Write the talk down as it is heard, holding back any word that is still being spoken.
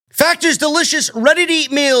Factor's delicious,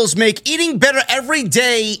 ready-to-eat meals make eating better every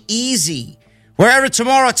day easy. Wherever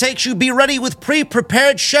tomorrow takes you, be ready with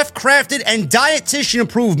pre-prepared, chef-crafted, and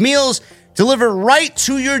dietitian-approved meals delivered right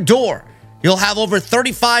to your door. You'll have over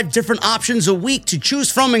 35 different options a week to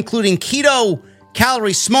choose from, including keto,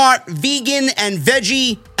 calorie smart, vegan, and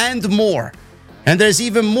veggie, and more. And there's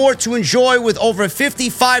even more to enjoy with over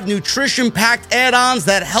 55 nutrition-packed add-ons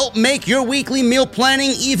that help make your weekly meal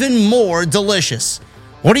planning even more delicious.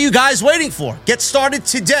 What are you guys waiting for? Get started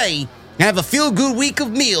today and have a feel-good week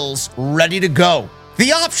of meals ready to go.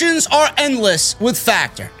 The options are endless with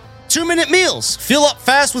Factor. 2-minute meals. Fill up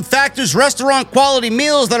fast with Factor's restaurant-quality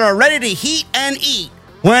meals that are ready to heat and eat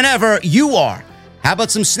whenever you are. How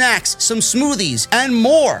about some snacks, some smoothies, and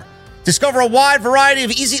more? Discover a wide variety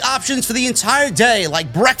of easy options for the entire day,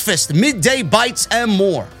 like breakfast, midday bites, and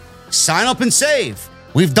more. Sign up and save.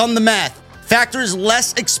 We've done the math. Factor is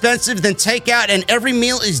less expensive than takeout, and every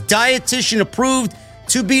meal is dietitian approved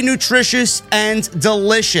to be nutritious and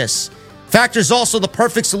delicious. Factor is also the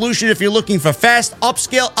perfect solution if you're looking for fast,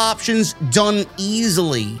 upscale options done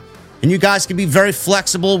easily. And you guys can be very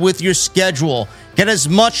flexible with your schedule. Get as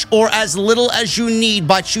much or as little as you need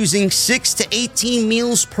by choosing 6 to 18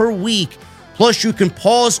 meals per week. Plus, you can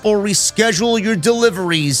pause or reschedule your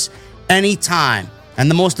deliveries anytime.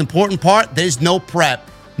 And the most important part, there's no prep.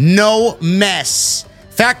 No mess.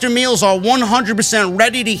 Factor meals are 100%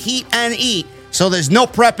 ready to heat and eat, so there's no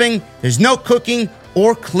prepping, there's no cooking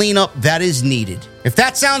or cleanup that is needed. If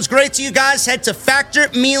that sounds great to you guys, head to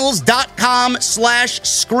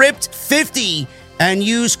factormeals.com/script50 and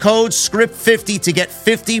use code script50 to get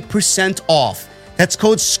 50% off. That's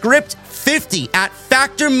code script50 at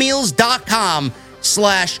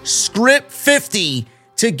factormeals.com/script50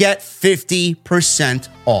 to get 50%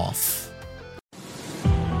 off.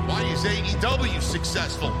 Why is AEW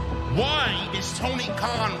successful? Why is Tony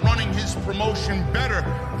Khan running his promotion better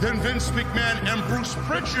than Vince McMahon and Bruce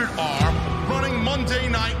Pritchard are running Monday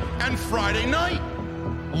night and Friday night?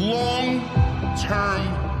 Long-term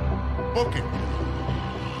booking.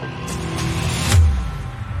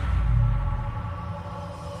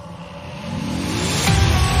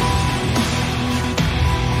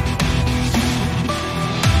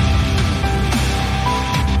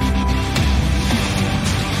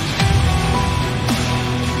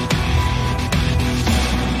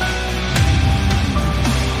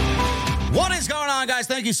 Guys,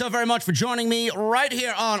 thank you so very much for joining me right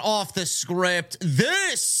here on Off the Script.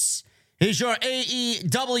 This is your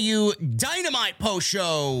AEW Dynamite post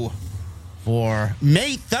show for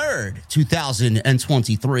May 3rd,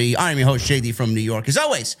 2023. I'm your host, JD from New York. As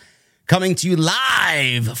always, coming to you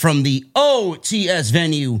live from the OTS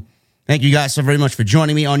venue. Thank you guys so very much for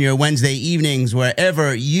joining me on your Wednesday evenings,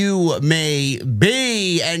 wherever you may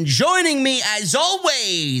be. And joining me, as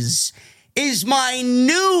always, is my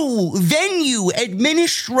new venue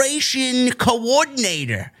administration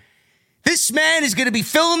coordinator. This man is going to be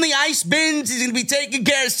filling the ice bins. He's going to be taking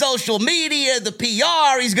care of social media, the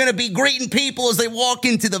PR. He's going to be greeting people as they walk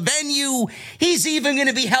into the venue. He's even going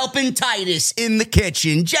to be helping Titus in the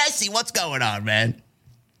kitchen. Jesse, what's going on, man?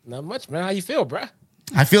 Not much, man. How you feel, bruh?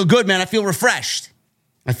 I feel good, man. I feel refreshed.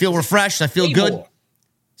 I feel good. More.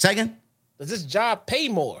 Second? Does this job pay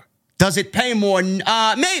more? Does it pay more?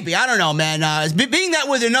 Maybe. I don't know, man. Being that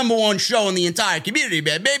we're the number one show in the entire community,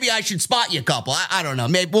 man, maybe I should spot you a couple. I don't know.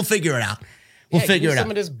 Maybe we'll figure it out. We'll figure it out. Some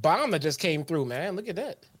of this bomb that just came through, man. Look at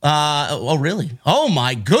that. Oh, really? Oh,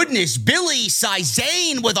 my goodness. Billy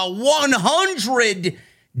Sizane with a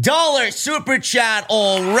 $100 super chat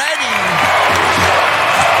already.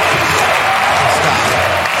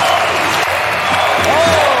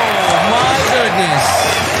 Oh, my goodness.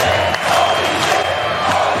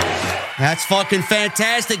 That's fucking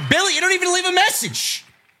fantastic. Billy, you don't even leave a message.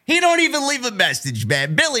 You don't even leave a message,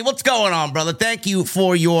 man. Billy, what's going on, brother? Thank you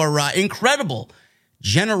for your incredible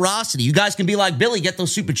generosity. You guys can be like Billy. Get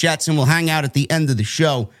those super chats and we'll hang out at the end of the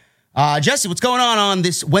show. Jesse, what's going on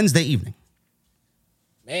this Wednesday evening?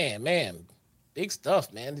 Man. Big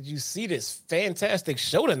stuff, man. Did you see this fantastic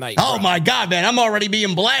show tonight? Oh, my God, man. I'm already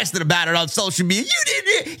being blasted about it on social media.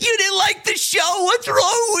 You didn't like the show? What's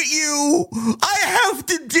wrong with you? I have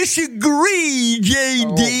to disagree, JD.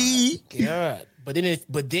 Oh, my God. But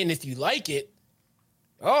then if you like it,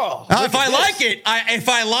 if I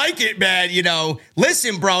like it, man,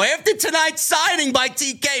 listen, bro, after tonight's signing by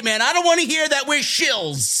TK, man, I don't want to hear that we're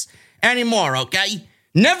shills anymore, okay?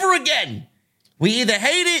 Never again. We either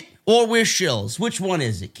hate it or we're shills. Which one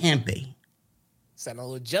is it? Can't be. Sound a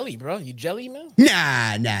little jelly, bro. You jelly, man?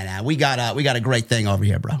 Nah. We got a great thing over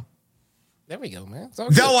here, bro. There we go, man.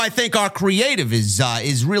 Though I think our creative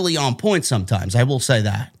is really on point sometimes. I will say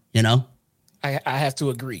that. you know? I have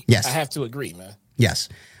to agree. Yes. I have to agree, man. Yes.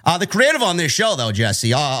 The creative on this show, though,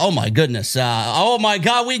 Jesse, oh my goodness. Oh my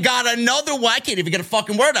God, we got another one. I can't even get a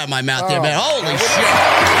fucking word out of my mouth there, man. Holy shit.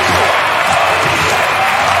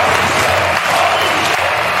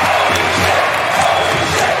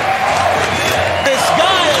 This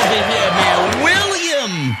guy over here, man,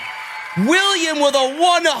 William with a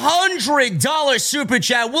 $100 super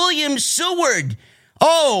chat. William Seward.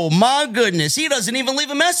 Oh my goodness. He doesn't even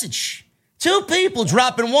leave a message. 2 people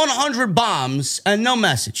dropping 100 bombs and no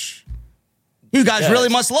message. You guys really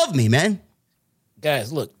must love me, man.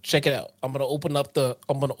 Guys, look, check it out. I'm gonna open up the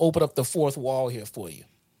fourth wall here for you.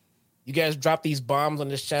 You guys drop these bombs on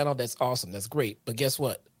this channel. That's awesome. That's great. But guess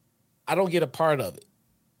what? I don't get a part of it.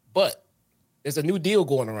 But there's a new deal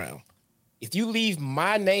going around. If you leave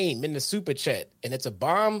my name in the super chat and it's a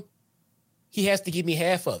bomb, he has to give me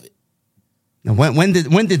half of it. Now, when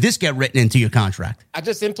did this get written into your contract? I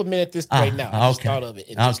just implemented this right now. I just thought of it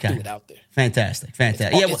and just threw it out there. Fantastic.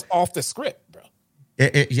 It's off the script, bro.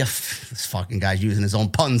 This fucking guy's using his own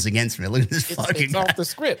puns against me. Look at this fucking guy. It's off the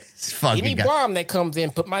script. Any bomb that comes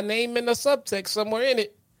in, put my name in the subtext somewhere in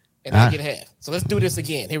it, and I get half. So let's do this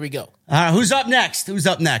again. Here we go. Who's up next?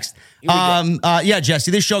 Yeah,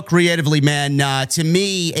 Jesse, this show creatively, man, to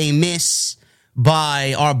me, a miss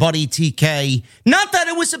by our buddy TK. Not that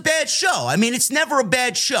it was a bad show. I mean, it's never a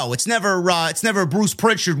bad show. It's never Bruce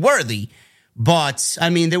Pritchard worthy. But, I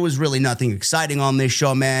mean, there was really nothing exciting on this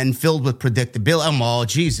show, man. Filled with predictability. Oh,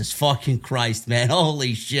 Jesus fucking Christ, man.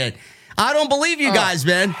 Holy shit. I don't believe you guys,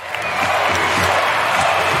 man. You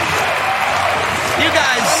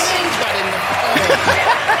guys.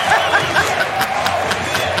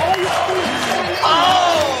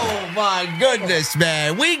 Oh, my goodness,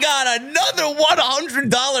 man. We got another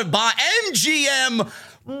 $100 buy. MGM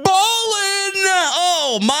Bowling.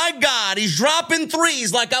 Oh, my God. He's dropping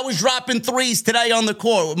threes like I was dropping threes today on the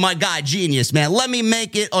court with my guy, Genius, man. Let me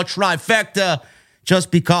make it a trifecta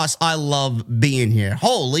just because I love being here.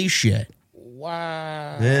 Holy shit.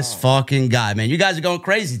 Wow. This fucking guy, man. You guys are going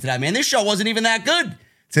crazy tonight, man. This show wasn't even that good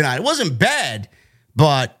tonight. It wasn't bad.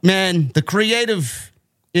 But, man, the creative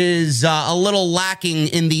is a little lacking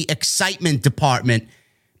in the excitement department.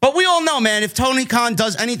 But we all know, man, if Tony Khan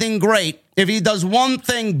does anything great, if he does one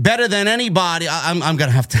thing better than anybody, I'm going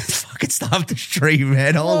to have to fucking stop the stream,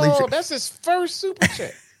 man. Holy shit. That's his first super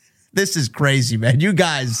chat. This is crazy, man. You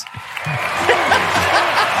guys.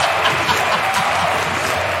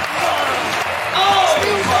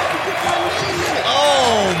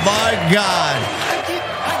 Oh, my God.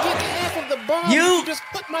 I get half of the bomb. You just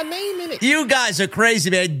put my name in it. You guys are crazy,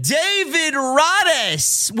 man. David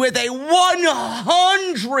Rades with a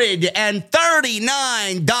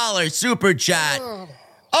 $139 super chat.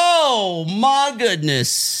 Oh, my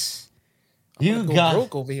goodness. You got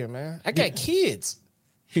broke over here, man. I got kids.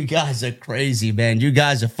 You guys are crazy, man. You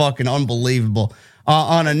guys are fucking unbelievable.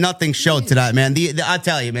 On a nothing show tonight, man. I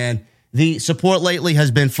tell you, man, the support lately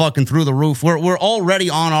has been fucking through the roof. We're already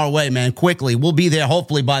on our way, man. Quickly, we'll be there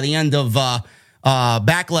hopefully by the end of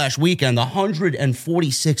Backlash weekend.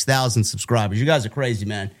 146,000 subscribers. You guys are crazy,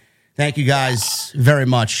 man. Thank you guys very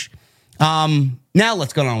much. Now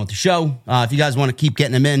let's go on with the show. If you guys want to keep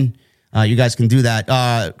getting them in, you guys can do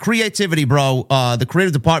that. Creativity, bro. The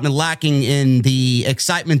creative department lacking in the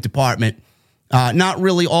excitement department. Not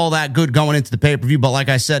really all that good going into the pay-per-view. But like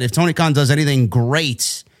I said, if Tony Khan does anything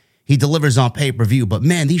great, he delivers on pay-per-view. But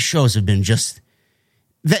man, these shows have been just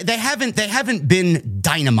they haven't been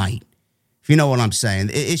dynamite. If you know what I'm saying.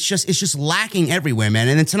 It's just lacking everywhere, man.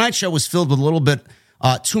 And then tonight's show was filled with a little bit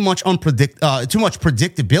too much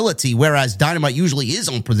predictability, whereas Dynamite usually is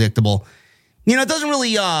unpredictable. You know, it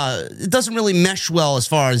doesn't really mesh well as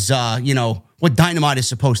far as what Dynamite is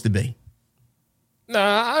supposed to be. No,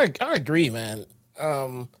 I agree, man.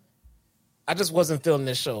 I just wasn't feeling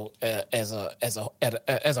this show as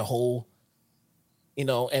a whole, you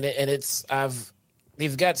know, and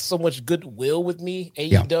they've got so much goodwill with me,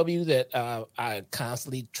 AEW, that I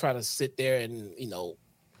constantly try to sit there and, you know,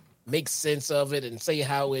 make sense of it and say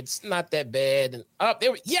how it's not that bad. And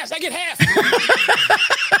yes, I get half.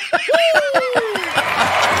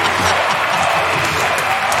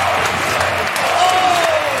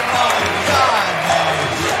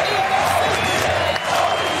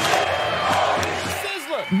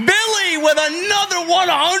 Billy with another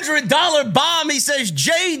 $100 bomb. He says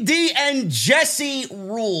JD and Jesse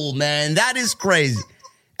rule, man. That is crazy.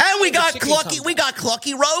 And we got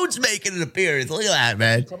Clucky Rhodes making an appearance. Look at that,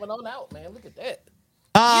 man. Coming on out, man. Look at that.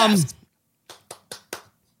 Yes.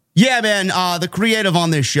 Yeah, man. The creative on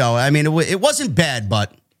this show. I mean, it wasn't bad,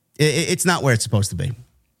 but it's not where it's supposed to be.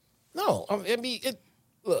 No, I mean,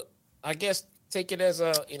 look, I guess take it as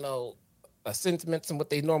a sentiment and what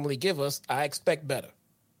they normally give us. I expect better.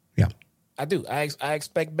 Yeah. I do. I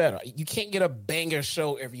expect better. You can't get a banger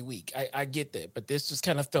show every week. I get that. But this just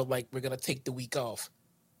kind of felt like we're going to take the week off.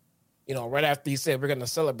 Right after you said we're going to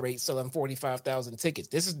celebrate selling 45,000 tickets.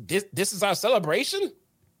 This is our celebration?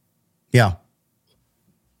 Yeah.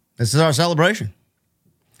 This is our celebration.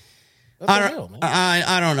 I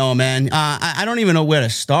don't know, man. I don't even know where to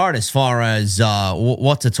start as far as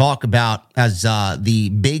what to talk about as the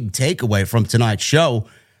big takeaway from tonight's show.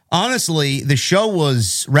 Honestly, the show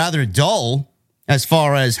was rather dull as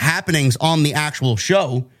far as happenings on the actual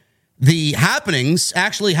show. The happenings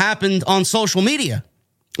actually happened on social media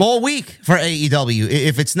all week for AEW.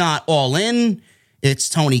 If it's not All In, it's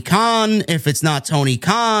Tony Khan. If it's not Tony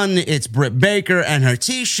Khan, it's Britt Baker and her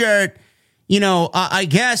T-shirt. I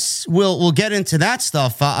guess we'll get into that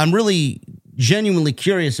stuff. I'm really genuinely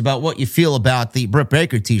curious about what you feel about the Britt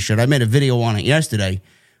Baker T-shirt. I made a video on it yesterday.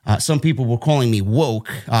 Some people were calling me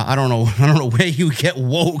woke. I don't know where you get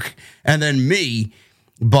woke and then me,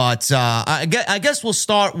 but I guess we'll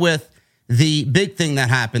start with the big thing that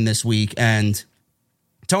happened this week. And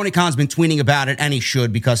Tony Khan's been tweeting about it, and he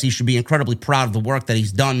should, because he should be incredibly proud of the work that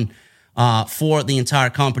he's done for the entire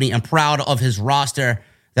company and proud of his roster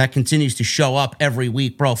that continues to show up every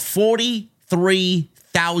week, bro.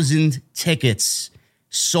 43,000 tickets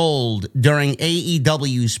sold during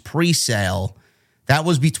AEW's pre-sale. That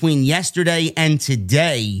was between yesterday and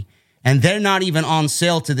today, and they're not even on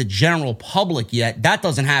sale to the general public yet. That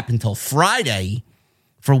doesn't happen till Friday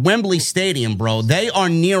for Wembley Stadium, bro. They are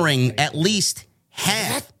nearing at least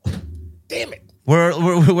half. Damn it.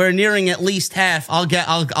 We're nearing at least half. I'll get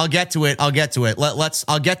to it. I'll get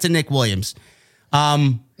to Nick Williams.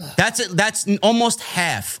 That's almost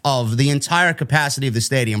half of the entire capacity of the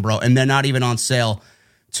stadium, bro, and they're not even on sale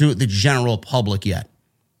to the general public yet.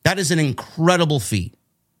 That is an incredible feat.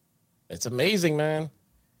 It's amazing, man.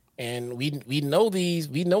 And we know these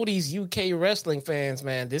UK wrestling fans,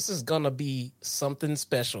 man. This is gonna be something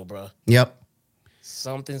special, bro. Yep.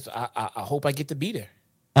 I hope I get to be there.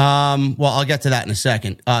 Well, I'll get to that in a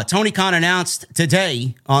second. Tony Khan announced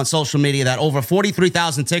today on social media that over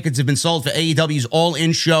 43,000 tickets have been sold for AEW's All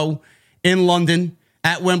In show in London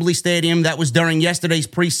at Wembley Stadium. That was during yesterday's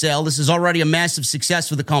pre-sale. This is already a massive success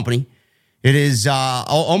for the company. It is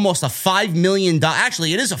almost a $5 million.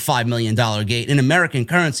 Actually, it is a $5 million gate in American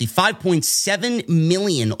currency. 5.7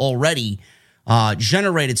 million already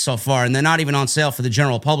generated so far, and they're not even on sale for the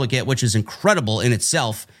general public yet, which is incredible in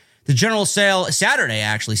itself. The general sale Saturday,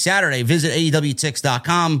 visit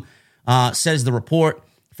AEWTix.com, says the report.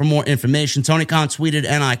 For more information, Tony Khan tweeted,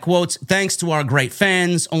 and I quote, "Thanks to our great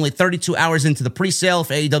fans, only 32 hours into the pre-sale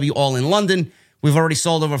for AEW All in London, we've already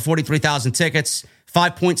sold over 43,000 tickets,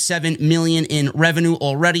 5.7 million in revenue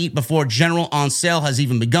already before general on sale has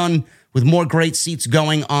even begun, with more great seats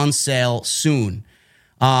going on sale soon."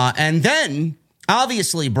 And then,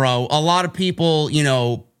 obviously, bro, a lot of people,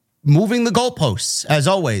 moving the goalposts, as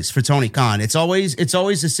always, for Tony Khan. It's always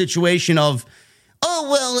a situation of,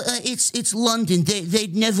 it's London.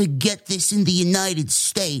 They'd never get this in the United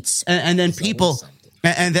States. And then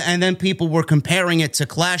people were comparing it to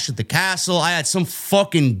Clash at the Castle. I had some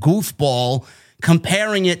fucking goofball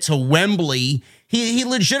comparing it to Wembley. He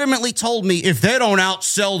legitimately told me, if they don't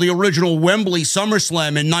outsell the original Wembley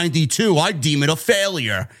SummerSlam in 92, I deem it a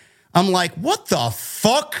failure. I'm like, what the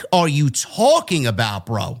fuck are you talking about,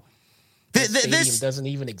 bro? This doesn't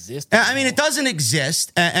even exist anymore. I mean, it doesn't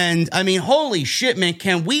exist. And I mean, holy shit, man.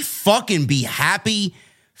 Can we fucking be happy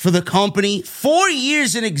for the company? 4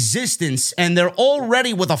 years in existence, and they're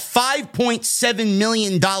already with a $5.7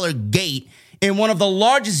 million gate in one of the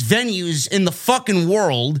largest venues in the fucking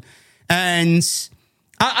world. And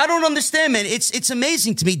I don't understand, man. It's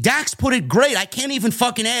amazing to me. Dax put it great. I can't even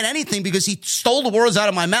fucking add anything because he stole the words out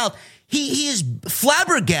of my mouth. He is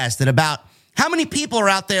flabbergasted about how many people are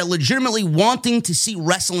out there legitimately wanting to see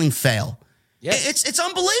wrestling fail. Yes. It's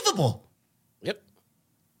unbelievable. Yep.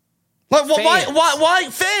 Why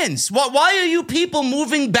fans? Why are you people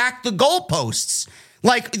moving back the goalposts?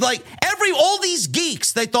 Like all these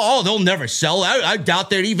geeks, they thought, they'll never sell. I doubt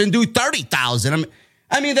they'd even do 30,000.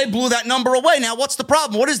 I mean, they blew that number away. Now, what's the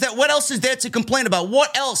problem? What is that? What else is there to complain about?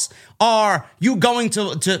 What else are you going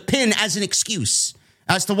to pin as an excuse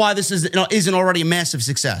as to why this isn't already a massive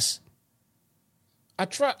success? I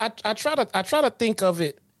try to think of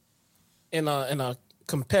it in a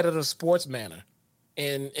competitive sports manner,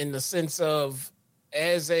 in the sense of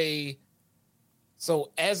as a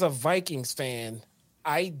Vikings fan,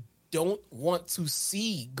 I don't want to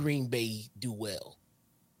see Green Bay do well.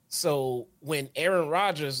 So when Aaron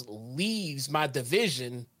Rodgers leaves my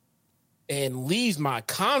division and leaves my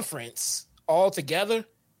conference altogether,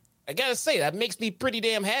 I gotta say that makes me pretty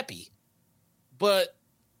damn happy. But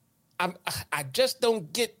I just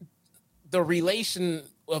don't get the relation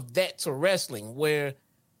of that to wrestling, where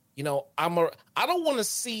I don't want to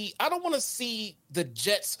see the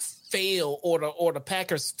Jets fail or the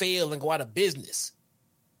Packers fail and go out of business.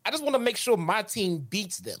 I just want to make sure my team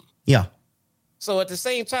beats them. Yeah. So at the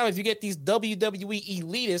same time, if you get these WWE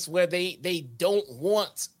elitists where they don't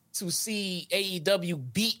want to see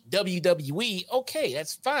AEW beat WWE, okay,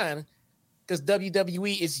 that's fine, because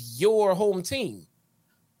WWE is your home team.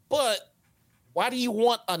 But why do you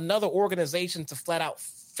want another organization to flat out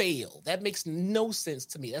fail? That makes no sense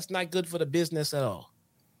to me. That's not good for the business at all.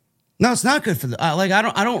 No, it's not good for the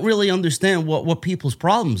I don't really understand what people's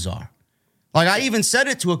problems are. Like, I even said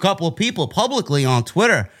it to a couple of people publicly on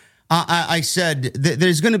Twitter. I said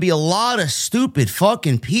there's going to be a lot of stupid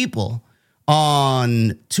fucking people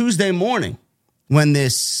on Tuesday morning when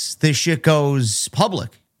this shit goes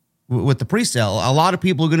public with the pre-sale. A lot of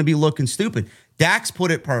people are going to be looking stupid. Dax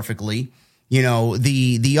put it perfectly.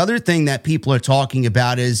 The other thing that people are talking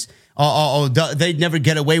about is, they'd never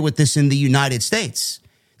get away with this in the United States.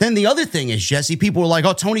 Then the other thing is, Jesse, people were like,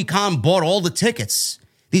 Tony Khan bought all the tickets.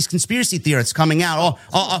 These conspiracy theorists coming out.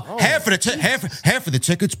 Half of the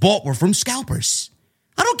tickets bought were from scalpers.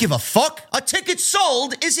 I don't give a fuck. A ticket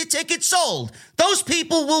sold is a ticket sold. Those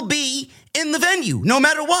people will be in the venue no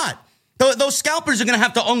matter what. Those scalpers are going to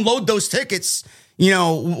have to unload those tickets,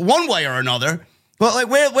 one way or another. But like,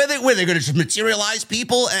 where they going to just materialize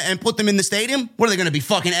people and put them in the stadium? What are they going to be,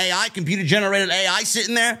 fucking AI, computer generated AI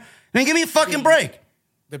sitting there? I mean, give me a fucking break.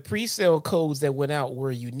 The pre-sale codes that went out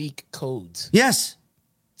were unique codes. Yes.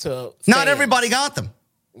 Not everybody got them.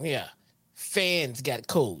 Yeah. Fans got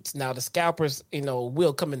codes. Now the scalpers,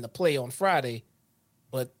 will come into play on Friday,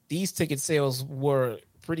 but these ticket sales were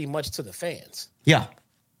pretty much to the fans. Yeah.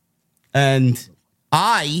 And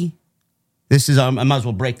I might as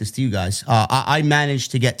well break this to you guys. I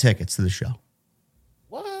managed to get tickets to the show.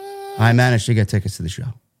 What? I managed to get tickets to the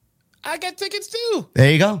show. I got tickets too.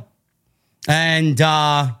 There you go. And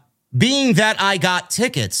being that I got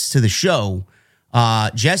tickets to the show,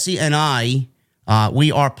 Jesse and I,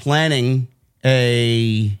 we are planning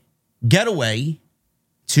a getaway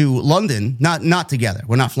to London. Not together.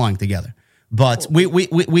 We're not flying together, but we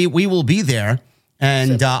will be there.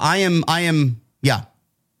 And I am. Yeah.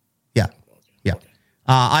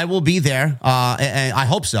 I will be there. And I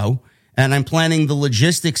hope so. And I'm planning the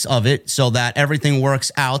logistics of it so that everything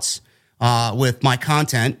works out with my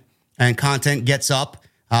content, and content gets up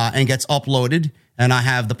and gets uploaded. And I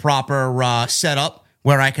have the proper setup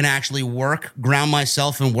where I can actually work, ground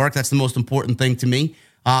myself and work. That's the most important thing to me.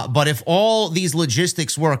 But if all these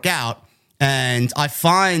logistics work out and I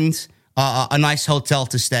find a nice hotel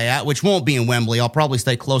to stay at, which won't be in Wembley, I'll probably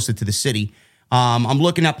stay closer to the city. I'm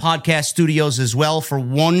looking at podcast studios as well for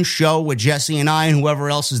one show with Jesse and I and whoever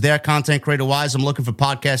else is there, content creator-wise. I'm looking for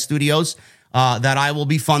podcast studios that I will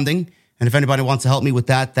be funding. And if anybody wants to help me with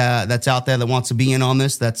that, that's out there that wants to be in on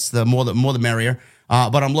this, that's the more the merrier.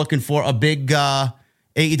 But I'm looking for a big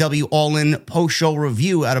AEW All-In post-show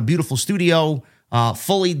review at a beautiful studio,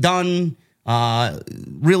 fully done,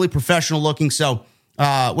 really professional looking. So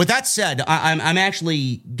with that said, I'm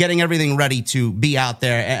actually getting everything ready to be out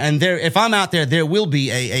there. And there, if I'm out there, there will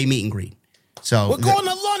be a meet and greet. So we're going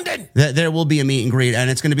to London. There will be a meet and greet,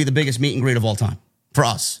 and it's going to be the biggest meet and greet of all time for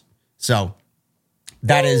us. So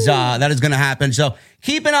that is going to happen. So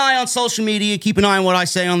keep an eye on social media. Keep an eye on what I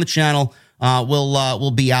say on the channel.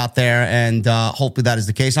 We'll be out there, and hopefully that is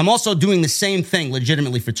the case. I'm also doing the same thing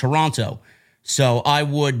legitimately for Toronto. So I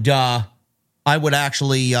would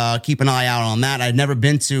actually keep an eye out on that. I'd never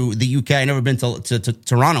been to the UK. I've never been to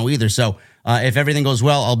Toronto either. So if everything goes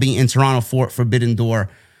well, I'll be in Toronto for Forbidden Door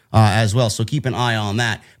as well. So keep an eye on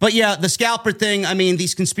that. But yeah, the scalper thing, I mean,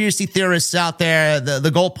 these conspiracy theorists out there,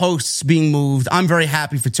 the goalposts being moved. I'm very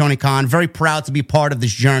happy for Tony Khan. Very proud to be part of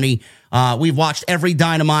this journey. We've watched every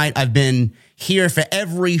Dynamite. I've been here for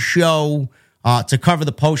every show to cover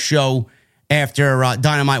the post show after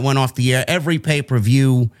Dynamite went off the air. Every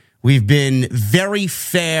pay-per-view. We've been very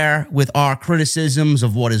fair with our criticisms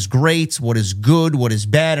of what is great, what is good, what is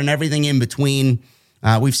bad, and everything in between.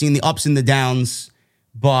 We've seen the ups and the downs.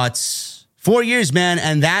 But 4 years, man,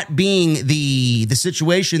 and that being the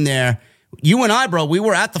situation there, you and I, bro, we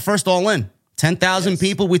were at the first All-In. 10,000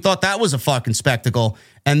 people. We thought that was a fucking spectacle.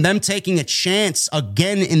 And them taking a chance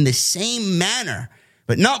again in the same manner,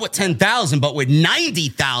 but not with 10,000, but with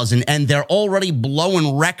 90,000. And they're already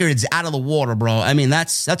blowing records out of the water, bro. I mean,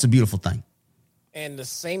 that's a beautiful thing. And the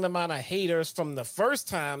same amount of haters from the first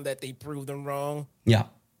time that they proved them wrong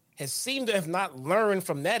has seemed to have not learned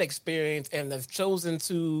from that experience and have chosen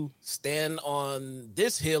to stand on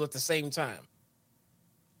this hill at the same time.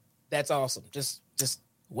 That's awesome. Just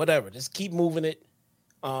whatever. Just keep moving it.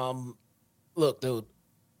 Look, dude,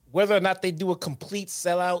 whether or not they do a complete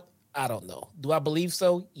sellout, I don't know. Do I believe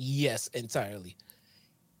so? Yes, entirely.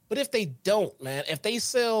 But if they don't, man, if they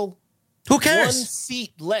sell who cares? One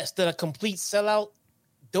seat less than a complete sellout,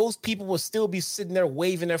 those people will still be sitting there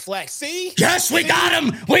waving their flag. See? Yes, we got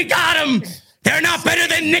him. We got him. They're not better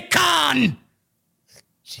than Nick Khan.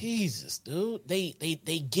 Jesus, dude. They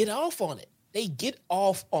get off on it. They get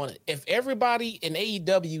off on it. If everybody in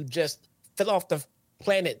AEW just fell off the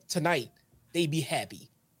planet tonight, they'd be happy.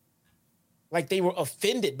 Like they were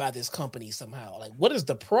offended by this company somehow. Like, what is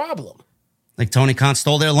the problem? Like Tony Khan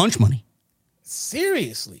stole their lunch money.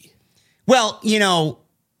 Seriously. Well, you know,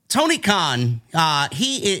 Tony Khan,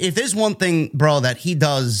 if there's one thing, bro, that he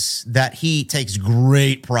does that he takes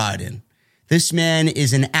great pride in, this man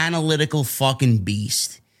is an analytical fucking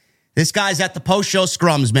beast. This guy's at the post-show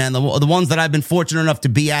scrums, man, the ones that I've been fortunate enough to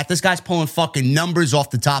be at. This guy's pulling fucking numbers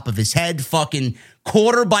off the top of his head, fucking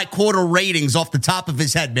quarter-by-quarter ratings off the top of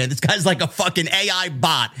his head, man. This guy's like a fucking AI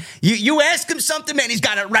bot. You ask him something, man, he's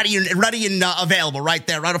got it ready and available right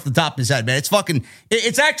there, right off the top of his head, man.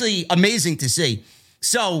 It's actually amazing to see.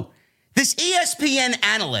 So this ESPN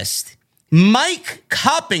analyst, Mike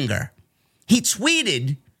Coppinger, he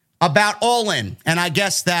tweeted about All In, and I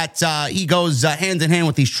guess that he goes hand in hand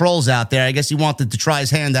with these trolls out there. I guess he wanted to try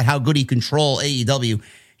his hand at how good he control AEW.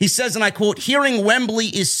 He says, and I quote, "Hearing Wembley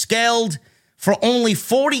is scaled for only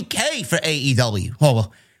 $40K for AEW." Oh,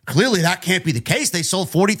 well, clearly that can't be the case. They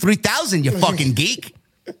sold 43,000, you fucking geek.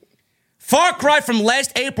 Far cry from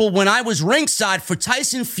last April when I was ringside for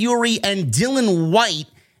Tyson Fury and Dylan White,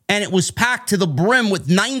 and it was packed to the brim with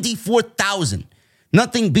 94,000.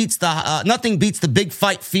 Nothing beats the big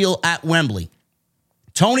fight feel at Wembley.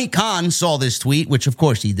 Tony Khan saw this tweet, which of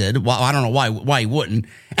course he did. Well, I don't know why he wouldn't.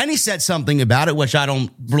 And he said something about it, which I don't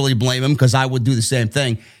really blame him because I would do the same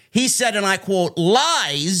thing. He said, and I quote,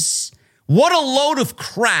 "Lies, what a load of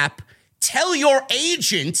crap. Tell your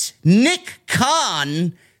agent, Nick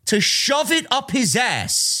Khan, to shove it up his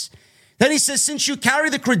ass." Then he says, "Since you carry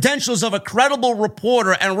the credentials of a credible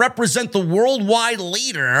reporter and represent the worldwide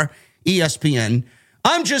leader, ESPN,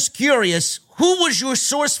 I'm just curious, who was your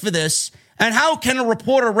source for this? And how can a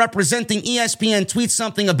reporter representing ESPN tweet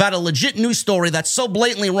something about a legit news story that's so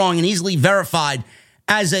blatantly wrong and easily verified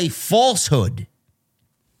as a falsehood?"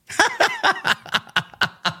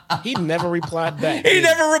 He never replied back. He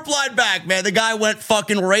never replied back, man. The guy went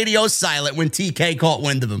fucking radio silent when TK caught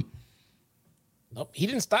wind of him. Nope, he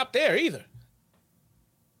didn't stop there either.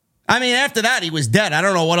 I mean, after that, he was dead. I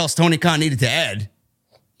don't know what else Tony Khan needed to add.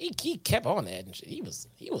 He kept on that and shit. He was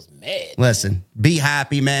mad. Listen, man. Be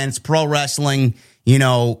happy, man. It's pro wrestling. You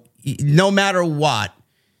know, no matter what,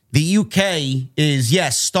 the UK is,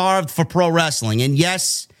 yes, starved for pro wrestling. And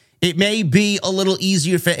yes, it may be a little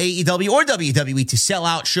easier for AEW or WWE to sell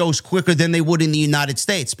out shows quicker than they would in the United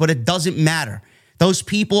States, but it doesn't matter. Those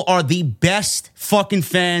people are the best fucking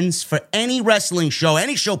fans for any wrestling show,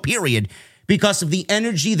 any show, period, because of the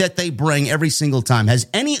energy that they bring every single time. Has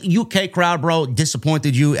any UK crowd, bro,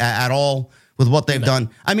 disappointed you at all with what they've done?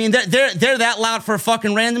 I mean, they're that loud for a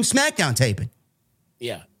fucking random SmackDown taping.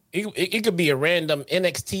 Yeah. It could be a random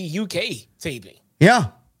NXT UK taping. Yeah.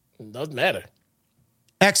 It doesn't matter.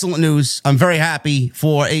 Excellent news. I'm very happy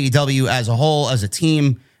for AEW as a whole, as a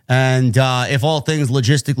team. And if all things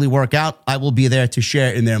logistically work out, I will be there to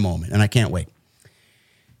share in their moment. And I can't wait.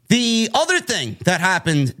 The other thing that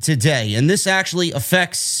happened today, and this actually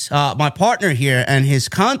affects my partner here and his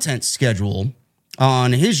content schedule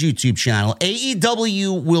on his YouTube channel,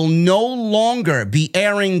 AEW will no longer be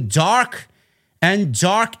airing Dark and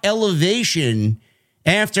Dark Elevation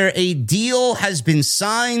after a deal has been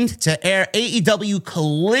signed to air AEW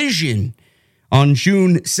Collision on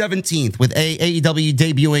June 17th, with AEW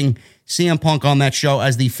debuting CM Punk on that show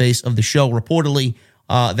as the face of the show. Reportedly,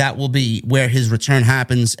 that will be where his return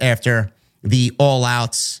happens after the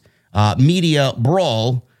all-out media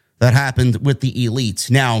brawl that happened with the Elite.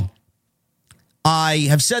 Now, I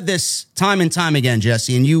have said this time and time again,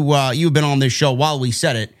 Jesse, and you've been on this show while we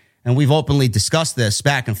said it, and we've openly discussed this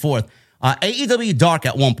back and forth. AEW Dark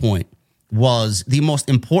at one point was the most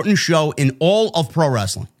important show in all of pro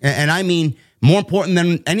wrestling. And I mean more important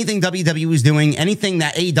than anything WWE was doing, anything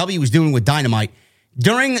that AEW was doing with Dynamite.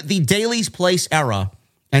 During the Daily's Place era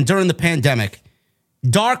and during the pandemic,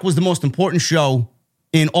 Dark was the most important show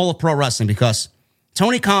in all of pro wrestling because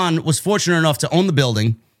Tony Khan was fortunate enough to own the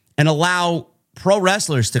building and allow pro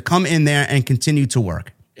wrestlers to come in there and continue to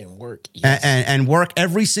work. And work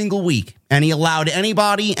every single week. And he allowed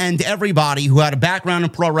anybody and everybody who had a background in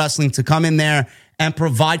pro wrestling to come in there and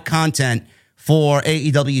provide content for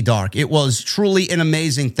AEW Dark. It was truly an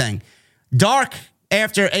amazing thing. Dark,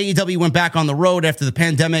 after AEW went back on the road after the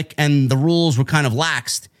pandemic and the rules were kind of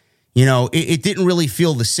laxed, it didn't really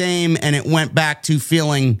feel the same, and it went back to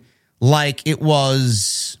feeling like it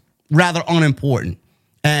was rather unimportant.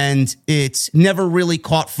 And it's never really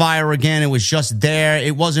caught fire again. It was just there.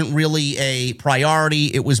 It wasn't really a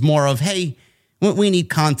priority. It was more of, hey, we need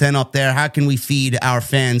content up there. How can we feed our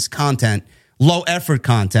fans content? Low effort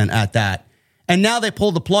content at that. And now they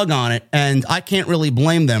pulled the plug on it. And I can't really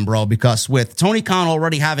blame them, bro, because with Tony Khan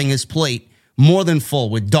already having his plate more than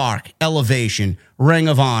full with Dark, Elevation, Ring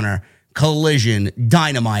of Honor, Collision,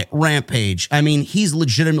 Dynamite, Rampage. I mean, he's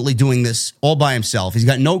legitimately doing this all by himself. He's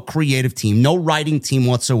got no creative team, no writing team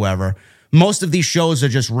whatsoever. Most of these shows are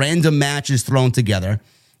just random matches thrown together.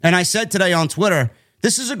 And I said today on Twitter,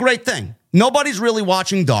 this is a great thing. Nobody's really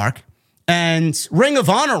watching Dark. And Ring of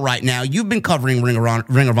Honor right now, you've been covering Ring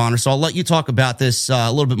of Honor, so I'll let you talk about this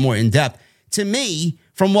a little bit more in depth. To me,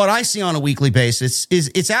 from what I see on a weekly basis,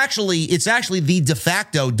 it's actually the de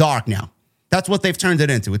facto Dark now. That's what they've turned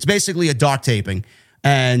it into. It's basically a Dark taping.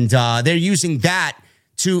 And they're using that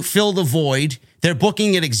to fill the void. They're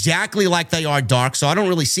booking it exactly like they are Dark, so I don't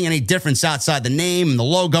really see any difference outside the name and the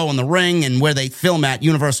logo and the ring and where they film at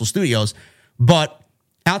Universal Studios. But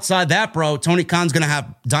outside that, bro, Tony Khan's going to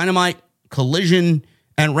have Dynamite, Collision,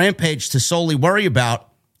 and Rampage to solely worry about.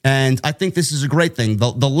 And I think this is a great thing.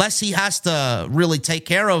 The less he has to really take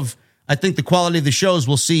care of, I think the quality of the shows,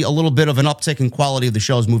 will see a little bit of an uptick in quality of the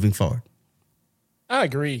shows moving forward. I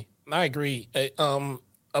agree. I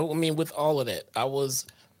mean, with all of that,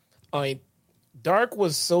 Dark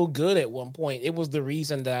was so good at one point. It was the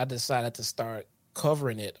reason that I decided to start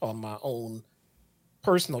covering it on my own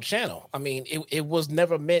personal channel. I mean, it was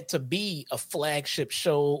never meant to be a flagship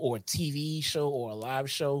show or a TV show or a live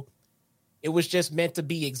show. It was just meant to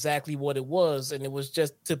be exactly what it was. And it was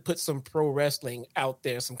just to put some pro wrestling out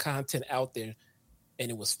there, some content out there. And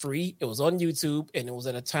it was free. It was on YouTube, and it was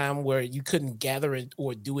at a time where you couldn't gather it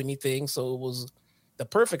or do anything. So it was the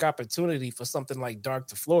perfect opportunity for something like Dark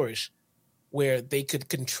to flourish, where they could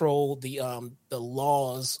control the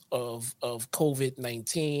laws of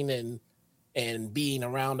COVID-19 and being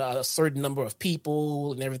around a certain number of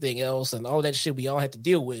people and everything else and all that shit we all had to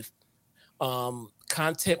deal with.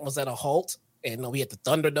 Content was at a halt, and we had the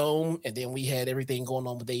Thunderdome, and then we had everything going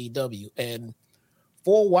on with AEW. And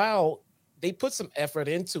for a while, they put some effort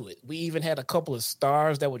into it. We even had a couple of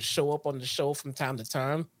stars that would show up on the show from time to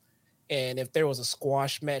time. And if there was a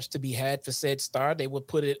squash match to be had for said star, they would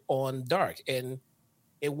put it on Dark. And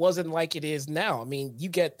it wasn't like it is now. I mean, you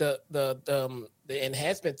get the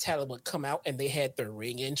enhancement talent would come out, and they had their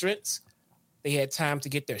ring entrance. They had time to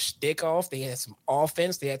get their stick off. They had some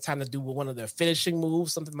offense. They had time to do one of their finishing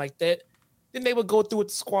moves, something like that. Then they would go through it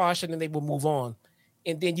to squash, and then they would move on.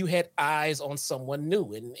 And then you had eyes on someone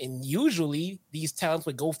new. And usually these talents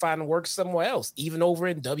would go find work somewhere else, even over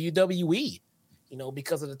in WWE,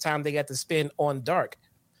 because of the time they got to spend on Dark.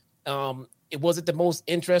 It wasn't the most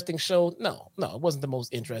interesting show. No, it wasn't the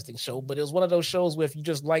most interesting show, but it was one of those shows where if you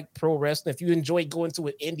just like pro wrestling, if you enjoy going to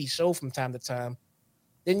an indie show from time to time,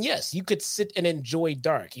 then yes, you could sit and enjoy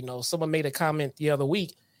Dark. Someone made a comment the other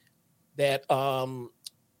week that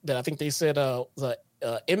I think they said the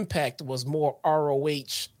Impact was more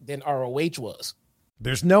ROH than ROH was.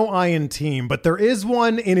 There's no I in team, but there is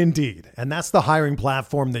one in Indeed, and that's the hiring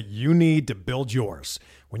platform that you need to build yours.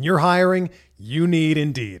 When you're hiring, you need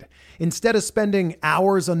Indeed. Instead of spending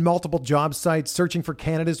hours on multiple job sites searching for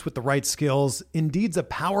candidates with the right skills, Indeed's a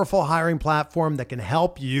powerful hiring platform that can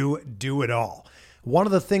help you do it all. One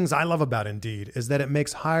of the things I love about Indeed is that it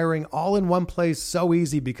makes hiring all in one place so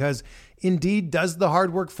easy because Indeed does the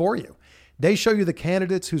hard work for you. They show you the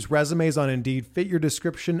candidates whose resumes on Indeed fit your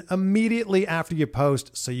description immediately after you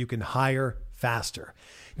post so you can hire faster.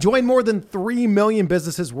 Join more than 3 million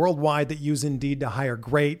businesses worldwide that use Indeed to hire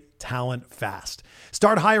great talent fast.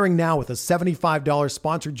 Start hiring now with a $75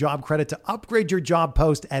 sponsored job credit to upgrade your job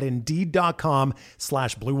post at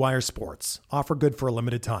Indeed.com/Blue Wire Sports. Offer good for a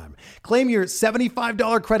limited time. Claim your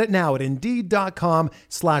 $75 credit now at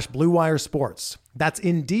Indeed.com/Blue Wire Sports. That's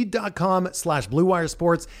Indeed.com/Blue Wire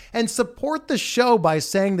Sports, and support the show by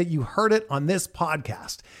saying that you heard it on this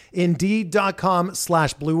podcast.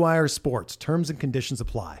 Indeed.com/Blue Wire Sports. Terms and conditions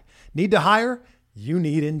apply. Need to hire? You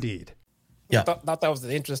need Indeed. Yeah. I thought that was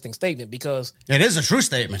an interesting statement because it is a true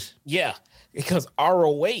statement. Yeah, because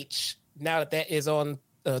ROH, now that is on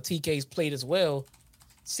TK's plate as well,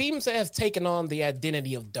 seems to have taken on the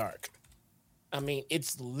identity of dark. I mean,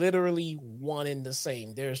 it's literally one and the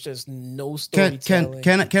same. There's just no storytelling.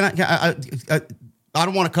 I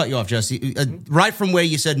don't want to cut you off, Jesse. Right from where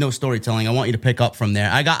you said no storytelling, I want you to pick up from there.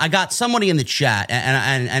 I got somebody in the chat,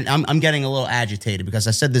 and I'm getting a little agitated because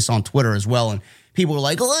I said this on Twitter as well, and people were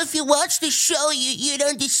like, "Oh, if you watch the show, you'd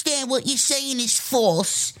understand what you're saying is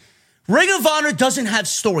false." Ring of Honor doesn't have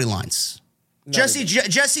storylines. No,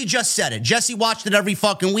 Jesse just said it. Jesse watched it every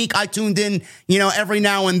fucking week. I tuned in, every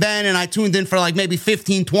now and then, and I tuned in for like maybe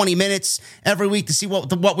 15, 20 minutes every week to see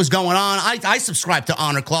what was going on. I subscribe to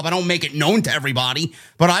Honor Club. I don't make it known to everybody,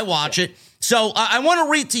 but I watch it. So I want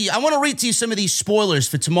to read to you. I want to read to you some of these spoilers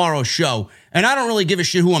for tomorrow's show, and I don't really give a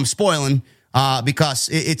shit who I'm spoiling because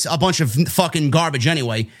it's a bunch of fucking garbage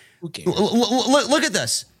anyway. Okay. Look at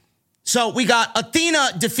this. So we got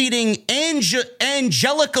Athena defeating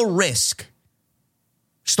Angelica Risk.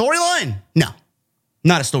 Storyline? No,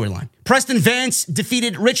 not a storyline. Preston Vance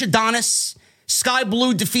defeated Rich Adonis. Sky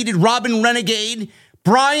Blue defeated Robin Renegade.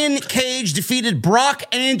 Brian Cage defeated Brock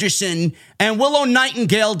Anderson. And Willow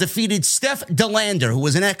Nightingale defeated Steph DeLander, who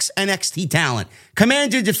was an ex-NXT talent.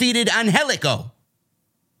 Commander defeated Angelico.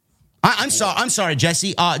 I'm sorry,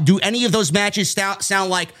 Jesse. Do any of those matches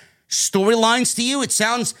sound like storylines to you? It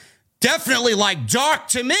sounds definitely like dark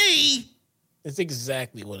to me. It's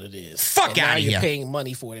exactly what it is. Fuck out of here. You're paying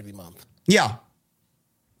money for it every month. Yeah.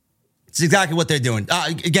 It's exactly what they're doing.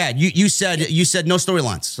 Again, you said no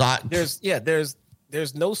storylines. So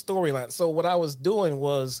there's no storyline. So what I was doing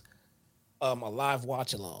was a live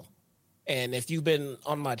watch along. And if you've been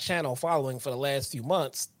on my channel following for the last few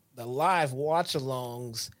months, the live watch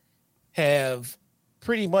alongs have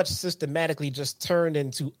pretty much systematically just turned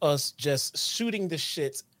into us just shooting the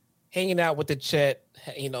shit, hanging out with the chat,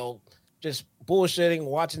 just bullshitting,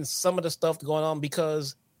 watching some of the stuff going on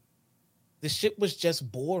because the shit was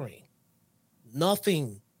just boring.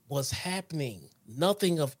 Nothing was happening.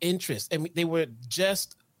 Nothing of interest. And they were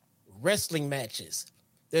just wrestling matches.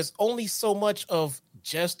 There's only so much of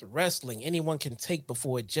just wrestling anyone can take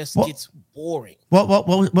before it just gets boring. What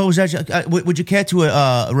was that? Would you care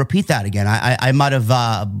to repeat that again? I might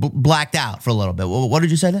have blacked out for a little bit. What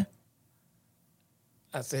did you say there?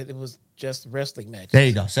 I said it was just wrestling matches. There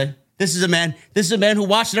you go. See? This is a man who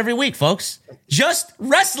watched it every week, folks. Just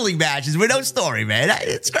wrestling matches with no story, man.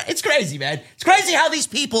 It's crazy, man. It's crazy how these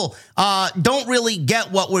people don't really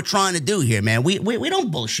get what we're trying to do here, man. We don't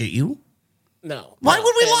bullshit you. No. Why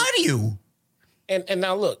would we lie to you? And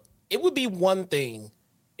now look, it would be one thing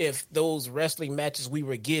if those wrestling matches we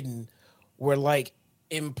were getting were like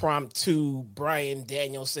impromptu Bryan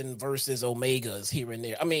Danielson versus Omegas here and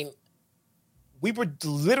there. I mean, we were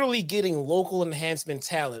literally getting local enhancement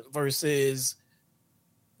talent versus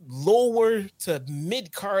lower to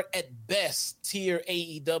mid-card at best tier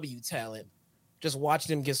AEW talent. Just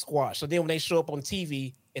watching them get squashed. So then when they show up on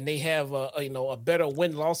TV and they have a better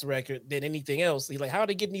win-loss record than anything else, you're like, how are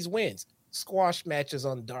they getting these wins? Squash matches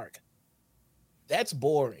on Dark. That's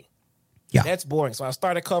boring. Yeah, that's boring. So I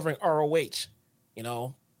started covering ROH.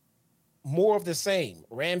 More of the same.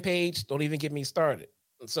 Rampage. Don't even get me started.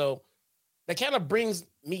 And so that kind of brings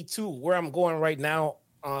me to where I'm going right now.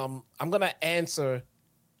 I'm going to answer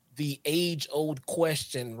the age-old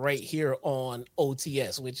question right here on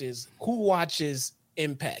OTS, which is, who watches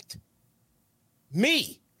Impact?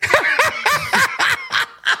 Me.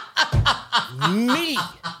 Me.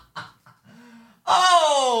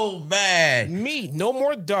 Oh, man. Me. No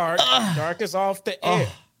more Dark. Dark is off the air.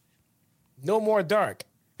 No more Dark.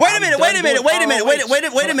 Wait a minute.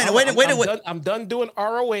 I'm done doing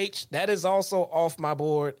ROH. That is also off my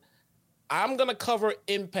board. I'm going to cover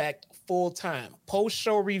Impact full time.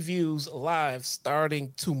 Post-show reviews live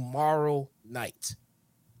starting tomorrow night.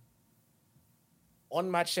 On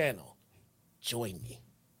my channel. Join me.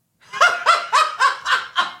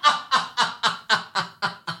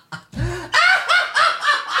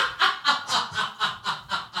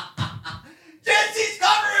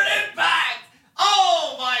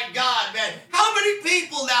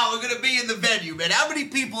 Man, how many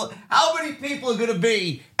people are going to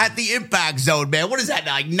be at the Impact Zone, man? What is that,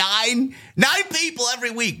 like nine people every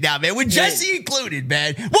week now, man, with Jesse included,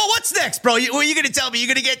 man. Well, what's next, bro? What are you going to tell me? You're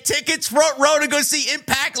going to get tickets front row to go see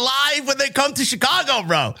Impact live when they come to Chicago,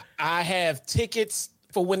 bro? I have tickets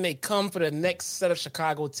for when they come for the next set of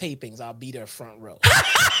Chicago tapings. I'll be there front row.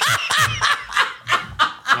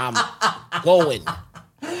 I'm going.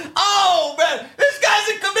 Oh, man. This guy's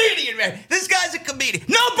a comedian, man. This guy's a comedian.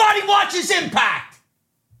 Nobody watches Impact.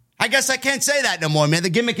 I guess I can't say that no more, man. The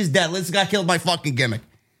gimmick is dead. This guy killed my fucking gimmick.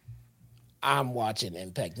 I'm watching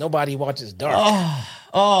Impact. Nobody watches Dark.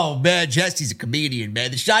 Oh, man, Jesse's a comedian,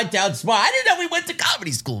 man. The Chi-Town Smart. I didn't know we went to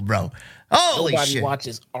comedy school, bro. Holy Nobody shit.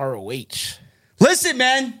 watches ROH. Listen,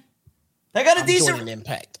 man. They got a decent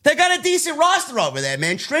Impact. They got a decent roster over there,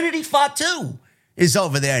 man. Trinity Fatu is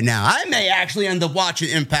over there now. I may actually end up watching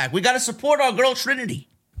Impact. We got to support our girl Trinity.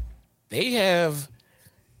 They have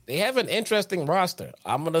an interesting roster.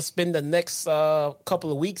 I'm gonna spend the next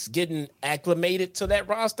couple of weeks getting acclimated to that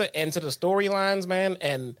roster and to the storylines, man.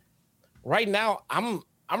 And right now, I'm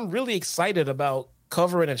really excited about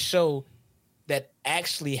covering a show that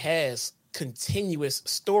actually has continuous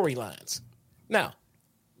storylines. Now,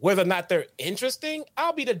 whether or not they're interesting,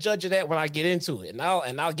 I'll be the judge of that when I get into it, and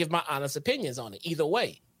I'll give my honest opinions on it either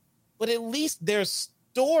way. But at least there's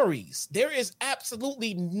stories. There is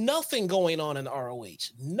absolutely nothing going on in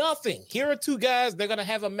ROH. Nothing. Here are two guys. They're gonna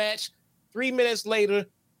have a match. 3 minutes later,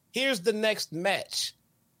 here's the next match.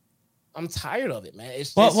 I'm tired of it, man.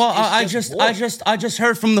 I just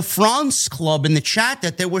heard from the France Club in the chat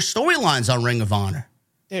that there were storylines on Ring of Honor.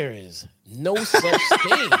 There is no such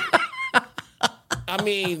thing. I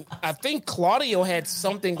mean, I think Claudio had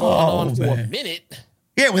something going on for a minute.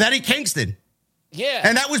 Yeah, with Eddie Kingston. Yeah.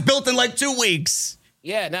 And that was built in like 2 weeks.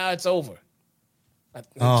 Yeah, now it's over.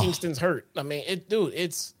 Kingston's hurt. I mean,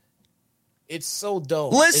 it's so dull.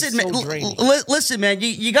 Listen, man,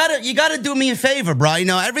 you gotta do me a favor, bro. You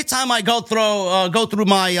know, every time I go through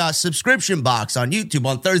my subscription box on YouTube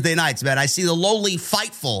on Thursday nights, man, I see the lowly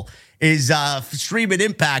Fightful is streaming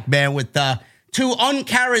Impact, man, with 2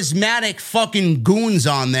 uncharismatic fucking goons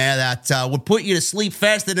on there that would put you to sleep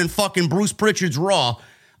faster than fucking Bruce Pritchard's Raw.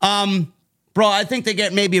 Bro, I think they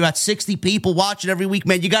get maybe about 60 people watching every week,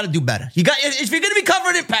 man. You got to do better. If you're going to be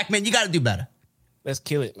covering Impact, man, you got to do better. Let's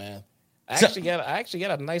kill it, man. I actually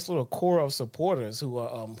got a nice little core of supporters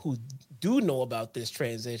who do know about this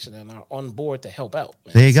transition and are on board to help out,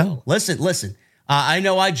 man. There you go. Listen. I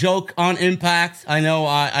know I joke on Impact. I know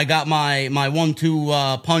I got my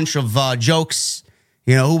 1-2 punch of jokes.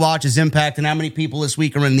 You know, who watches Impact and how many people this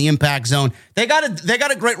week are in the Impact zone. They got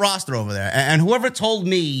a great roster over there. And whoever told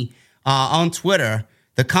me on Twitter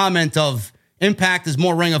the comment of Impact is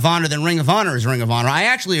more Ring of Honor than Ring of Honor is Ring of Honor, I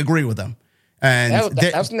actually agree with them. And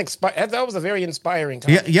that was a very inspiring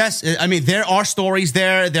comment. Yes, I mean, there are stories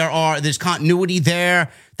there. There's continuity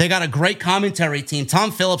there. They got a great commentary team.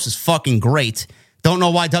 Tom Phillips is fucking great. Don't know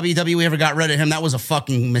why WWE ever got rid of him. That was a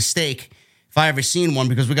fucking mistake if I ever seen one,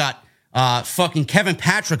 because we got fucking Kevin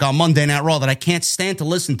Patrick on Monday Night Raw that I can't stand to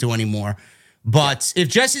listen to anymore. But if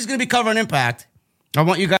Jesse's going to be covering Impact, I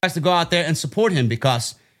want you guys to go out there and support him,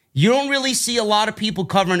 because you don't really see a lot of people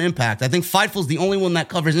covering Impact. I think Fightful's the only one that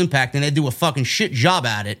covers Impact, and they do a fucking shit job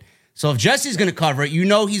at it. So if Jesse's going to cover it, you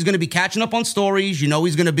know he's going to be catching up on stories. You know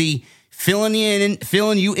he's going to be filling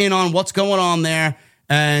you in on what's going on there,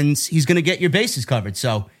 and he's going to get your bases covered.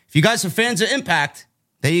 So if you guys are fans of Impact,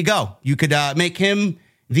 there you go. You could make him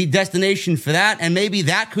the destination for that, and maybe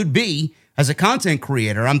that could be, as a content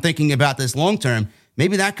creator, I'm thinking about this long term,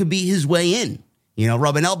 maybe that could be his way in. You know,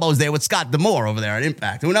 rubbing elbows there with Scott D'Amore over there at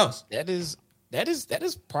Impact. Who knows? That is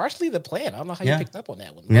partially the plan. I don't know how you picked up on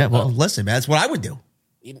that one. Yeah, well, listen, man, that's what I would do.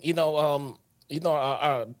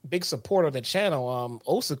 Our big supporter of the channel,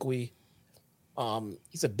 Osakui,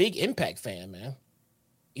 he's a big Impact fan, man.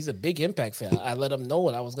 He's a big Impact fan. I let him know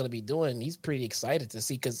what I was going to be doing. He's pretty excited to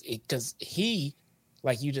see, because he,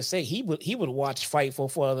 like you just say, he would watch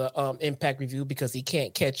Fightful for the Impact review, because he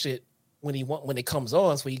can't catch it when it comes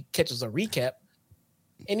on, so he catches a recap.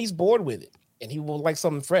 And he's bored with it, and he will like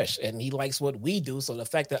something fresh, and he likes what we do. So the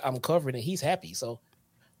fact that I'm covering it, he's happy. So,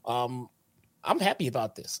 I'm happy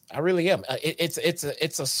about this. I really am.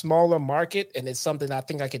 It's a smaller market, and it's something I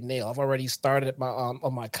think I could nail. I've already started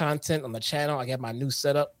on my content on the channel. I got my new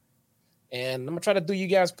setup, and I'm gonna try to do you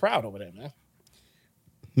guys proud over there, man.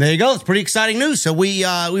 There you go. It's pretty exciting news. So we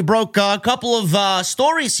broke a couple of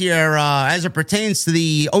stories here as it pertains to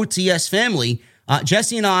the OTS family.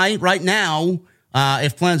 Jesse and I, right now,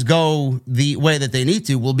 if plans go the way that they need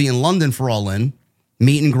to, we'll be in London for All In.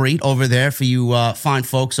 Meet and greet over there for you fine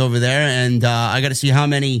folks over there. And I got to see how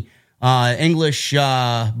many English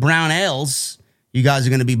brown ales you guys are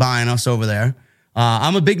going to be buying us over there.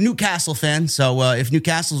 I'm a big Newcastle fan, so if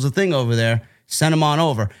Newcastle's a thing over there, send them on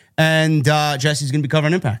over. And Jesse's going to be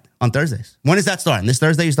covering Impact on Thursdays. When is that starting? This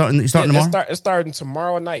Thursday? You starting tomorrow? It's starting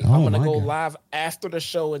tomorrow night. I'm going to go live after the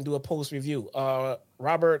show and do a post review.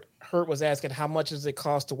 Robert Hurt was asking, how much does it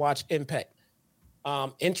cost to watch Impact?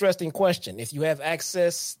 Interesting question. If you have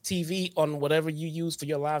Access TV on whatever you use for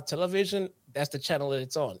your live television, that's the channel that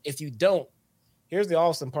it's on. If you don't, here's the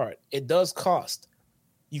awesome part. It does cost.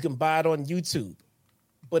 You can buy it on YouTube,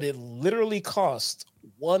 but it literally costs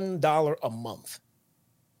 $1 a month.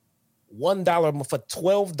 $1 for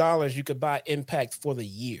 $12. You could buy Impact for the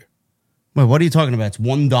year. Wait, what are you talking about? It's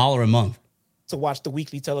 $1 a month to watch the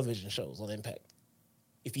weekly television shows on Impact.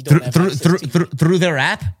 If you don't have through their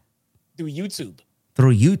app, through YouTube.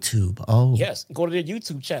 Through YouTube. Oh, yes. Go to their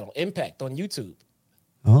YouTube channel, Impact on YouTube.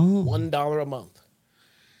 Oh, $1 a month,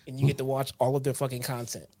 and you get to watch all of their fucking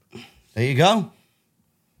content. There you go.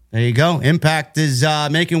 There you go. Impact is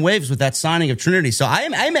making waves with that signing of Trinity. So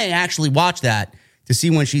I may actually watch that to see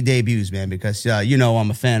when she debuts, man, because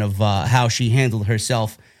I'm a fan of how she handled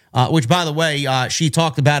herself. Which, by the way, she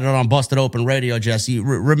talked about it on Busted Open Radio, Jesse.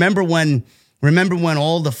 Remember when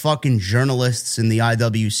all the fucking journalists in the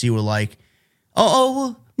IWC were like,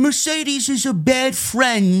 oh, Mercedes is a bad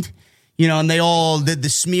friend. And they all did the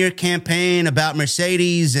smear campaign about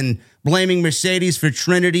Mercedes and blaming Mercedes for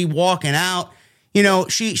Trinity walking out.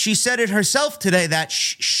 She said it herself today that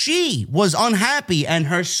she was unhappy and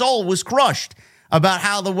her soul was crushed about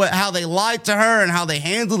how they lied to her and how they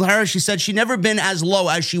handled her. She said she'd never been as low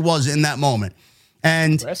as she was in that moment.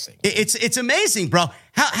 And it's amazing, bro.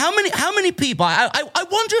 How many people, I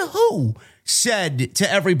wonder who said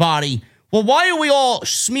to everybody, well, why are we all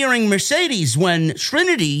smearing Mercedes when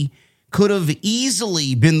Trinity could have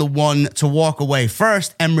easily been the one to walk away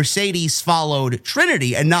first and Mercedes followed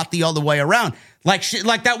Trinity and not the other way around?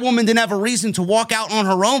 Like that woman didn't have a reason to walk out on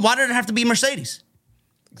her own. Why did it have to be Mercedes?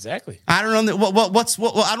 Exactly. I don't know. What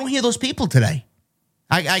I don't hear those people today.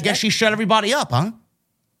 I guess she shut everybody up, huh?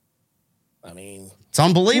 I mean, it's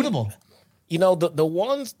unbelievable. The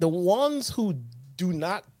ones who do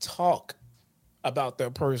not talk about their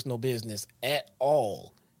personal business at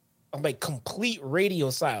all, I'm like complete radio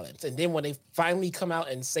silence. And then when they finally come out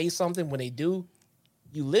and say something, when they do,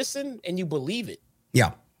 you listen and you believe it.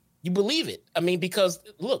 Yeah. You believe it. I mean, because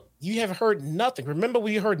look, you have heard nothing. Remember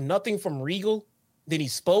we heard nothing from Regal? Then he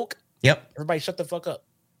spoke. Yep. Everybody shut the fuck up.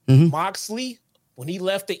 Mm-hmm. Moxley, when he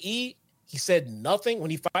left the E, he said nothing. When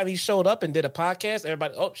he finally showed up and did a podcast,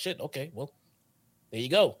 everybody, oh shit, okay, well, there you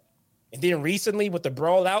go. And then recently with the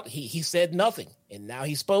brawl out, he said nothing. And now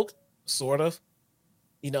he spoke, sort of.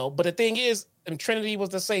 But the thing is, and Trinity was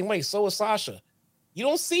the same way. So was Sasha. You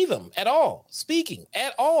don't see them at all speaking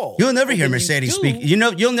at all. You'll never hear Mercedes speak.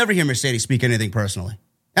 You'll never hear Mercedes speak anything personally.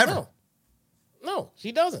 Ever. No,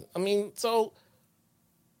 she doesn't. I mean, so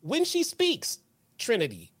when she speaks,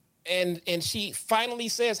 Trinity, and she finally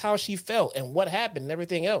says how she felt and what happened and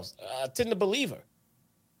everything else, I tend to believe her.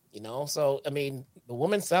 So I mean, the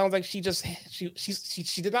woman sounds like she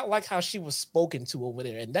did not like how she was spoken to over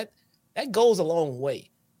there, and that goes a long way.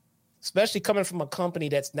 Especially coming from a company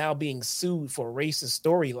that's now being sued for racist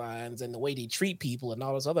storylines and the way they treat people and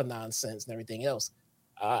all this other nonsense and everything else.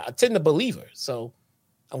 I tend to believe her. So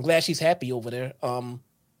I'm glad she's happy over there.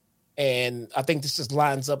 And I think this just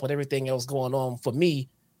lines up with everything else going on. For me,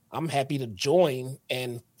 I'm happy to join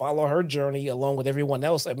and follow her journey along with everyone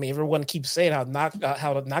else. I mean, everyone keeps saying how the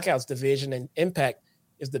Knockouts division and Impact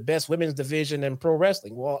is the best women's division in pro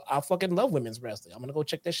wrestling. Well, I fucking love women's wrestling. I'm going to go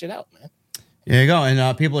check that shit out, man. There you go.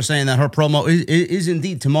 And people are saying that her promo is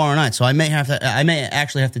indeed tomorrow night. So I may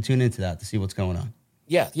actually have to tune into that to see what's going on.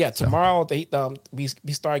 Yeah. Tomorrow we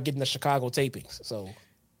start getting the Chicago tapings. So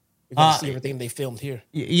we're going to see everything they filmed here.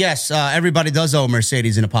 Yes, everybody does owe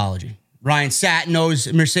Mercedes an apology. Ryan Satin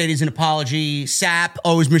owes Mercedes an apology. Sapp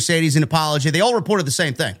owes Mercedes an apology. They all reported the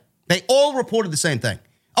same thing.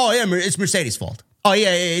 Oh, yeah, it's Mercedes' fault. Oh,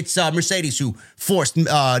 yeah, it's Mercedes who forced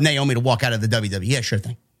Naomi to walk out of the WWE. Yeah, sure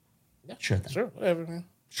thing. Yeah, sure thing. Sure, whatever, man.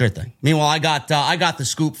 Sure thing. Meanwhile, I got the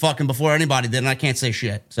scoop fucking before anybody did, and I can't say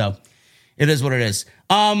shit. So it is what it is.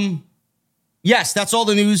 Yes, that's all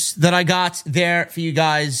the news that I got there for you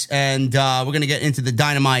guys, and we're going to get into the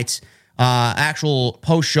Dynamite actual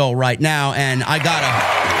post show right now, and I gotta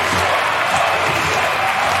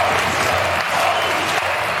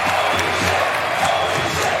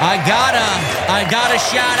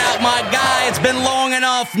shout out my guy. It's been long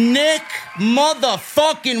enough, Nick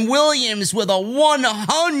motherfucking Williams with a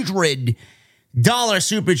 $100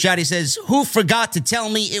 super chat. He says, "Who forgot to tell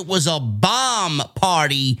me it was a bomb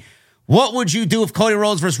party? What would you do if Cody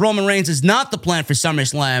Rhodes versus Roman Reigns is not the plan for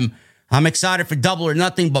SummerSlam? I'm excited for Double or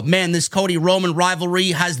Nothing, but man, this Cody-Roman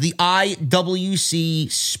rivalry has the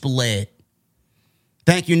IWC split."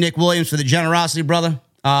 Thank you, Nick Williams, for the generosity, brother.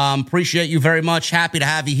 Appreciate you very much. Happy to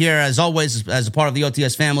have you here, as always, as a part of the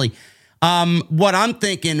OTS family. What I'm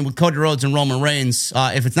thinking with Cody Rhodes and Roman Reigns,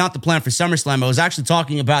 if it's not the plan for SummerSlam, I was actually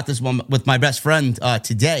talking about this one with my best friend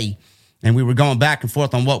today, and we were going back and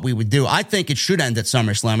forth on what we would do. I think it should end at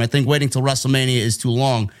SummerSlam. I think waiting till WrestleMania is too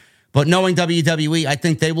long. But knowing WWE, I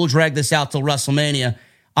think they will drag this out till WrestleMania.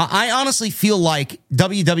 I honestly feel like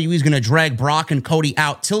WWE is going to drag Brock and Cody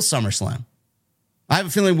out till SummerSlam. I have a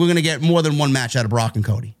feeling we're going to get more than one match out of Brock and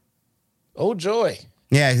Cody. Oh, joy.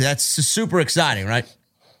 Yeah, that's super exciting, right?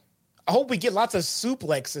 I hope we get lots of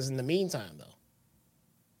suplexes in the meantime, though.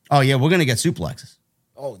 Oh, yeah, we're going to get suplexes.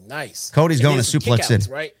 Oh, nice. Cody's going to suplex City.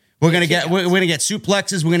 Right? We're going to get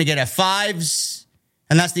suplexes. We're going to get F5s,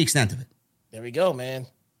 and that's the extent of it. There we go, man.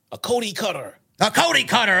 A Cody cutter. A Cody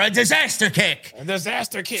cutter, a disaster kick. A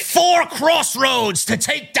disaster kick. 4 crossroads to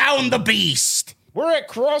take down the beast. We're at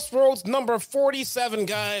crossroads number 47,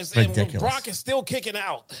 guys. Ridiculous. And Brock is still kicking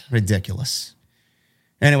out. Ridiculous.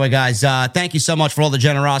 Anyway, guys, thank you so much for all the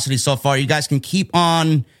generosity so far. You guys can keep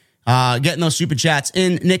on getting those super chats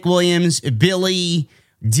in. Nick Williams, Billy,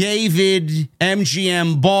 David,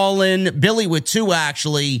 MGM Ballin, Billy with 2,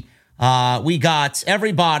 actually. We got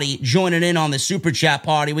everybody joining in on the super chat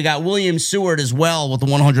party. We got William Seward as well with the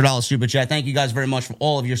 $100 super chat. Thank you guys very much for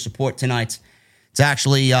all of your support tonight. It's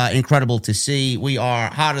actually incredible to see. We are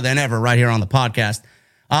hotter than ever right here on the podcast.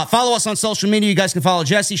 Follow us on social media. You guys can follow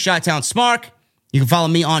Jesse, Chi-Town Smark. You can follow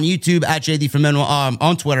me on YouTube at JD from NY,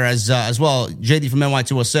 on Twitter as well. JD from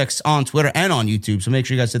NY206 on Twitter and on YouTube. So make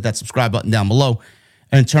sure you guys hit that subscribe button down below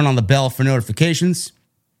and turn on the bell for notifications.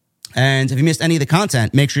 And if you missed any of the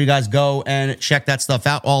content, make sure you guys go and check that stuff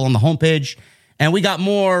out all on the homepage. And we got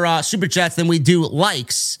more super chats than we do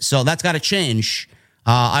likes, so that's got to change.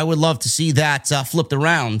 I would love to see that flipped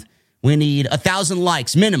around. We need 1,000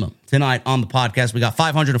 likes minimum tonight on the podcast. We got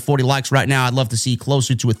 540 likes right now. I'd love to see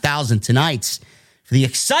closer to 1,000 tonight for the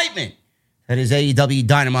excitement that is AEW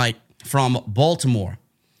Dynamite from Baltimore.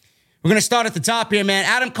 We're going to start at the top here, man.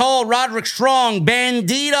 Adam Cole, Roderick Strong,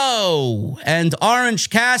 Bandito, and Orange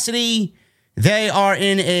Cassidy. They are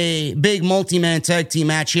in a big multi-man tag team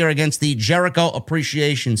match here against the Jericho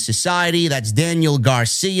Appreciation Society. That's Daniel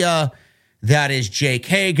Garcia. That is Jake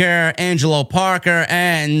Hager, Angelo Parker,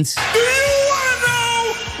 and... Do you want to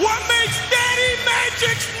know what makes Daddy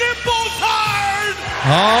Magic's nipples hard?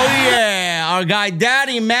 Oh, yeah. Our guy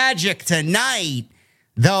Daddy Magic tonight,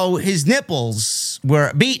 though his nipples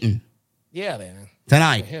were beaten. Yeah, man.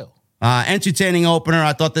 Tonight. Entertaining opener.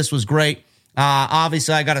 I thought this was great.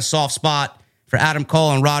 Obviously, I got a soft spot for Adam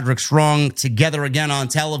Cole and Roderick Strong together again on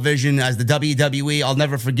television as the WWE. I'll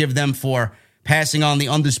never forgive them for passing on the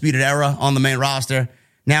Undisputed Era on the main roster.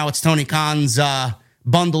 Now it's Tony Khan's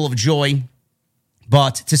bundle of joy.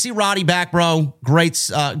 But to see Roddy back, bro, great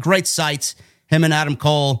sight. Him and Adam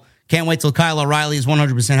Cole. Can't wait till Kyle O'Reilly is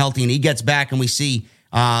 100% healthy and he gets back and we see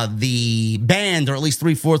the band, or at least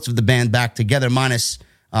 3/4 of the band, back together, minus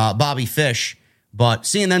Bobby Fish. But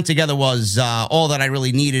seeing them together was all that I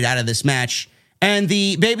really needed out of this match. And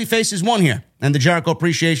the babyfaces won here. And the Jericho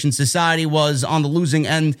Appreciation Society was on the losing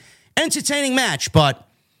end. Entertaining match, but,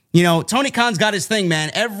 you know, Tony Khan's got his thing, man.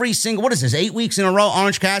 Every single, what is this, 8 weeks in a row?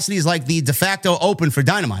 Orange Cassidy is like the de facto open for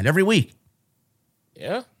Dynamite every week.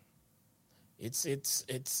 Yeah. It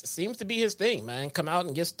seems to be his thing, man. Come out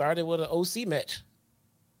and get started with an OC match.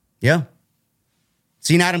 Yeah.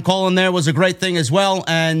 Seeing Adam Cole in there was a great thing as well.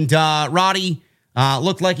 And Roddy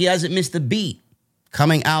looked like he hasn't missed a beat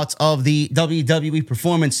coming out of the WWE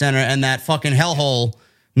Performance Center and that fucking hellhole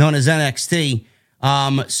known as NXT.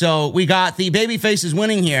 So we got the babyfaces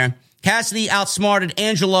winning here. Cassidy outsmarted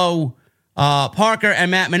Angelo Parker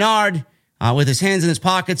and Matt Menard with his hands in his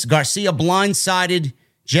pockets. Garcia blindsided.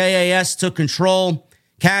 JAS took control.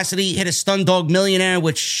 Cassidy hit a stun dog millionaire,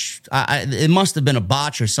 which it must have been a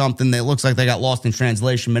botch or something. It looks like they got lost in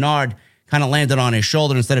translation. Menard kind of landed on his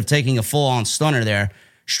shoulder instead of taking a full-on stunner there.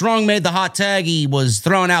 Strong made the hot tag. He was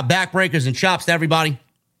throwing out backbreakers and chops to everybody.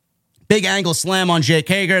 Big angle slam on Jake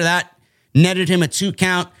Hager. That netted him a 2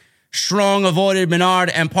 count. Strong avoided Menard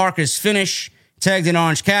and Parker's finish. Tagged in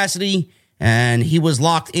Orange Cassidy. And he was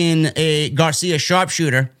locked in a Garcia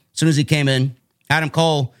sharpshooter as soon as he came in. Adam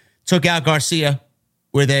Cole took out Garcia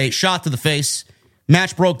with a shot to the face.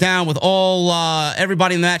 Match broke down with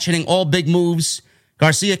everybody in the match hitting all big moves.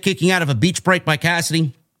 Garcia kicking out of a beach break by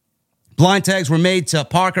Cassidy. Blind tags were made to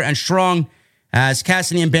Parker and Strong as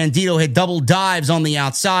Cassidy and Bandito hit double dives on the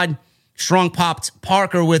outside. Strong popped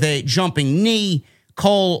Parker with a jumping knee.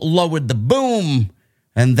 Cole lowered the boom.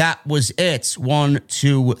 And that was it. 1,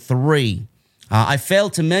 2, 3. I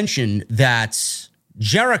failed to mention that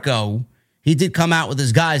Jericho, he did come out with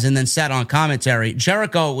his guys and then sat on commentary.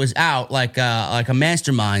 Jericho was out like a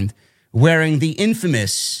mastermind wearing the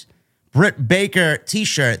infamous Britt Baker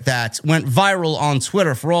t-shirt that went viral on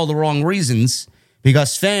Twitter for all the wrong reasons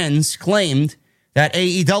because fans claimed that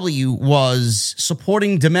AEW was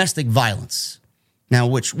supporting domestic violence. Now,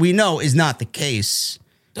 which we know is not the case.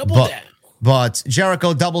 Double down. But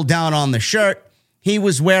Jericho doubled down on the shirt. he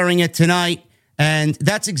was wearing it tonight. And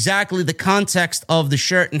that's exactly the context of the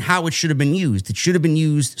shirt and how it should have been used. It should have been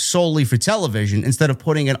used solely for television instead of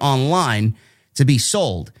putting it online to be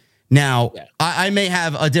sold. Now, I may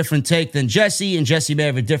have a different take than Jesse, and Jesse may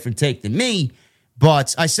have a different take than me.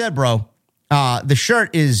 But I said, bro, the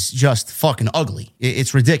shirt is just fucking ugly.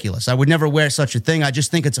 It's ridiculous. I would never wear such a thing. I just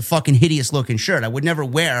think it's a fucking hideous looking shirt. I would never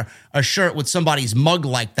wear a shirt with somebody's mug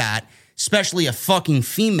like that, especially a fucking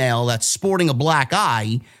female that's sporting a black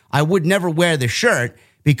eye. I would never wear the shirt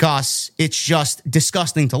because it's just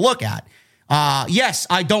disgusting to look at. Yes,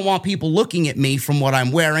 I don't want people looking at me from what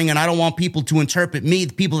I'm wearing, and I don't want people to interpret me,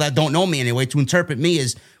 the people that don't know me anyway, to interpret me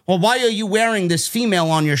as, well, why are you wearing this female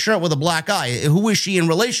on your shirt with a black eye? Who is she in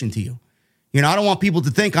relation to you? You know, I don't want people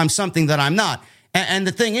to think I'm something that I'm not. And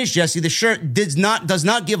the thing is, Jesse, the shirt does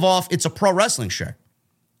not give off it's a pro wrestling shirt.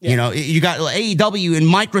 Yeah. You know, you got AEW in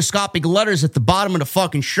microscopic letters at the bottom of the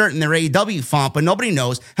fucking shirt in their AEW font, but nobody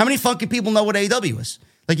knows. How many fucking people know what AEW is?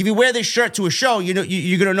 Like, if you wear this shirt to a show, you know,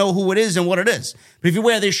 you're going to know who it is and what it is. But if you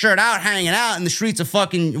wear this shirt out, hanging out in the streets of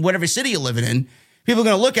fucking whatever city you're living in, people are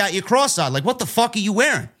going to look at you cross-eyed, like, what the fuck are you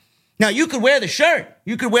wearing? Now, you could wear the shirt.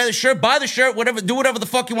 You could wear the shirt, buy the shirt, whatever, do whatever the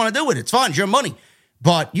fuck you want to do with it. It's fine. It's your money.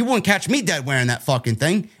 But you wouldn't catch me dead wearing that fucking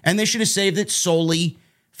thing. And they should have saved it solely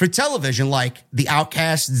for television, like the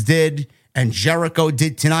Outcasts did and Jericho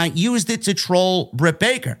did tonight. Used it to troll Britt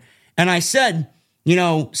Baker. And I said, you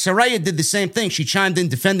know, Saraya did the same thing. She chimed in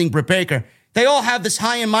defending Britt Baker. They all have this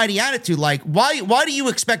high and mighty attitude. Like, why do you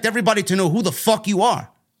expect everybody to know who the fuck you are?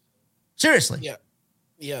 Seriously.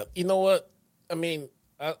 Yeah. You know what? I mean,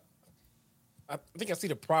 I think I see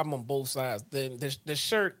the problem on both sides. The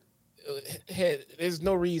shirt, there's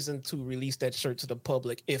no reason to release that shirt to the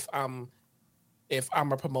public if I'm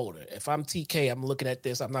a promoter. If I'm TK, I'm looking at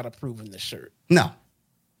this, I'm not approving the shirt. No.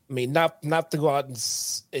 I mean, not to go out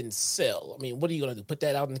and sell. I mean, what are you going to do? Put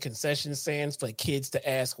that out in the concession stands for kids to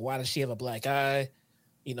ask, why does she have a black eye?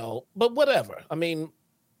 You know, but whatever. I mean,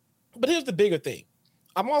 but here's the bigger thing.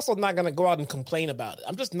 I'm also not going to go out and complain about it.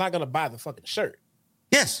 I'm just not going to buy the fucking shirt.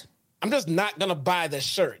 Yes. I'm just not going to buy the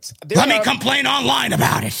shirts. Let me complain online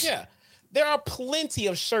about it. Yeah. There are plenty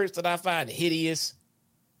of shirts that I find hideous,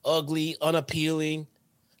 ugly, unappealing,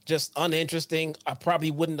 just uninteresting. I probably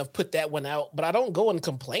wouldn't have put that one out, but I don't go and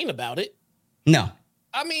complain about it. No.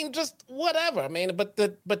 I mean, just whatever. I mean, but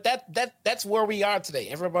that's where we are today.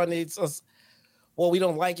 Everybody needs us. Well, we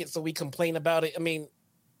don't like it, so we complain about it. I mean,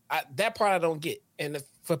 that part I don't get. And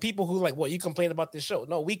for people who like, well, you complain about this show.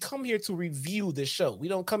 No, we come here to review this show. We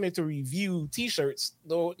don't come here to review T-shirts,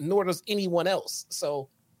 nor does anyone else. So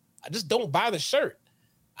I just don't buy the shirt.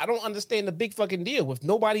 I don't understand the big fucking deal. If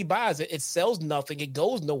nobody buys it, it sells nothing, it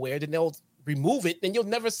goes nowhere, then they'll remove it, then you'll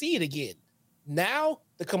never see it again. Now,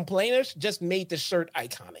 the complainers just made the shirt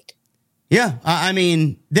iconic. Yeah, I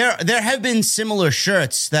mean, there have been similar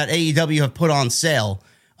shirts that AEW have put on sale.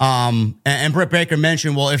 And Britt Baker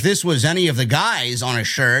mentioned, well, if this was any of the guys on a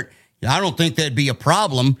shirt, I don't think there'd be a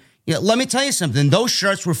problem. Yeah, let me tell you something. Those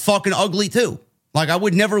shirts were fucking ugly too. Like, I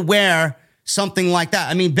would never wear something like that.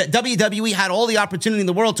 I mean, WWE had all the opportunity in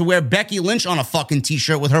the world to wear Becky Lynch on a fucking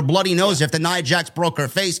T-shirt with her bloody nose after Nia Jax broke her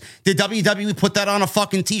face. Did WWE put that on a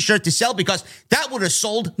fucking T-shirt to sell? Because that would have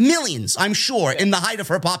sold millions, I'm sure, in the height of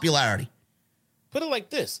her popularity. Put it like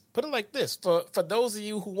this. For those of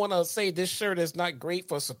you who want to say this shirt is not great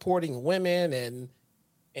for supporting women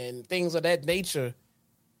and things of that nature,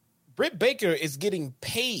 Britt Baker is getting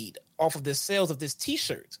paid off of the sales of this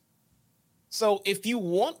T-shirt. So if you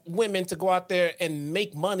want women to go out there and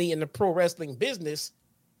make money in the pro wrestling business,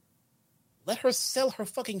 let her sell her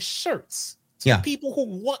fucking shirts to people who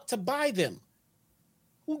want to buy them.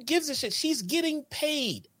 Who gives a shit? She's getting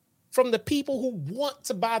paid from the people who want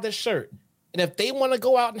to buy the shirt. And if they want to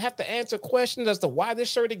go out and have to answer questions as to why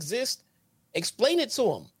this shirt exists, explain it to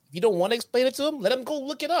them. If you don't want to explain it to them, let them go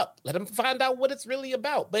look it up. Let them find out what it's really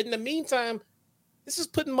about. But in the meantime, this is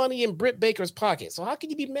putting money in Britt Baker's pocket. So how can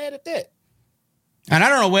you be mad at that? And I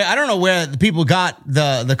don't know where the people got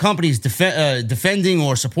the companies defending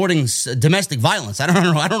or supporting domestic violence. I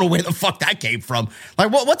don't know where the fuck that came from.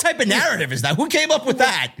 Like, what type of narrative is that? Who came up with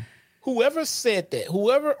that? Whoever said that,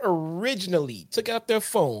 whoever originally took out their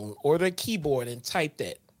phone or their keyboard and typed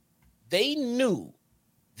that, they knew.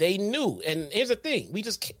 And here's the thing. We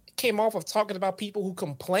just came off of talking about people who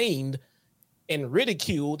complained and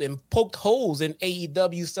ridiculed and poked holes in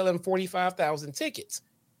AEW selling 45,000 tickets.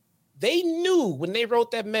 They knew when they wrote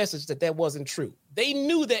that message that wasn't true. They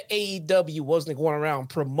knew that AEW wasn't going around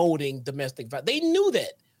promoting domestic violence. They knew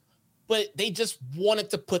that. But they just wanted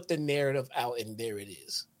to put the narrative out, and there it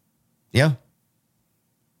is. Yeah.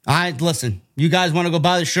 Listen, you guys want to go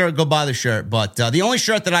buy the shirt, go buy the shirt. But the only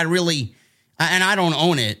shirt that I really, and I don't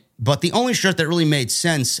own it, but the only shirt that really made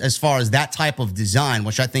sense as far as that type of design,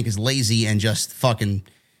 which I think is lazy and just fucking,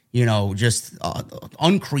 just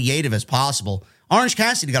uncreative as possible. Orange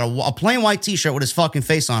Cassidy got a plain white t-shirt with his fucking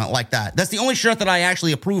face on it like that. That's the only shirt that I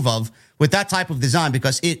actually approve of with that type of design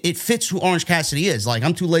because it fits who Orange Cassidy is. Like,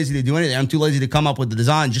 I'm too lazy to do anything. I'm too lazy to come up with the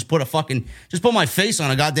design. Just put my face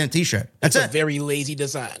on a goddamn t-shirt. That's it. A very lazy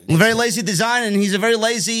design. A very lazy design, and he's a very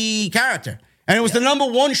lazy character. And it was the number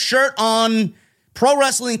one shirt on Pro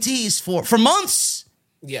Wrestling Tees for months.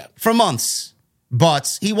 Yeah. For months.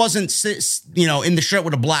 But he wasn't, in the shirt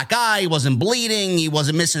with a black eye. He wasn't bleeding. He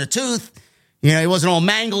wasn't missing a tooth. He wasn't all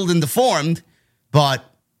mangled and deformed. But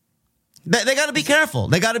they got to be careful.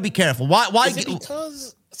 They got to be careful. Why?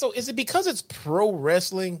 Is it because it's pro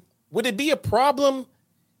wrestling? Would it be a problem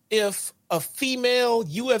if a female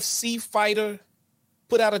UFC fighter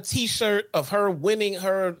put out a T-shirt of her winning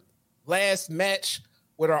her last match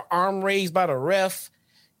with her arm raised by the ref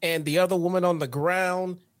and the other woman on the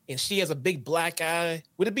ground, and she has a big black eye?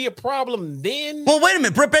 Would it be a problem then? Well, wait a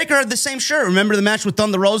minute. Britt Baker had the same shirt. Remember the match with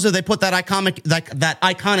Thunder Rosa? They put that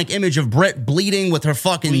iconic image of Britt bleeding with her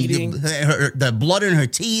fucking the blood in her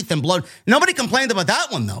teeth and blood. Nobody complained about that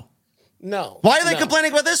one though. No. Why are they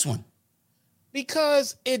complaining about this one?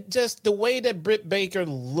 Because the way that Britt Baker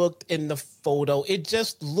looked in the photo, it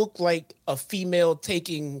just looked like a female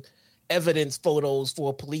taking evidence photos for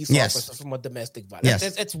a police officer from a domestic violence.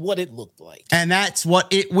 Yes. That's what it looked like. And that's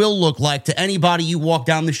what it will look like to anybody you walk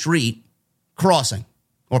down the street crossing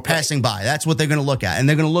or passing by. That's what they're going to look at. And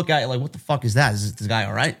they're going to look at it like, what the fuck is that? Is this guy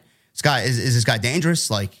all right? Is this guy dangerous?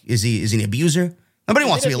 Like, is he an abuser? Nobody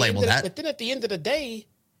wants to be labeled that. But then at the end of the day,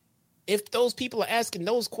 if those people are asking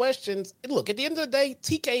those questions, look, at the end of the day,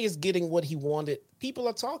 TK is getting what he wanted. People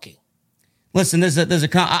are talking. Listen,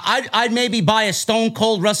 I'd maybe buy a Stone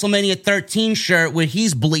Cold WrestleMania 13 shirt where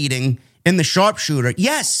he's bleeding in the sharpshooter.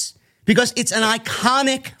 Yes, because it's an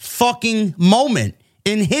iconic fucking moment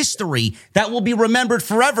in history that will be remembered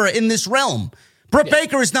forever in this realm. Britt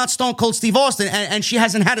Baker is not Stone Cold Steve Austin, and she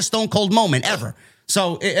hasn't had a Stone Cold moment ever.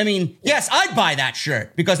 So, I mean, yes, I'd buy that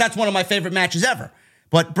shirt because that's one of my favorite matches ever.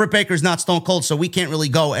 But Britt Baker's not Stone Cold, so we can't really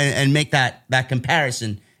go and make that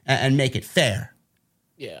comparison and make it fair.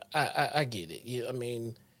 Yeah, I get it. Yeah, I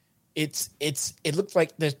mean, it looks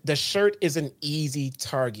like the shirt is an easy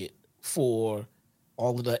target for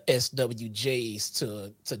all of the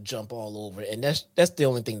SWJs to jump all over, and that's the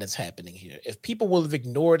only thing that's happening here. If people would have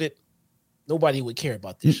ignored it, nobody would care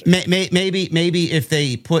about this shirt. Maybe if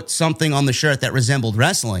they put something on the shirt that resembled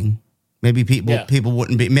wrestling, maybe people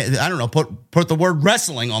wouldn't be. I don't know. Put the word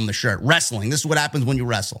wrestling on the shirt. Wrestling. This is what happens when you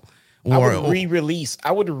wrestle. I would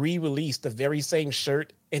re-release the very same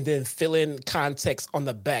shirt and then fill in context on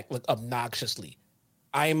the back, like obnoxiously.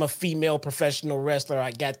 I am a female professional wrestler. I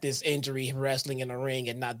got this injury wrestling in a ring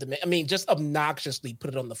and not just obnoxiously put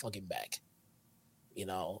it on the fucking back.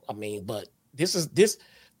 But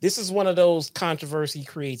this is one of those controversy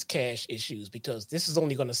creates cash issues because this is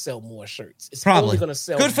only going to sell more shirts. It's probably only going to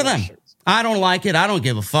sell good for more them. Shirts. I don't like it. I don't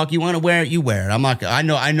give a fuck. You want to wear it, you wear it. I'm not. I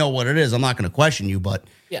know what it is. I'm not going to question you, but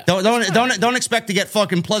don't expect to get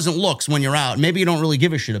fucking pleasant looks when you're out. Maybe you don't really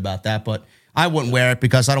give a shit about that, but I wouldn't wear it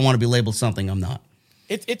because I don't want to be labeled something I'm not.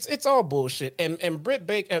 It's all bullshit. And Britt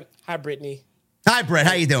Baker, hi Brittany. Hi, Brett.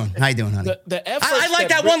 How you doing? Honey? I like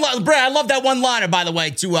that one. Brett, I love that one liner, by the way,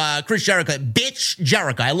 to Chris Jericho. Bitch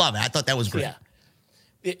Jericho. I love it. I thought that was great.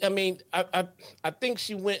 Yeah. I think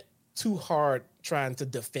she went too hard trying to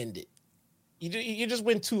defend it. You just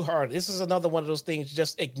went too hard. This is another one of those things.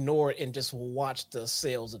 Just ignore it and just watch the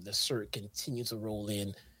sales of the shirt continue to roll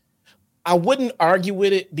in. I wouldn't argue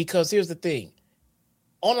with it because here's the thing.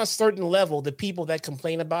 On a certain level, the people that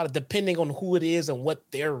complain about it, depending on who it is and what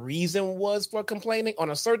their reason was for complaining,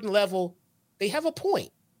 on a certain level, they have a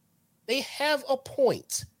point. They have a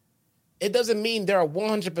point. It doesn't mean they're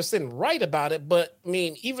 100% right about it, but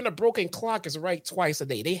even a broken clock is right twice a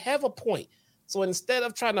day. They have a point. So instead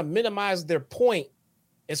of trying to minimize their point,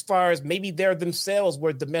 as far as maybe they themselves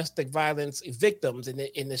were domestic violence victims and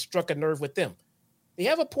it struck a nerve with them, they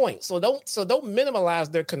have a point. So don't minimize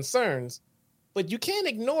their concerns. But you can't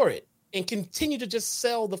ignore it and continue to just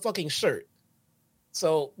sell the fucking shirt.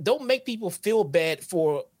 So don't make people feel bad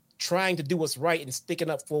for trying to do what's right and sticking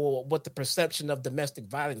up for what the perception of domestic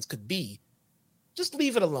violence could be. Just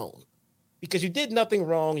leave it alone because you did nothing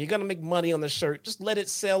wrong. You're going to make money on the shirt. Just let it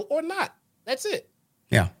sell or not. That's it.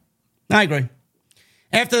 Yeah, I agree.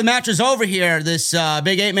 After the match was over here, this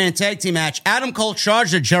big 8-man tag team match, Adam Cole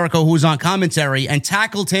charged at Jericho, who was on commentary, and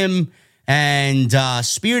tackled him and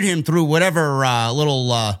speared him through whatever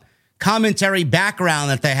little commentary background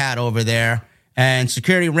that they had over there. And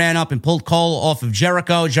security ran up and pulled Cole off of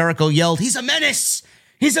Jericho. Jericho yelled, "He's a menace!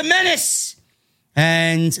 He's a menace!"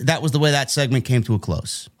 And that was the way that segment came to a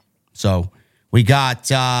close. So we got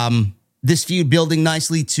this feud building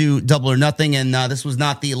nicely to Double or Nothing. And this was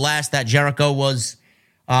not the last that Jericho was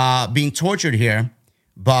being tortured here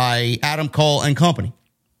by Adam Cole and company.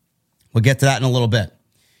 We'll get to that in a little bit.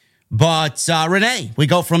 But Renee, we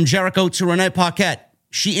go from Jericho to Renee Paquette.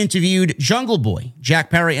 She interviewed Jungle Boy, Jack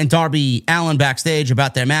Perry, and Darby Allin backstage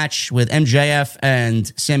about their match with MJF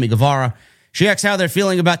and Sammy Guevara. She asked how they're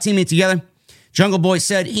feeling about teaming together. Jungle Boy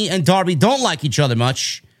said he and Darby don't like each other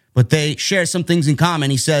much, but they share some things in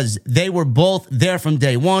common. He says they were both there from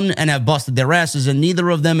day one and have busted their asses, and neither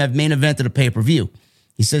of them have main evented a pay-per-view.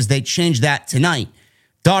 He says they changed that tonight.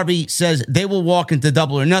 Darby says they will walk into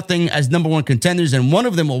Double or Nothing as number one contenders, and one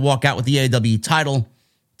of them will walk out with the AEW title.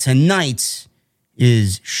 Tonight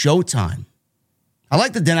is showtime. I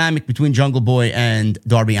like the dynamic between Jungle Boy and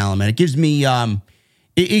Darby Allin, man. It gives me,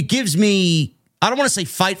 it gives me, I don't want to say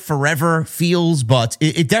fight forever feels, but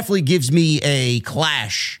it definitely gives me a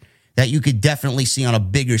clash that you could definitely see on a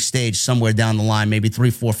bigger stage somewhere down the line, maybe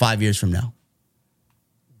 3, 4, 5 years from now.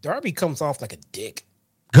 Darby comes off like a dick.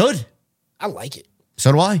 Good. I like it.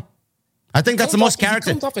 So do I. I think that's the most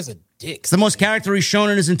character. He comes off as a dick. It's the most character he's shown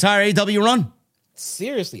in his entire AEW run.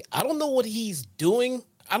 Seriously, I don't know what he's doing.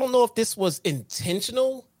 I don't know if this was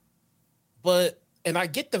intentional, and I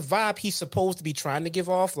get the vibe he's supposed to be trying to give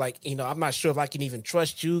off. Like, I'm not sure if I can even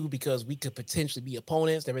trust you because we could potentially be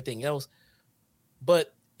opponents and everything else.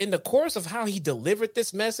 But in the course of how he delivered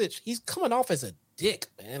this message, he's coming off as a dick,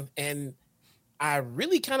 man. And I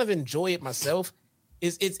really kind of enjoy it myself.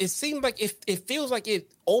 It seems like it feels like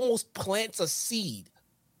it almost plants a seed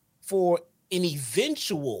for an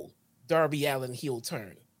eventual Darby Allin heel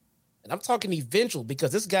turn. And I'm talking eventual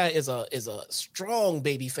because this guy is a strong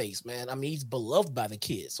baby face, man. I mean, he's beloved by the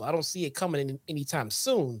kids, so I don't see it coming in anytime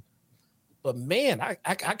soon. But man,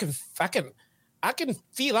 I can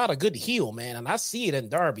feel out a good heel, man, and I see it in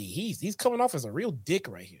Darby. He's coming off as a real dick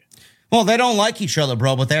right here. Well, they don't like each other,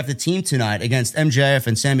 bro, but they have to team tonight against MJF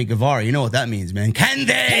and Sammy Guevara. You know what that means, man. Can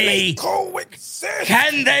they coexist?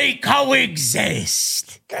 Can they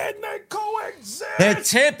coexist? Can they coexist? The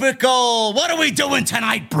typical, what are we doing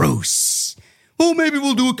tonight, Bruce? Well, maybe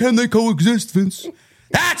we'll do a Can They Coexist, Vince.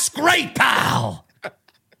 That's great, pal.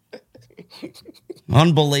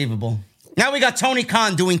 Unbelievable. Now we got Tony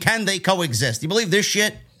Khan doing Can They Coexist. You believe this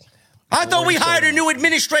shit? I thought we hired a new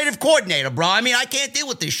administrative coordinator, bro. I mean, I can't deal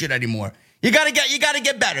with this shit anymore. You gotta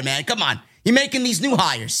get better, man. Come on. You're making these new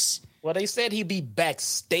hires. Well, they said he'd be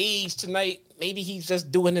backstage tonight. Maybe he's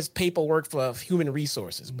just doing his paperwork for human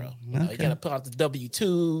resources, bro. You gotta put out the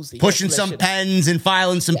W-2s. Pushing some pens and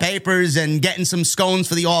filing some papers and getting some scones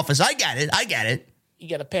for the office. I get it. You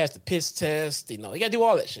gotta pass the piss test. You gotta do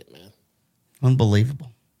all that shit, man.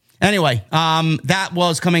 Unbelievable. Anyway, that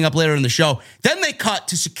was coming up later in the show. Then they cut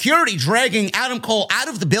to security dragging Adam Cole out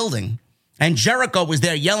of the building, and Jericho was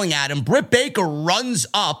there yelling at him. Britt Baker runs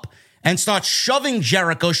up and starts shoving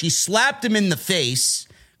Jericho. She slapped him in the face,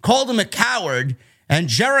 called him a coward, and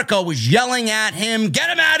Jericho was yelling at him,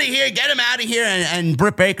 "Get him out of here, get him out of here," and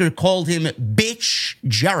Britt Baker called him Bitch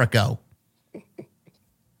Jericho.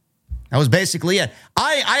 That was basically it.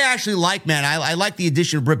 I actually like, man, I like the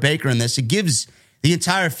addition of Britt Baker in this. It gives the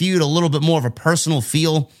entire feud a little bit more of a personal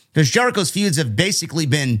feel, because Jericho's feuds have basically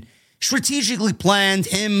been strategically planned,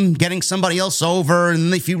 him getting somebody else over, and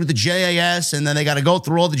then they feud with the JAS, and then they got to go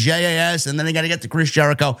through all the JAS, and then they got to get to Chris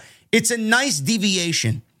Jericho. It's a nice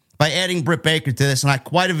deviation by adding Britt Baker to this, and I've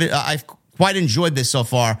quite enjoyed this so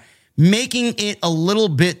far, making it a little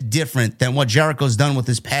bit different than what Jericho's done with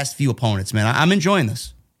his past few opponents, man. I'm enjoying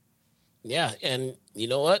this. Yeah, and you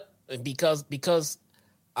know what? Because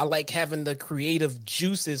I like having the creative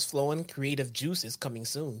juices flowing. Creative juices coming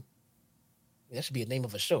soon. That should be a name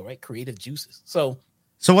of a show, right? Creative juices. So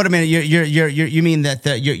wait a minute. You mean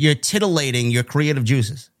that you're titillating your creative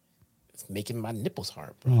juices? It's making my nipples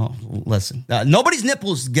hard, bro. Oh, listen, nobody's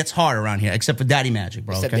nipples gets hard around here except for Daddy Magic,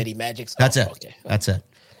 bro. Except Daddy Magic's. That's it. Okay. That's it.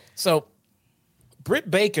 So Britt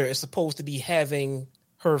Baker is supposed to be having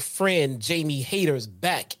her friend Jamie Hayter's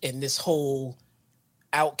back in this whole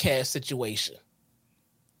Outcast situation.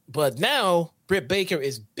 But now Britt Baker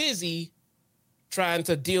is busy trying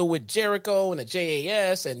to deal with Jericho and the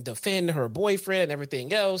JAS and defend her boyfriend and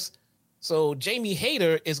everything else. So Jamie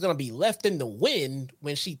Hayter is going to be left in the wind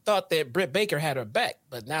when she thought that Britt Baker had her back.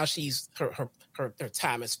 But now her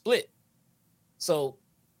time is split. So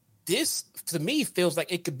this, to me, feels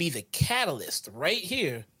like it could be the catalyst right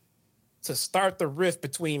here to start the rift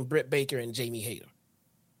between Britt Baker and Jamie Hayter.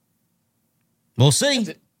 We'll see.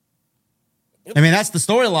 Yep. I mean, that's the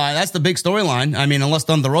storyline. That's the big storyline. I mean, unless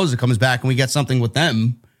Thunder Rosa comes back and we get something with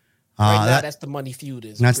them. Right now, that's the money feud.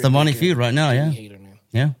 That's Britt the money Baker feud right now, yeah. Hayter, man.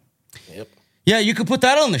 Yeah. Yep. Yeah, you could put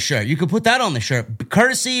that on the shirt.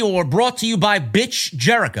 Courtesy or brought to you by Bitch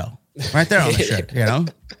Jericho. Right there on the shirt, you know?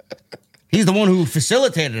 He's the one who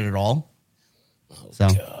facilitated it all. Oh,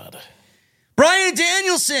 God. Bryan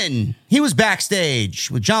Danielson, he was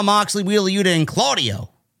backstage with Jon Moxley, Wheeler Yuta, and Claudio.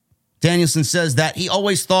 Danielson says that he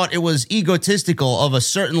always thought it was egotistical of a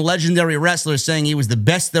certain legendary wrestler saying he was the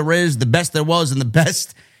best there is, the best there was, and the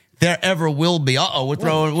best there ever will be. We're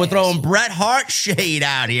throwing Bret Hart shade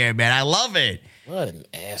out here, man. I love it. What an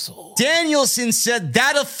asshole. Danielson said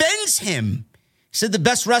that offends him. He said the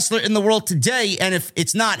best wrestler in the world today, and if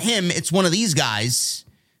it's not him, it's one of these guys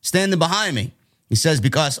standing behind me. He says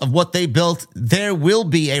because of what they built, there will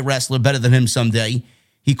be a wrestler better than him someday.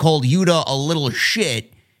 He called Yuta a little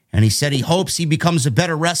shit, and he said he hopes he becomes a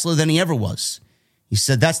better wrestler than he ever was. He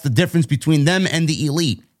said that's the difference between them and the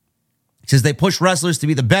elite. He says they push wrestlers to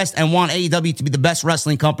be the best and want AEW to be the best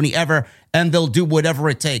wrestling company ever, and they'll do whatever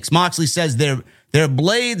it takes. Moxley says they're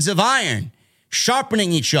blades of iron,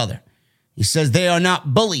 sharpening each other. He says they are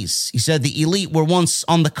not bullies. He said the elite were once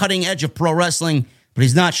on the cutting edge of pro wrestling, but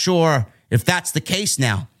he's not sure if that's the case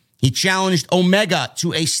now. He challenged Omega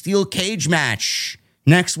to a steel cage match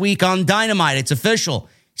next week on Dynamite. It's official.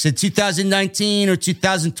 He said 2019 or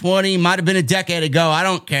 2020, might have been a decade ago. I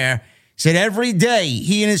don't care. He said every day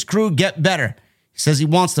he and his crew get better. He says he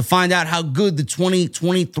wants to find out how good the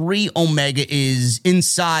 2023 Omega is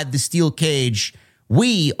inside the steel cage.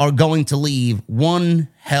 We are going to leave one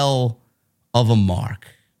hell of a mark.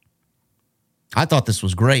 I thought this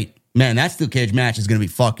was great. Man, that steel cage match is going to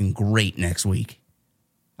be fucking great next week.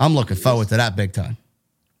 I'm looking forward to that big time.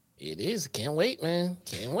 It is. Can't wait, man.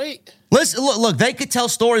 Can't wait. Listen, look, they could tell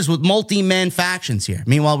stories with multi-man factions here.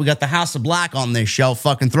 Meanwhile, we got the House of Black on this show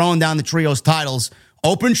fucking throwing down the trios titles.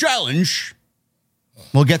 Open challenge.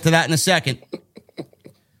 We'll get to that in a second.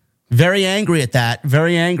 Very angry at that.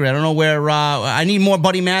 Very angry. I don't know where. I need more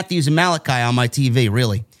Buddy Matthews and Malachi on my TV,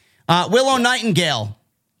 really. Willow Nightingale.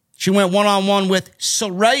 She went one-on-one with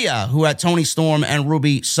Saraya, who had Toni Storm and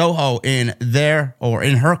Ruby Soho in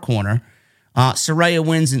her corner. Saraya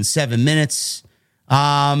wins in 7 minutes.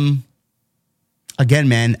 Again,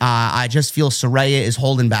 man, I just feel Saraya is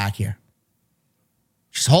holding back here.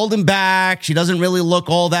 She's holding back. She doesn't really look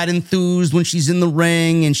all that enthused when she's in the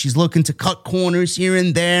ring, and she's looking to cut corners here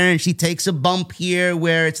and there, and she takes a bump here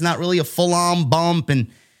where it's not really a full-on bump,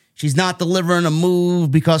 and she's not delivering a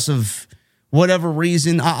move because of whatever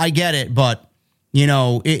reason. I get it, but, you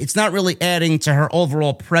know, it's not really adding to her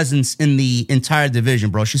overall presence in the entire division,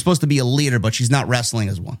 bro. She's supposed to be a leader, but she's not wrestling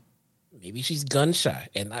as one. Maybe she's gun shy,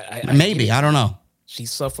 and I don't know. She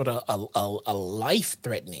suffered a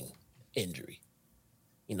life-threatening injury,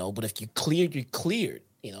 you know. But if you're cleared, you're cleared.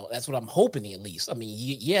 You know, that's what I'm hoping at least. I mean,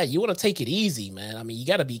 you want to take it easy, man. I mean, you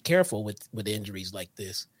got to be careful with injuries like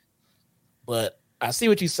this. But I see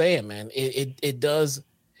what you're saying, man. It does.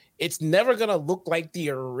 It's never gonna look like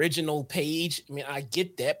the original Paige. I mean, I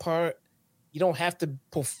get that part. You don't have to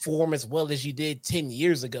perform as well as you did 10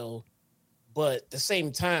 years ago, but at the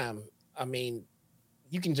same time, I mean,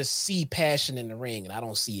 you can just see passion in the ring, and I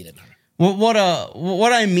don't see it in her. Well,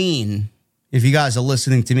 what I mean, if you guys are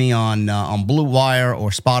listening to me on Blue Wire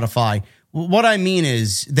or Spotify, what I mean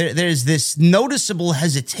is there's this noticeable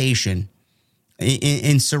hesitation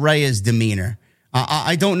in Saraya's demeanor.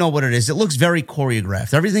 I don't know what it is. It looks very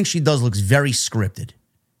choreographed. Everything she does looks very scripted.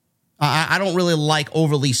 I don't really like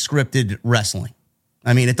overly scripted wrestling.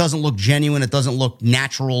 I mean, it doesn't look genuine. It doesn't look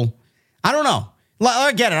natural. I don't know.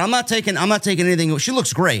 I get it. I'm not taking anything. She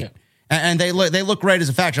looks great, and they look great as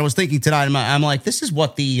a faction. I was thinking tonight. I'm like, this is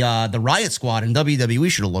what the Riot Squad in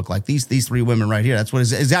WWE should have looked like. These three women right here. That's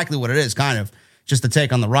exactly what it is. Kind of just a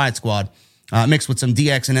take on the Riot Squad, mixed with some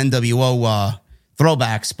DX and NWO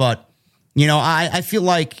throwbacks, but. You know, I feel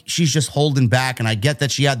like she's just holding back, and I get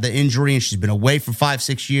that she had the injury and she's been away for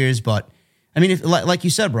 5-6 years. But I mean, like you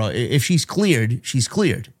said, bro, if she's cleared, she's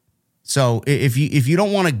cleared. So if you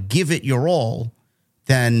don't want to give it your all,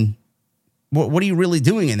 then what are you really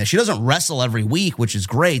doing in there? She doesn't wrestle every week, which is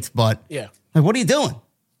great, but yeah, like, what are you doing?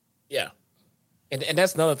 Yeah, and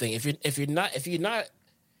that's another thing. If you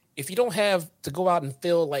don't have to go out and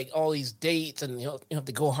fill like all these dates, and you have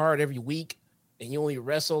to go hard every week. And you only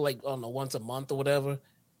wrestle like once a month or whatever.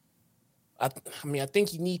 I mean, I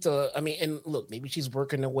think you need to. I mean, and look, maybe she's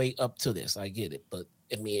working her way up to this. I get it, but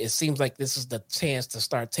I mean, it seems like this is the chance to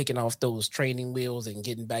start taking off those training wheels and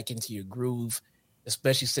getting back into your groove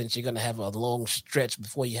especially since you're going to have a long stretch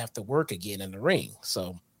before you have to work again in the ring.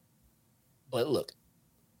 So, but look,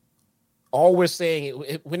 all we're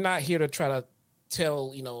saying, we're not here to try to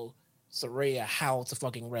tell, Saraya how to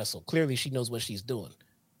fucking wrestle. Clearly, she knows what she's doing.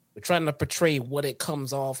 We're trying to portray what it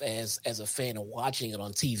comes off as a fan of watching it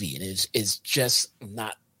on TV. And it's just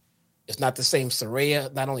not, it's not the same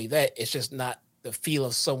Saraya. Not only that, it's just not the feel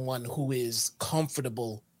of someone who is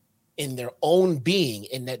comfortable in their own being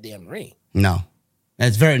in that damn ring. No,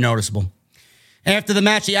 that's very noticeable. After the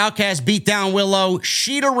match, the Outcast beat down Willow.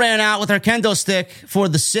 Sheeta ran out with her kendo stick for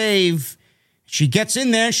the save. She gets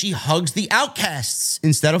in there and she hugs the Outcasts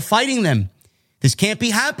instead of fighting them. This can't be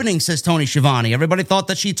happening, says Tony Schiavone. Everybody thought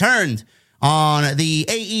that she turned on the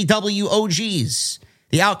AEW OGs.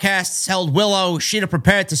 The Outcasts held Willow. Sheeta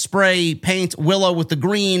prepared to spray paint Willow with the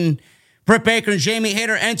green. Britt Baker and Jamie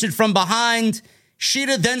Hayter entered from behind.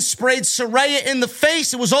 Sheeta then sprayed Saraya in the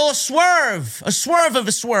face. It was all a swerve of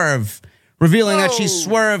a swerve, revealing that she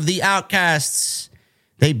swerved the Outcasts.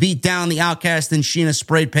 They beat down the Outcasts and Sheeta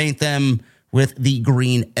sprayed paint them with the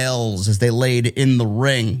green L's as they laid in the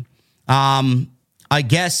ring. I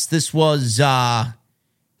guess this was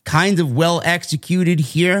kind of well executed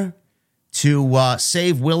here to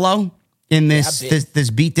save Willow in this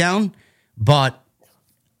beatdown. But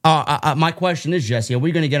my question is, Jesse, are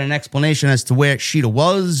we going to get an explanation as to where Sheeta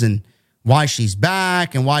was and why she's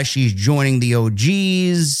back and why she's joining the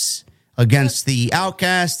OGs against the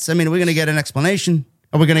Outcasts? I mean, are we going to get an explanation?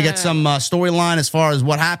 Are we going to get some storyline as far as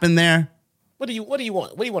what happened there? What do you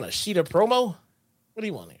want? What do you want, a Sheeta promo? What do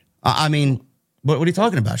you want here? I mean, what are you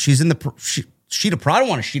talking about? She's in the Sheeta Pro. I don't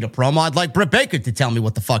want a Sheeta promo. I'd like Britt Baker to tell me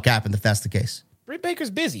what the fuck happened if that's the case. Britt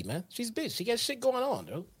Baker's busy, man. She's busy. She got shit going on,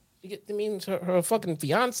 dude. Her fucking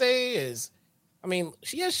fiance is,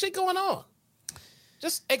 she has shit going on.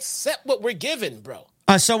 Just accept what we're given, bro.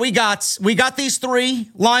 So we got these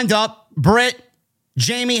three lined up: Britt,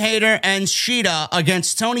 Jamie Hayter, and Sheeta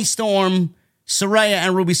against Toni Storm, Saraya,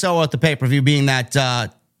 and Ruby Soho at the pay-per-view, being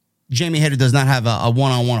that Jamie Hayter does not have a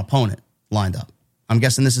one-on-one opponent lined up. I'm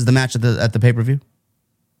guessing this is the match at the pay-per-view?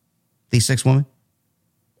 These six women?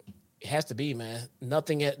 It has to be, man.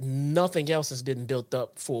 Nothing else has been built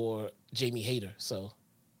up for Jamie Hayter, so,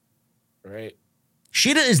 right?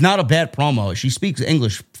 Sheeta is not a bad promo. She speaks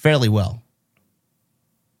English fairly well.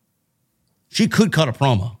 She could cut a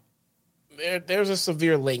promo. There's a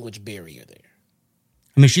severe language barrier there.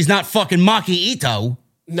 I mean, she's not fucking Maki Ito.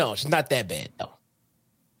 No, she's not that bad, no.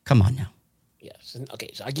 Come on now. Yeah, okay,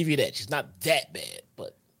 so I'll give you that. She's not that bad,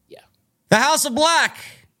 but yeah. The House of Black.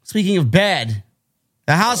 Speaking of bad,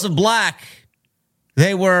 the House of Black,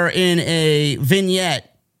 they were in a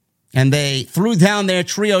vignette and they threw down their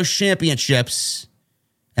trios championships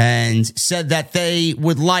and said that they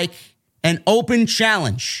would like an open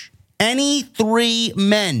challenge. Any three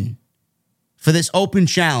men for this open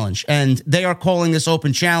challenge. And they are calling this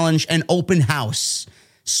open challenge an open house.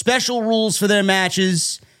 Special rules for their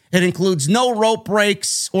matches. It includes no rope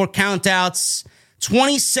breaks or countouts.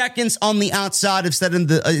 20 seconds on the outside instead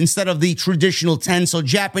of the traditional 10. So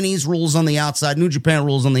Japanese rules on the outside, New Japan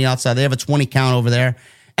rules on the outside. They have a 20 count over there.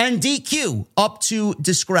 And DQ, up to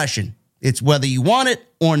discretion. It's whether you want it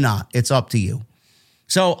or not. It's up to you.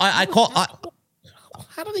 So how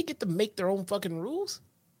do they get to make their own fucking rules?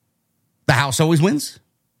 The house always wins.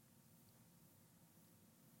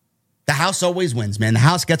 The house always wins, man. The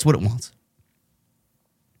house gets what it wants.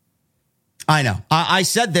 I know. I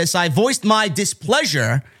said this. I voiced my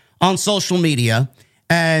displeasure on social media,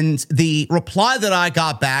 and the reply that I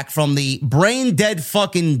got back from the brain-dead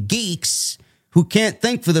fucking geeks who can't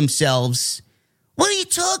think for themselves, what are you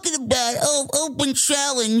talking about? Oh, open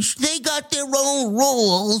challenge. They got their own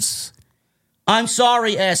rules. I'm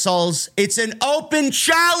sorry, assholes. It's an open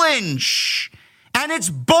challenge, and it's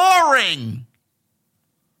boring.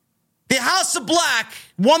 The House of Black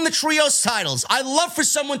won the trios titles. I'd love for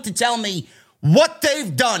someone to tell me what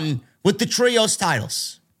they've done with the trios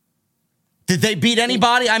titles. Did they beat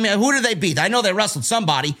anybody? I mean, who did they beat? I know they wrestled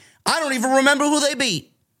somebody. I don't even remember who they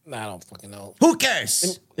beat. I don't fucking know. Who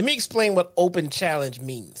cares? Let me explain what open challenge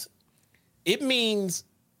means. It means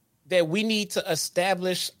that we need to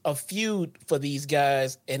establish a feud for these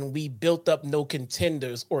guys, and we built up no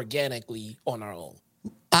contenders organically on our own.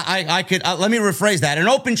 I could let me rephrase that. An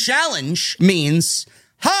open challenge means,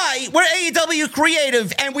 hi, we're AEW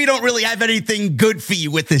Creative, and we don't really have anything good for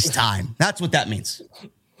you at this time. That's what that means.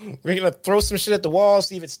 We're gonna throw some shit at the wall,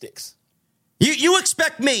 see if it sticks. You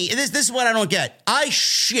expect me? This is what I don't get. I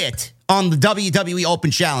shit on the WWE Open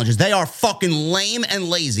Challenges. They are fucking lame and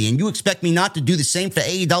lazy, and you expect me not to do the same for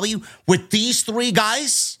AEW with these three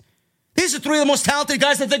guys? These are three of the most talented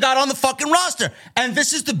guys that they got on the fucking roster. And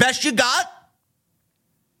this is the best you got?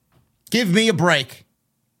 Give me a break.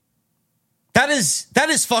 That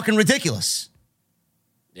is fucking ridiculous.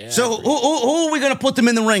 Yeah, so who are we going to put them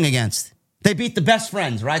in the ring against? They beat the Best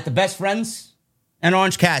Friends, right? The Best Friends and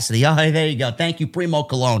Orange Cassidy. Oh, hey, there you go. Thank you, Primo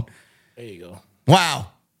Cologne. There you go. Wow.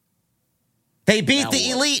 They beat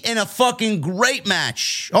the Elite in a fucking great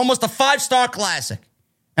match. Almost a 5-star classic.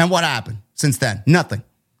 And what happened since then? Nothing.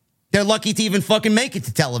 They're lucky to even fucking make it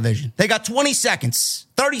to television. They got 20 seconds,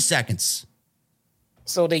 30 seconds.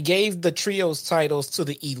 So they gave the trios titles to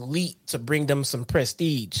the Elite to bring them some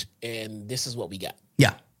prestige. And this is what we got.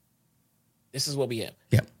 Yeah. This is what we have.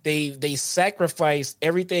 Yeah. They sacrificed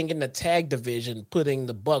everything in the tag division, putting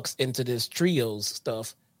the Bucks into this trios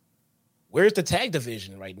stuff. Where's the tag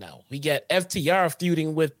division right now? We got FTR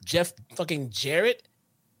feuding with Jeff fucking Jarrett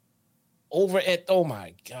over at, oh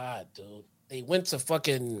my God, dude. They went to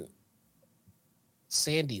fucking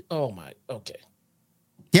Sandy. Oh my, okay.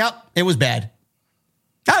 Yep, it was bad.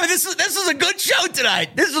 I mean, this is a good show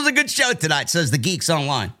tonight. This was a good show tonight, says the Geeks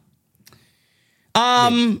Online.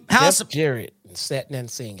 Jeff Jarrett sat and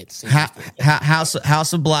saying it.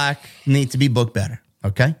 House of Black need to be booked better,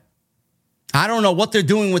 okay? I don't know what they're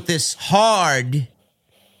doing with this hard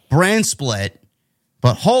brand split,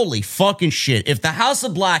 but holy fucking shit. If the House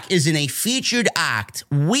of Black is in a featured act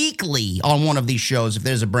weekly on one of these shows, if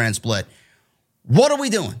there's a brand split, what are we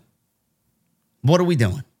doing? What are we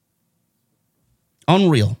doing?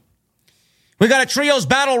 Unreal. We got a Trios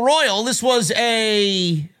Battle Royal. This was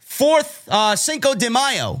a fourth Cinco de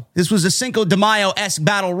Mayo. This was a Cinco de Mayo-esque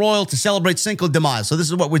Battle Royal to celebrate Cinco de Mayo. So this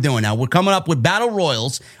is what we're doing now. We're coming up with Battle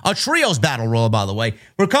Royals. A Trios Battle Royal, by the way.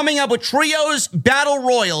 We're coming up with Trios Battle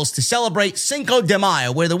Royals to celebrate Cinco de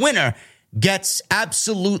Mayo, where the winner gets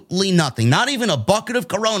absolutely nothing. Not even a bucket of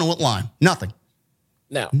Corona with lime. Nothing.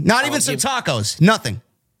 Now, Not even some tacos. Nothing.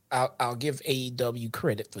 I'll give AEW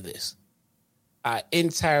credit for this. I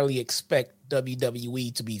entirely expect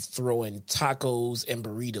WWE to be throwing tacos and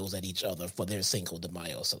burritos at each other for their Cinco de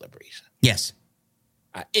Mayo celebration. Yes.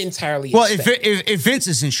 I entirely expect if Vince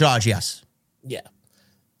is in charge, yes. Yeah.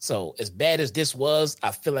 So as bad as this was, I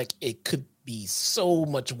feel like it could be so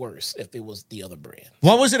much worse if it was the other brand.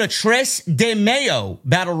 What was it? A Tres de Mayo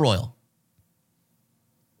Battle Royal.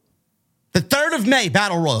 The 3rd of May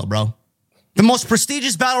Battle Royal, bro. The most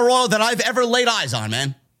prestigious Battle Royal that I've ever laid eyes on,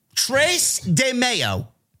 man. Tres de Mayo.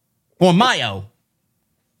 Or Mayo.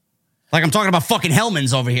 Like I'm talking about fucking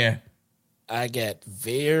Hellmann's over here. I get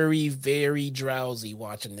very, very drowsy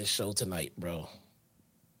watching this show tonight, bro.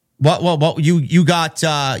 What? You got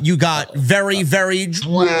very, very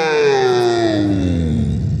drowsy.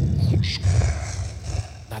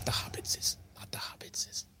 Not the Hobbitses. Not the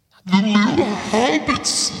Hobbitses. The little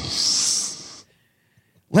Hobbitses.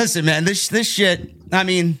 Listen, man, this shit, I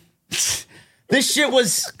mean... This shit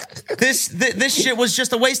was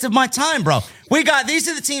just a waste of my time, bro. These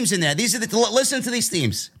are the teams in there. Listen to these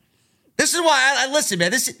teams. This is why I listen,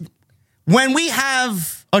 man. When we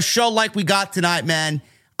have a show like we got tonight, man,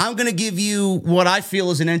 I'm going to give you what I feel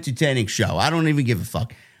is an entertaining show. I don't even give a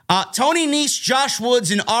fuck. Tony Nese, Josh Woods,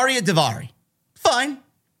 and Arya Daivari. Fine.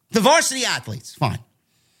 The varsity athletes. Fine.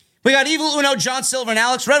 We got Evil Uno, John Silver, and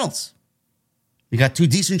Alex Reynolds. We got 2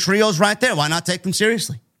 decent trios right there. Why not take them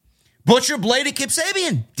seriously? Butcher, Blade, and Kip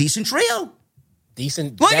Sabian. Decent trio.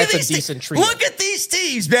 Decent trio. Look at these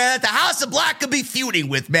teams, man. The House of Black could be feuding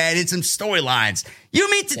with, man, in some storylines. You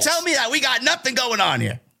mean to tell me that we got nothing going on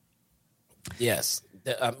here? Yes.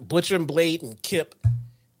 Butcher and Blade and Kip.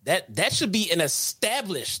 That should be an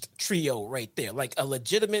established trio right there. Like a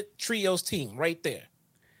legitimate trios team right there.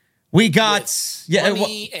 We got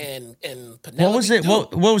Bunny and Penelope. What was it?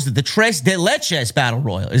 What was it? The Tres de Leches Battle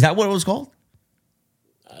Royal. Is that what it was called?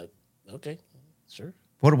 Okay, sure.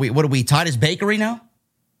 What are we? Titus Bakery now?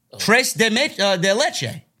 Oh. Tres de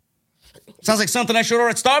Leche. Sounds like something I should order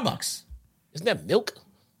at Starbucks. Isn't that milk?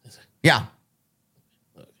 Yeah.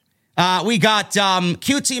 We got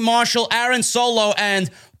QT Marshall, Aaron Solo, and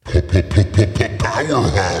Powerhouse.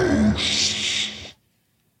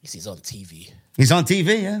 He's on TV. He's on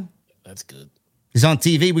TV, yeah. That's good. He's on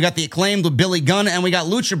TV. We got the Acclaimed with Billy Gunn, and we got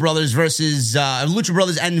Lucha Brothers versus Lucha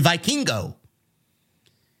Brothers and Vikingo.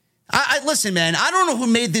 Listen, man, I don't know who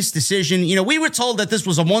made this decision. You know, we were told that this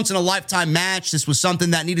was a once-in-a-lifetime match. This was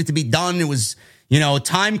something that needed to be done. It was,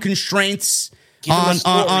 time constraints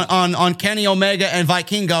on Kenny Omega and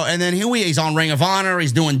Vikingo. And then here he's on Ring of Honor.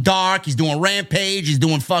 He's doing Dark. He's doing Rampage. He's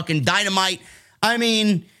doing fucking Dynamite. I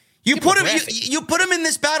mean, you put him in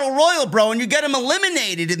this battle royal, bro, and you get him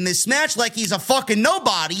eliminated in this match like he's a fucking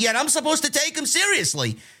nobody, yet I'm supposed to take him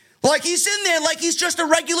seriously. Like he's in there like he's just a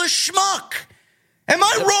regular schmuck. Am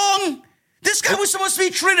I wrong? This guy was supposed to be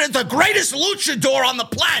treated as the greatest luchador on the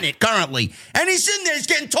planet currently. And he's in there, he's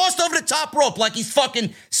getting tossed over the top rope like he's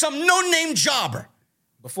fucking some no-name jobber.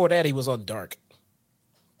 Before that, he was on Dark.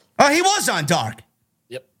 Oh, he was on Dark.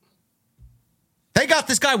 Yep. They got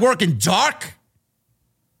this guy working Dark?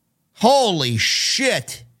 Holy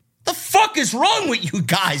shit. The fuck is wrong with you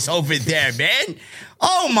guys over there, man?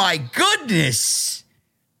 Oh my goodness.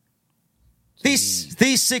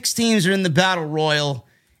 These 6 teams are in the Battle Royal.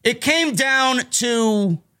 It came down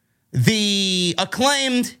to the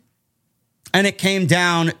Acclaimed, and it came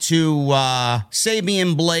down to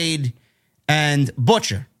Sabian, Blade, and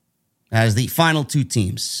Butcher as the final 2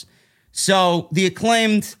 teams. So the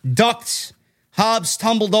Acclaimed ducked. Hobbs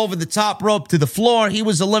tumbled over the top rope to the floor. He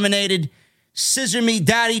was eliminated. Scissor Me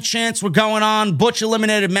Daddy chants were going on. Butch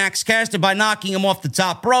eliminated Max Caster by knocking him off the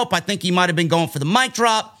top rope. I think he might have been going for the mic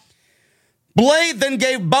drop. Blade then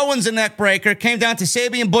gave Bowens a neck breaker. Came down to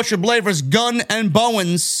Sabian, Butcher, Blade versus Gunn and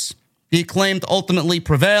Bowens. The Acclaimed ultimately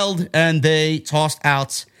prevailed, and they tossed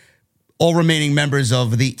out all remaining members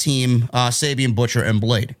of the team, Sabian, Butcher, and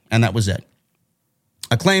Blade. And that was it.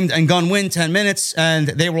 Acclaimed and Gunn win 10 minutes, and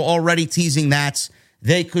they were already teasing that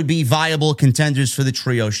they could be viable contenders for the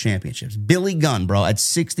Trios Championships. Billy Gunn, bro, at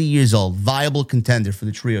 60 years old, viable contender for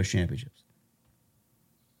the Trios Championships.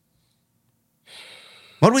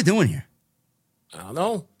 What are we doing here? I don't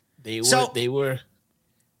know. They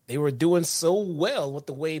were doing so well with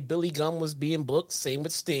the way Billy Gunn was being booked. Same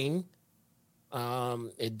with Sting.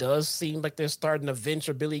 It does seem like they're starting to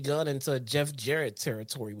venture Billy Gunn into Jeff Jarrett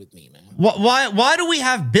territory with me, man. Why do we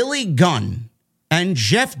have Billy Gunn and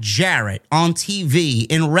Jeff Jarrett on TV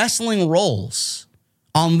in wrestling roles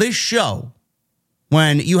on this show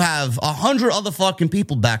when you have 100 other fucking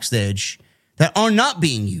people backstage that are not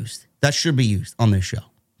being used, that should be used on this show?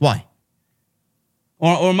 Why?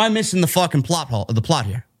 Or am I missing the fucking plot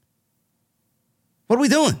here? What are we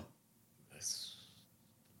doing?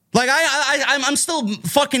 Like, I'm still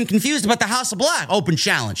fucking confused about the House of Black open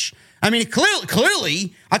challenge. I mean,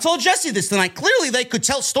 clearly, I told Jesse this tonight, clearly they could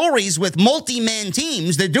tell stories with multi-man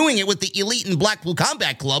teams. They're doing it with the Elite and Blackpool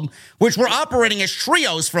Combat Club, which were operating as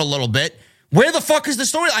trios for a little bit. Where the fuck is the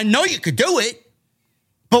story? I know you could do it,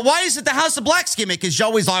 but why is it the House of Black's gimmick is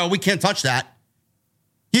always like, oh, we can't touch that?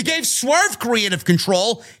 You gave Swerve creative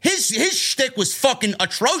control. His shtick was fucking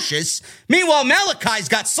atrocious. Meanwhile, Malachi's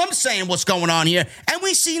got some say in what's going on here, and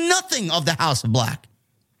we see nothing of the House of Black.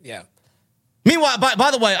 Yeah. Meanwhile,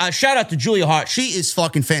 by the way, shout out to Julia Hart. She is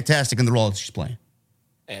fucking fantastic in the role that she's playing.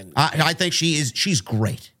 And I think she's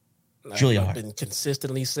great. Julia Hart. I've been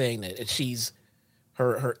consistently saying that she's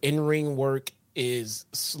her in-ring work is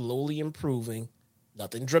slowly improving.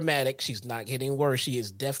 Nothing dramatic. She's not getting worse. She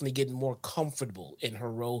is definitely getting more comfortable in her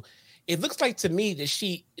role. It looks like to me that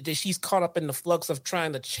she's caught up in the flux of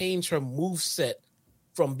trying to change her moveset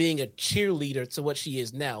from being a cheerleader to what she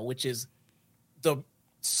is now, which is the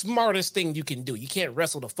smartest thing you can do. You can't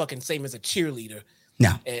wrestle the fucking same as a cheerleader.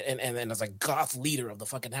 No. And as a goth leader of the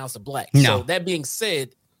fucking House of Black. No. So that being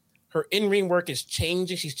said, her in-ring work is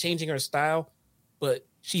changing. She's changing her style, but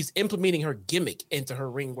she's implementing her gimmick into her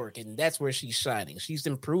ring work, and that's where she's shining. She's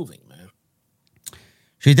improving, man.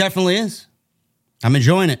 She definitely is. I'm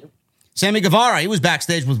enjoying it. Sammy Guevara, he was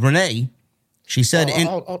backstage with Renee. She said...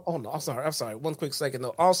 no, I'm sorry. One quick second,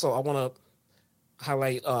 though. Also, I want to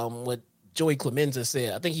highlight what Joey Clemenza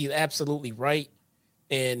said. I think he's absolutely right,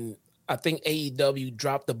 and I think AEW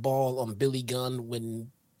dropped the ball on Billy Gunn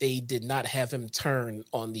when they did not have him turn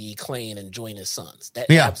on the Acclaim and join his sons.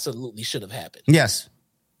 That absolutely should have happened. Yes.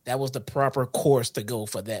 That was the proper course to go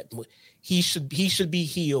for that. He should be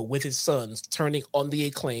heel with his sons, turning on the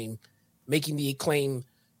Acclaim, making the Acclaim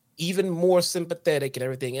even more sympathetic and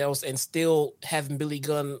everything else, and still having Billy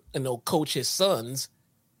Gunn, coach his sons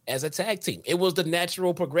as a tag team. It was the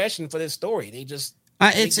natural progression for this story. They just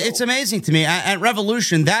it's amazing to me. At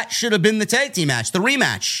Revolution, that should have been the tag team match, the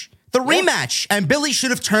rematch. And Billy should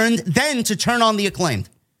have turned then to turn on the Acclaimed.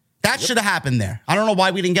 That should have happened there. I don't know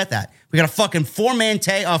why we didn't get that. We got a fucking 14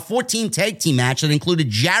 tag team match that included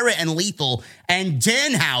Jarrett and Lethal and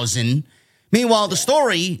Danhausen. Meanwhile, the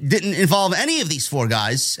story didn't involve any of these 4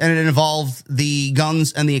 guys, and it involved the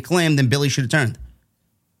Guns and the Acclaimed, and Billy should have turned.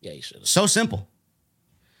 Yeah, he should have. So simple.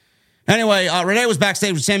 Anyway, Renee was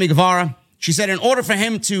backstage with Sammy Guevara. She said in order for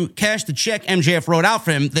him to cash the check MJF wrote out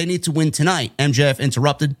for him, they need to win tonight. MJF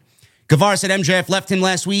interrupted. Guevara said MJF left him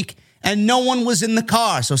last week, and no one was in the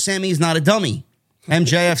car, so Sammy's not a dummy.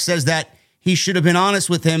 MJF says that he should have been honest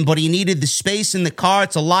with him, but he needed the space in the car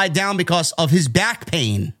to lie down because of his back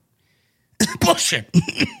pain. Bullshit.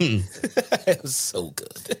 It was so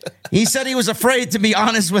good. He said he was afraid to be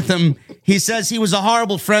honest with him. He says he was a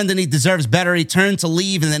horrible friend and he deserves better. He turned to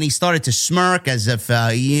leave and then he started to smirk as if,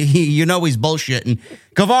 he's bullshitting.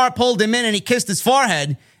 Guevara pulled him in and he kissed his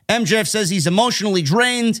forehead. MJF says he's emotionally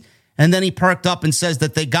drained. And then he perked up and says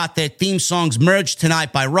that they got their theme songs merged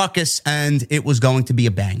tonight by Ruckus and it was going to be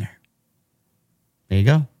a banger. There you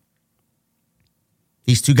go.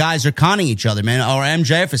 These two guys are conning each other, man. Or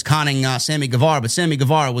MJF is conning Sammy Guevara, but Sammy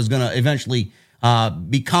Guevara was going to eventually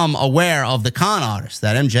become aware of the con artist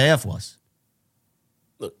that MJF was.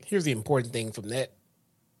 Look, here's the important thing from that.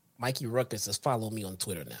 Mikey Ruckus has followed me on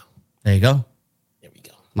Twitter now. There you go. There we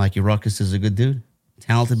go. Mikey Ruckus is a good dude.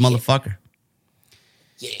 Talented motherfucker.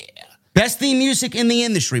 Yeah. Best theme music in the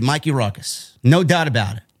industry, Mikey Ruckus. No doubt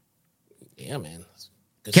about it. Yeah, man.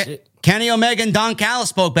 Good shit. Kenny Omega and Don Callis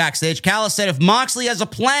spoke backstage. Callis said if Moxley has a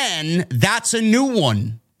plan, that's a new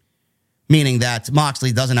one. Meaning that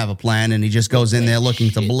Moxley doesn't have a plan and he just goes in there looking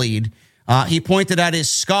to bleed. He pointed at his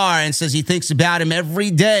scar and says he thinks about him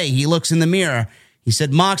every day. He looks in the mirror. He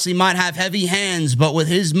said Moxley might have heavy hands, but with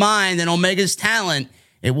his mind and Omega's talent,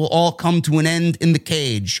 it will all come to an end in the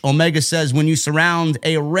cage. Omega says when you surround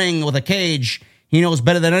a ring with a cage, he knows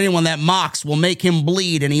better than anyone that Mox will make him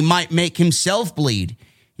bleed and he might make himself bleed.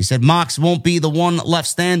 He said Mox won't be the one left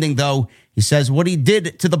standing, though. He says what he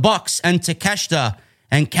did to the Bucks and Takeshita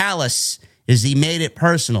and Callis is he made it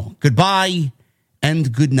personal. Goodbye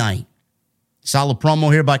and good night. Solid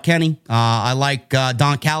promo here by Kenny. I like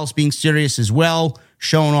Don Callis being serious as well,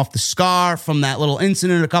 showing off the scar from that little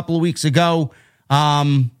incident a couple of weeks ago.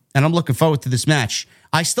 And I'm looking forward to this match.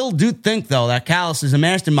 I still do think, though, that Callis is a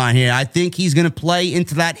mastermind here. I think he's going to play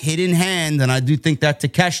into that hidden hand, and I do think that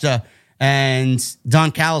Takeshita and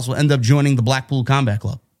Don Callis will end up joining the Blackpool Combat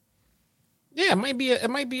Club. Yeah, it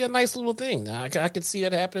might be a nice little thing. I could see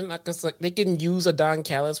it happening. They can use a Don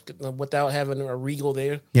Callis without having a Regal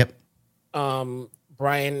there. Yep.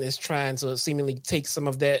 Brian is trying to seemingly take some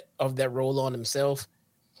of that role on himself.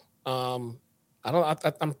 I'm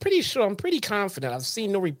pretty confident. I've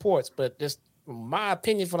seen no reports, but just my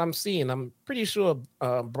opinion of what I'm seeing, I'm pretty sure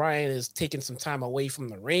Brian is taking some time away from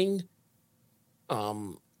the ring.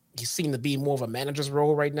 He seemed to be more of a manager's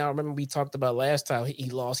role right now. Remember we talked about last time he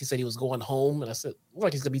lost. He said he was going home, and I said, look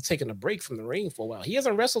like he's gonna be taking a break from the ring for a while. He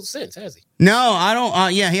hasn't wrestled since, has he? No, I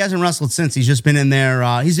don't. He hasn't wrestled since. He's just been in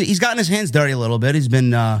there. He's gotten his hands dirty a little bit. He's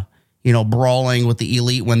been brawling with the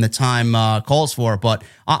Elite when the time calls for it. But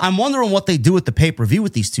I'm wondering what they do at the pay-per-view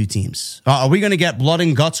with these two teams. Are we going to get blood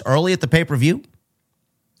and guts early at the pay-per-view?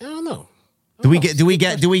 I don't know. Do we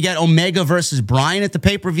get Omega versus Bryan at the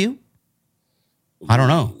pay-per-view? I don't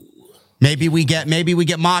know. Maybe we get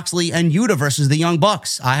Moxley and Yuta versus the Young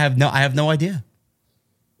Bucks. I have no idea.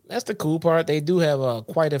 That's the cool part. They do have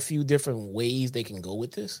quite a few different ways they can go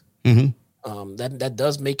with this. Mm-hmm. That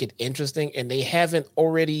does make it interesting, and they haven't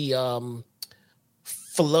already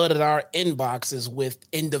flooded our inboxes with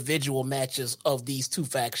individual matches of these two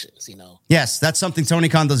factions. Yes, that's something Tony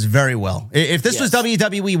Khan does very well. If this was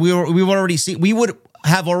WWE, we would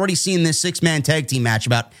have already seen this 6-man tag team match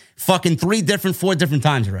about fucking 4 different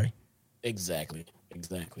times already. Exactly.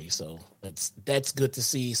 So that's good to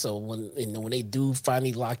see. So when they do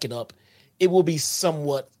finally lock it up, it will be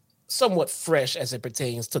somewhat fresh as it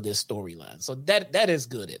pertains to this storyline. So that is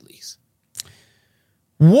good at least.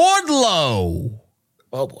 Wardlow.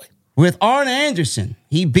 Oh boy. With Arn Anderson,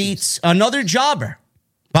 he beats another jobber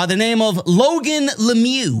by the name of Logan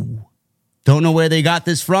Lemieux. Don't know where they got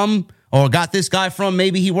this from or got this guy from.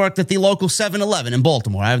 Maybe he worked at the local 7-Eleven in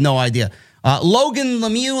Baltimore. I have no idea. Logan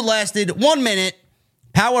Lemieux lasted 1 minute,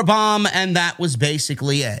 powerbomb, and that was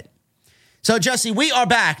basically it. So, Jesse, we are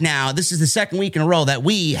back now. This is the second week in a row that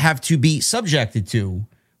we have to be subjected to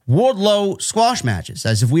Wardlow squash matches,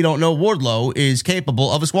 as if we don't know Wardlow is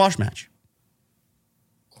capable of a squash match.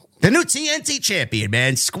 The new TNT champion,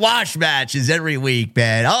 man. Squash matches every week,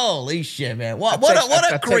 man. Holy shit, man. What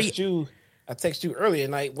a great... I texted you earlier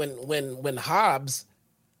tonight when Hobbs,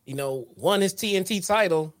 won his TNT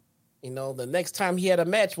title. The next time he had a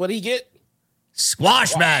match, what did he get?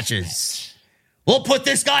 Squash matches. We'll put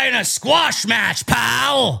this guy in a squash match,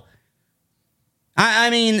 pal. I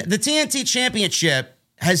mean, the TNT Championship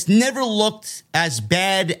has never looked as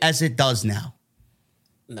bad as it does now.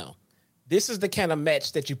 No. This is the kind of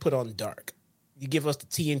match that you put on Dark. You give us the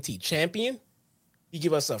TNT Champion. You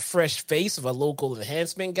give us a fresh face of a local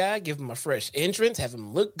enhancement guy. Give him a fresh entrance. Have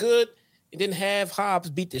him look good. And then have Hobbs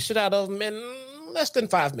beat the shit out of him. And less than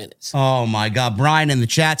 5 minutes. Oh, my God. Brian in the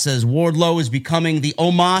chat says Wardlow is becoming the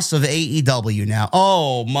Omos of AEW now.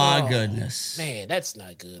 Oh, my goodness. Man, that's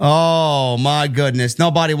not good. Oh, my goodness.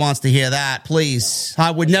 Nobody wants to hear that, please. No.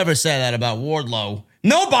 I would never say that about Wardlow.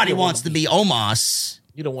 Nobody wants to be Omos.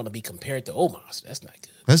 You don't want to be compared to Omos. That's not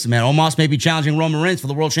good. Listen, man, Omos may be challenging Roman Reigns for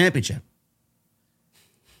the World Championship.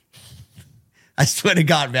 I swear to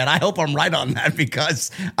God, man, I hope I'm right on that because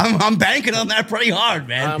I'm banking on that pretty hard,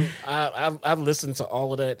 man. I've listened to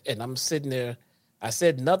all of that, and I'm sitting there. I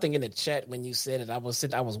said nothing in the chat when you said it. I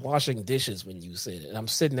was washing dishes when you said it, and I'm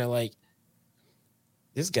sitting there like,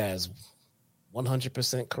 this guy's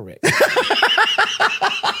 100% correct.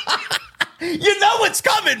 You know what's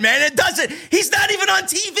coming, man. It doesn't. He's not even on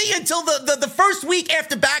TV until the first week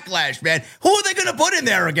after Backlash, man. Who are they going to put in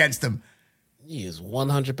there against him? He is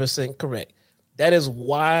 100% correct. That is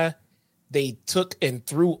why they took and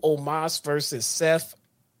threw Omos versus Seth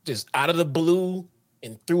just out of the blue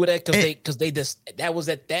and threw it at because they just that was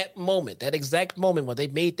at that moment, that exact moment when they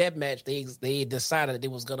made that match, they decided that it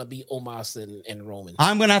was gonna be Omos and Roman.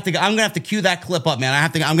 I'm gonna have to cue that clip up, man.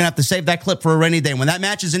 I'm gonna have to save that clip for a rainy day when that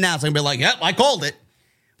match is announced. I'm gonna be like, yep, I called it.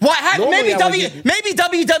 Maybe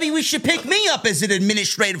WWE should pick me up as an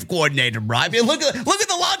administrative coordinator, bro. I mean, look at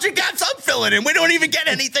the logic gaps I'm filling in. We don't even get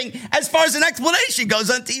anything as far as an explanation goes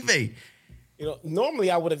on TV. You know, normally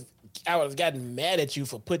I would have gotten mad at you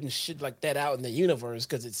for putting shit like that out in the universe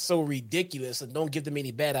because it's so ridiculous and don't give them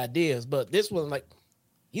any bad ideas. But this one, like,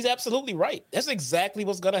 he's absolutely right. That's exactly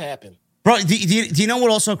what's gonna happen, bro. Do you know what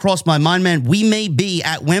also crossed my mind, man? We may be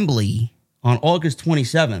at Wembley on August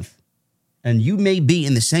 27th. And you may be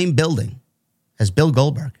in the same building as Bill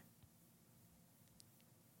Goldberg.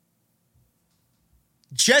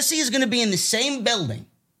 Jesse is going to be in the same building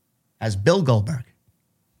as Bill Goldberg.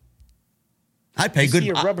 I pay good.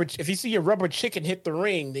 If you see a rubber chicken hit the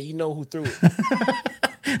ring, then you know who threw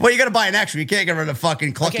it. Well, you got to buy an extra. You can't get rid of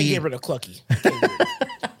fucking Clucky. I can't get rid of Clucky.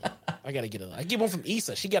 I got to get it. I get one from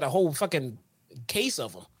Issa. She got a whole fucking case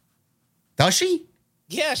of them. Does she?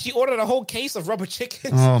 Yeah, she ordered a whole case of rubber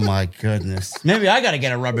chickens. Oh, my goodness. Maybe I got to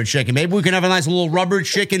get a rubber chicken. Maybe we can have a nice little rubber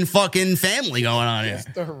chicken fucking family going on here.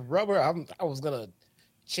 The rubber, I was going to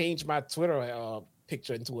change my Twitter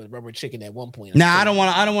picture into a rubber chicken at one point. Nah, I don't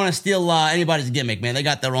want to steal anybody's gimmick, man. They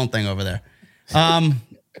got their own thing over there.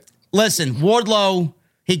 Listen, Wardlow,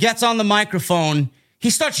 he gets on the microphone. He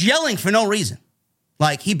starts yelling for no reason.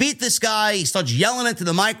 Like, he beat this guy. He starts yelling into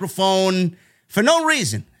the microphone for no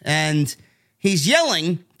reason. And he's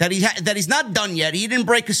yelling that he's not done yet. He didn't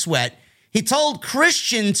break a sweat. He told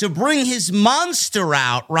Christian to bring his monster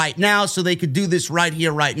out right now so they could do this right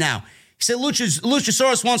here, right now. He said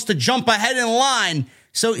Luchasaurus wants to jump ahead in line,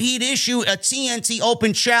 so he'd issue a TNT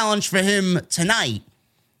Open Challenge for him tonight.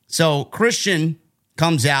 So Christian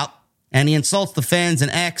comes out, and he insults the fans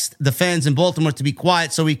and asks the fans in Baltimore to be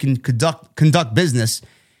quiet so he can conduct business.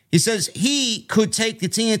 He says he could take the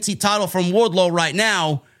TNT title from Wardlow right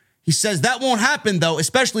now. He says that won't happen, though,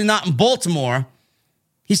 especially not in Baltimore.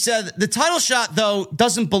 He said the title shot, though,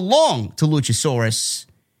 doesn't belong to Luchasaurus.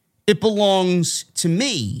 It belongs to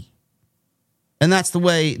me. And that's the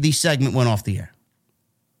way the segment went off the air.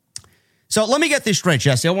 So let me get this straight,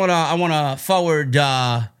 Jesse. I want to forward,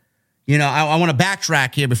 I want to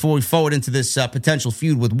backtrack here before we forward into this potential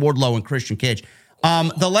feud with Wardlow and Christian Cage.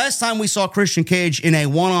 The last time we saw Christian Cage in a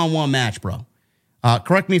one-on-one match, bro,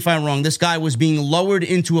 correct me if I'm wrong, this guy was being lowered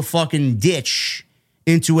into a fucking ditch,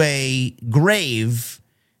 into a grave,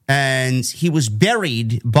 and he was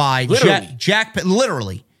buried by Jack,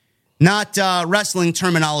 literally. Not wrestling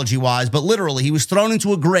terminology-wise, but literally, he was thrown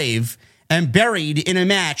into a grave and buried in a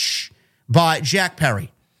match by Jack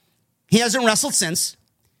Perry. He hasn't wrestled since,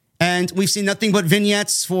 and we've seen nothing but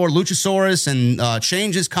vignettes for Luchasaurus, and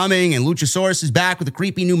changes coming, and Luchasaurus is back with a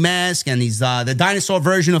creepy new mask, and he's the dinosaur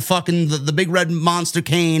version of fucking the big red monster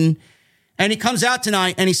Kane. And he comes out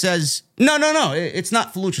tonight, and he says, no, it's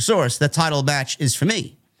not for Luchasaurus. That title match is for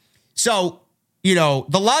me. So, you know,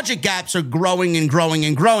 the logic gaps are growing and growing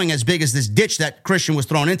and growing as big as this ditch that Christian was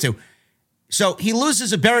thrown into. So he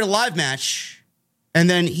loses a buried alive match, and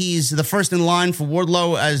then he's the first in line for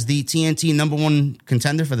Wardlow as the TNT #1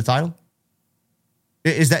 contender for the title.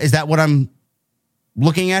 Is that what I'm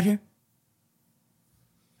looking at here?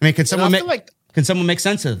 I mean, can someone make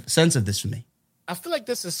sense of this for me? I feel like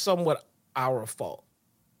this is somewhat our fault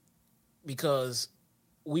because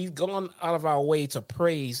we've gone out of our way to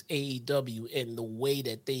praise AEW in the way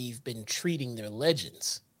that they've been treating their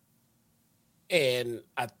legends. And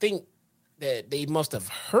I think that they must have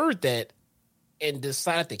heard that and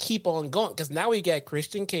decided to keep on going. Because now we got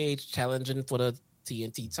Christian Cage challenging for the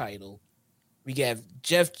TNT title. We got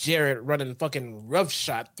Jeff Jarrett running fucking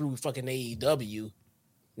roughshod through fucking AEW.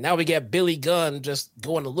 Now we got Billy Gunn just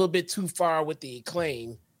going a little bit too far with the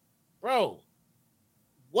Acclaim. Bro,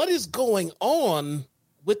 what is going on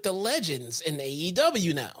with the legends in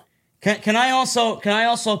AEW now? Can I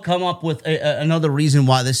also come up with another reason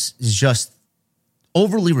why this is just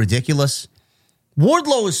overly ridiculous?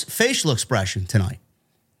 Wardlow's facial expression tonight.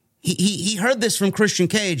 He heard this from Christian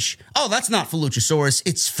Cage. Oh, that's not for Luchasaurus.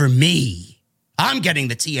 It's for me. I'm getting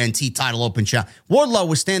the TNT title open challenge. Wardlow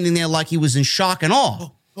was standing there like he was in shock and awe.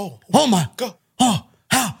 Oh my God. Oh,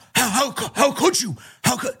 how could you?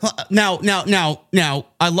 How could now?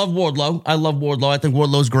 I love Wardlow. I think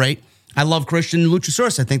Wardlow's great. I love Christian and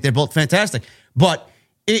Luchasaurus. I think they're both fantastic. But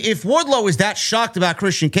if Wardlow is that shocked about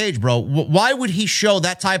Christian Cage, bro, why would he show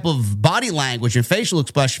that type of body language and facial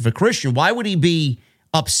expression for Christian? Why would he be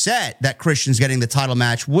upset that Christian's getting the title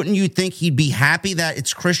match? Wouldn't you think he'd be happy that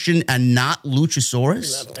it's Christian and not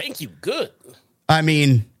Luchasaurus? Thank you. Good. I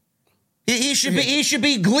mean, he should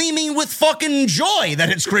be gleaming with fucking joy that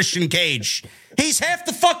it's Christian Cage. He's half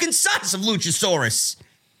the fucking size of Luchasaurus.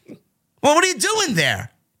 Well, what are you doing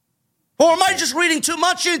there? Or am I just reading too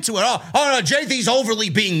much into it? Oh no, JD's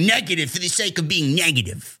overly being negative for the sake of being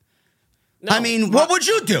negative. No, I mean, what would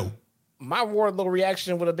you do? My Wardlow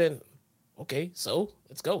reaction would have been, okay, so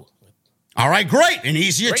let's go. All right, great. An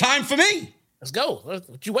easier time for me. Let's go.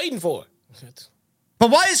 What you waiting for?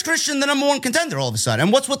 But why is Christian the number one contender all of a sudden?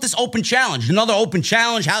 And what's with this open challenge? Another open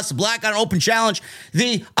challenge, House of Black got an open challenge.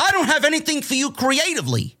 I don't have anything for you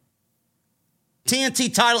creatively.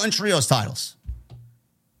 TNT title and trios titles.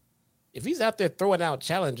 If he's out there throwing out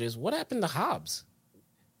challenges, what happened to Hobbs?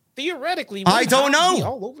 Theoretically, I don't know.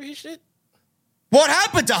 All over his shit. What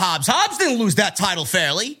happened to Hobbs? Hobbs didn't lose that title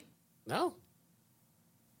fairly. No.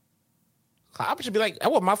 Hobbs should be like, I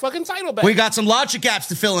want my fucking title back. We got some logic gaps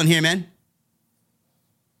to fill in here, man.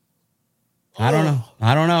 I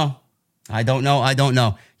don't know.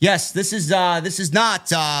 Yes, this is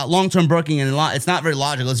not long-term booking, and it's not very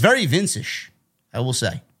logical. It's very Vince-ish, I will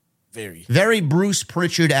say. Very Bruce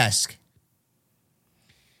Pritchard-esque.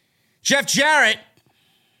 Jeff Jarrett,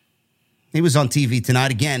 he was on TV tonight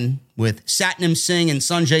again with Satnam Singh and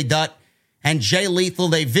Sanjay Dutt and Jay Lethal.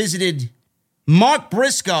 They visited Mark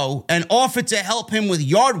Briscoe and offered to help him with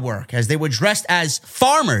yard work as they were dressed as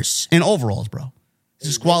farmers in overalls, bro. This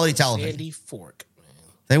is quality television. Sandy Fork, man.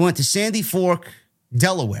 They went to Sandy Fork,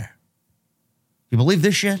 Delaware. You believe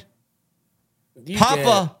this shit?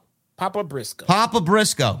 Papa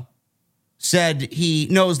Briscoe said he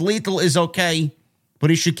knows Lethal is okay, but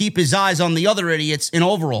he should keep his eyes on the other idiots in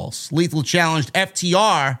overalls. Lethal challenged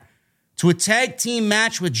FTR to a tag team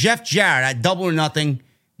match with Jeff Jarrett at Double or Nothing.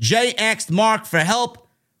 Jay asked Mark for help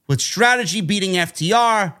with strategy beating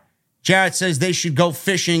FTR. Jarrett says they should go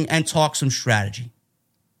fishing and talk some strategy.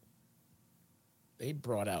 They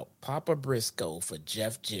brought out Papa Briscoe for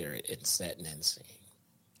Jeff Jarrett and Satnam Singh.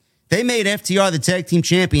 They made FTR the tag team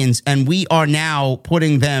champions, and we are now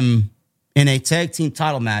putting them in a tag team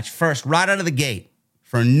title match first, right out of the gate,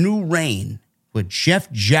 for a new reign with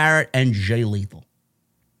Jeff Jarrett and Jay Lethal.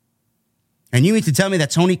 And you mean to tell me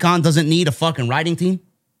that Tony Khan doesn't need a fucking writing team?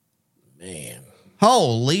 Man.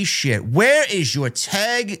 Holy shit. Where is your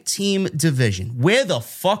tag team division? Where the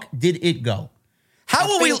fuck did it go?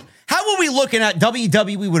 How are we looking at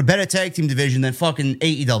WWE with a better tag team division than fucking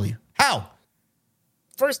AEW? How?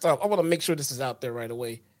 First off, I want to make sure this is out there right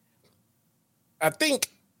away. I think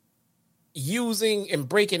using and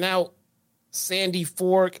breaking out Sandy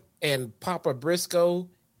Fork and Papa Briscoe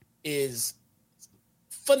is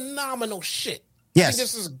phenomenal shit. Yes. I think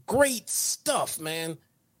this is great stuff, man.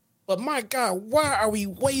 But my God, why are we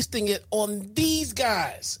wasting it on these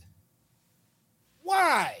guys?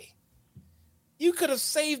 Why? You could have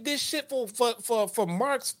saved this shit for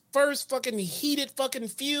Mark's first fucking heated fucking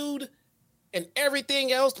feud and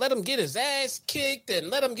everything else. Let him get his ass kicked and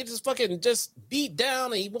let him get his fucking just beat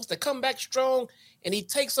down, and he wants to come back strong, and he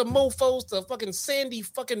takes some mofos to fucking Sandy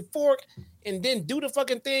fucking Fork and then do the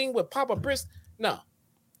fucking thing with Papa Brisk. No.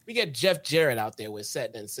 We got Jeff Jarrett out there with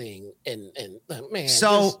Satnam Singh and man.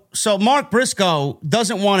 So Mark Briscoe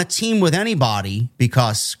doesn't want to team with anybody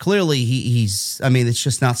because clearly he's it's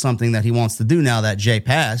just not something that he wants to do now that Jay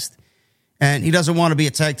passed. And he doesn't want to be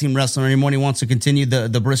a tag team wrestler anymore. He wants to continue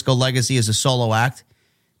the Briscoe legacy as a solo act.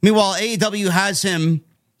 Meanwhile, AEW has him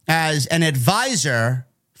as an advisor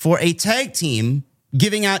for a tag team,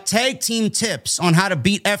 giving out tag team tips on how to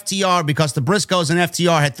beat FTR because the Briscoes and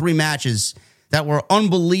FTR had 3 matches that were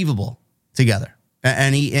unbelievable together.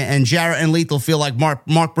 And Jarrett and Lethal feel like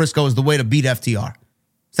Mark Briscoe is the way to beat FTR.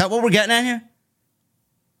 Is that what we're getting at here?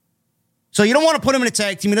 So you don't want to put him in a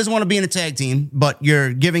tag team. He doesn't want to be in a tag team, but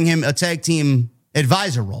you're giving him a tag team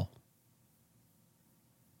advisor role.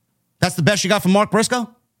 That's the best you got from Mark Briscoe?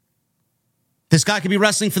 This guy could be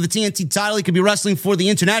wrestling for the TNT title. He could be wrestling for the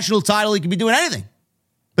international title. He could be doing anything.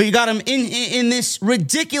 But you got him in this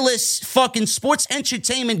ridiculous fucking sports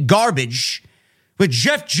entertainment garbage with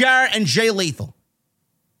Jeff Jarrett and Jay Lethal.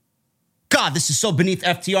 God, this is so beneath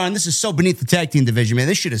FTR, and this is so beneath the tag team division, man.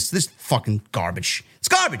 This fucking garbage. It's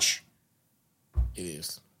garbage. It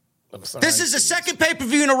is. This is the second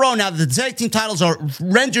pay-per-view in a row now that the tag team titles are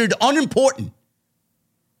rendered unimportant.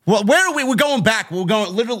 Well, where are we? We're going back. We're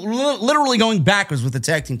going literally going backwards with the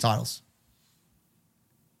tag team titles.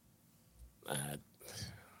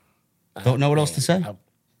 Don't know what else to say.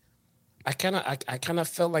 I kind of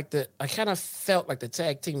felt like the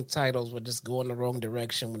tag team titles were just going the wrong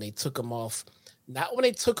direction when they took them off. Not when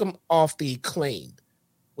they took them off the Acclaimed,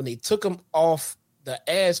 when they took them off the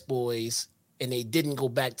Ass Boys, and they didn't go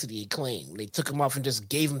back to the Acclaimed. They took them off and just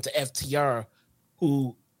gave them to FTR.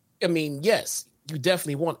 Who, I mean, yes, you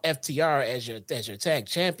definitely want FTR as your tag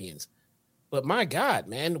champions, but my God,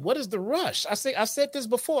 man, what is the rush? I said this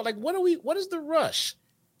before. Like, what is the rush?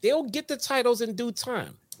 They'll get the titles in due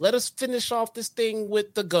time. Let us finish off this thing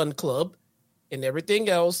with the Gun Club and everything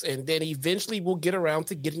else, and then eventually we'll get around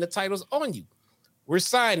to getting the titles on you. We're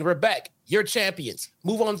signed. We're back. You're champions.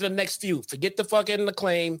 Move on to the next feud. Forget the fucking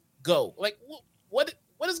Acclaim. Go. Like, what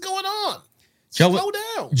is going on? Slow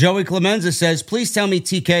down. Joey Clemenza says, please tell me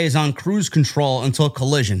TK is on cruise control until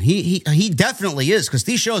Collision. He definitely is, because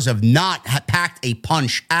these shows have not packed a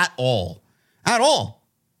punch at all. At all.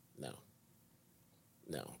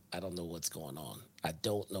 No, I don't know what's going on. I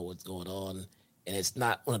don't know what's going on. And it's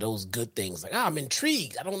not one of those good things like, I'm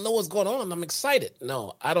intrigued. I don't know what's going on. I'm excited.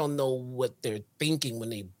 No, I don't know what they're thinking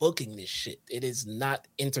when they're booking this shit. It is not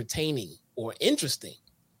entertaining or interesting.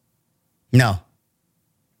 No.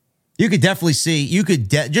 You could definitely see,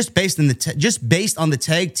 just based on the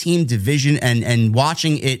tag team division and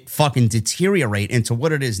watching it fucking deteriorate into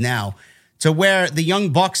what it is now, to where the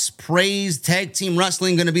Young Bucks praised tag team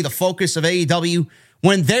wrestling going to be the focus of AEW.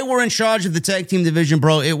 When they were in charge of the tag team division,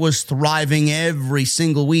 bro, it was thriving every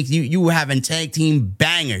single week. You were having tag team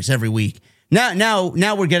bangers every week. Now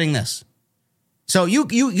we're getting this. So you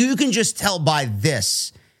can just tell by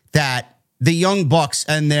this that the Young Bucks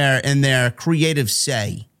and their creative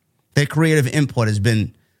say, their creative input has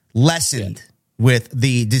been lessened with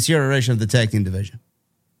the deterioration of the tag team division.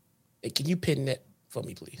 Hey, can you pin that for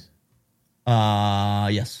me, please?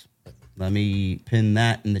 Yes. Let me pin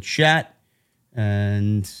that in the chat.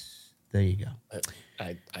 And there you go.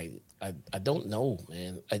 I don't know,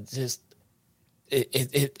 man. I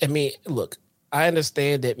mean, look, I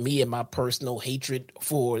understand that me and my personal hatred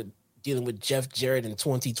for dealing with Jeff Jarrett in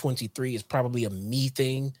 2023 is probably a me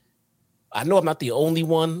thing. I know I'm not the only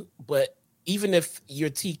one, but even if you're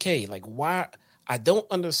TK, like, why? I don't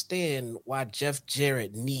understand why Jeff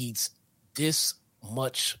Jarrett needs this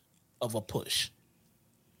much of a push.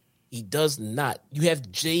 He does not. You have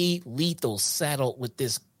Jay Lethal saddled with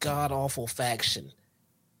this god-awful faction.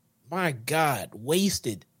 My God,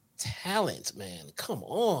 wasted talent, man. Come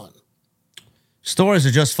on. Stories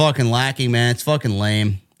are just fucking lacking, man. It's fucking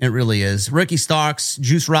lame. It really is. Ricky Starks,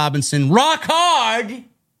 Juice Robinson, rock hard.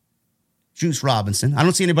 Juice Robinson. I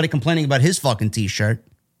don't see anybody complaining about his fucking t-shirt.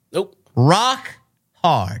 Nope. Rock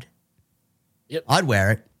hard. Yep. I'd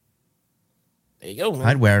wear it. There you go, man.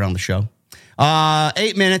 I'd wear it on the show.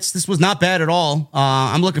 8 minutes. This was not bad at all.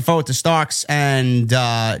 I'm looking forward to Starks and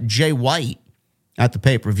Jay White at the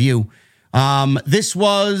pay-per-view. This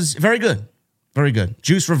was very good. Very good.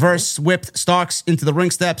 Juice reverse whipped Starks into the ring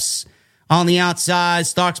steps on the outside.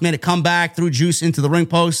 Starks made a comeback, threw Juice into the ring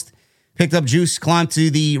post, picked up Juice, climbed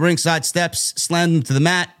to the ringside steps, slammed him to the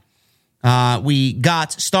mat. We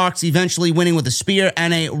got Starks eventually winning with a spear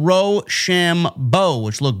and a Rochambeau,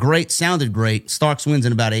 which looked great, sounded great. Starks wins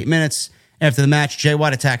in about 8 minutes. After the match, Jay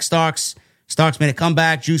White attacked Starks. Starks made a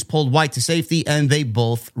comeback. Juice pulled White to safety, and they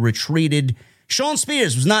both retreated. Shawn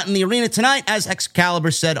Spears was not in the arena tonight, as Excalibur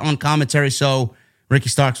said on commentary, so Ricky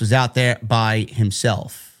Starks was out there by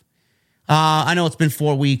himself. I know it's been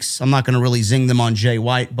 4 weeks. I'm not going to really zing them on Jay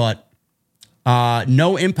White, but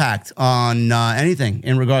no impact on anything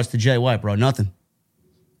in regards to Jay White, bro. Nothing.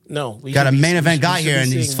 No. We got a main event guy here,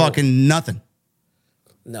 and he's fucking nothing.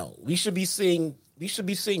 No, we should be seeing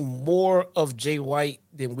more of Jay White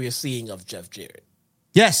than we're seeing of Jeff Jarrett.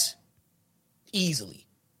 Yes. Easily.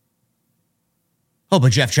 Oh,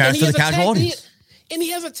 but Jeff Jarrett's for the casual audience. And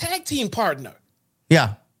he has a tag team partner.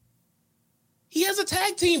 Yeah. He has a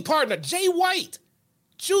tag team partner, Jay White.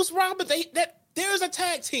 Juice Robinson, there's a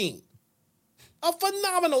tag team. A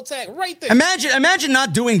phenomenal tag right there. Imagine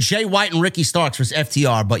not doing Jay White and Ricky Starks versus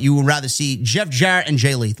FTR, but you would rather see Jeff Jarrett and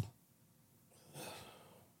Jay Lethal.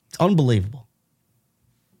 It's unbelievable.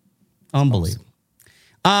 Unbelievable.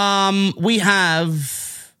 We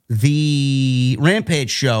have the Rampage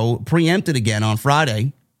show preempted again on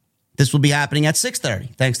Friday. This will be happening at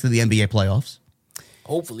 6:30, thanks to the NBA playoffs.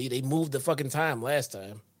 Hopefully, they moved the fucking time last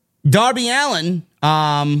time. Darby Allin.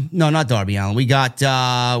 No, not Darby Allin. We got,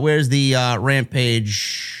 where's the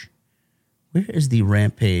Rampage? Where is the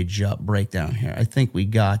Rampage breakdown here? I think we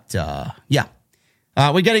got,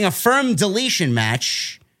 we're getting a firm deletion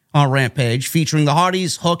match on Rampage featuring the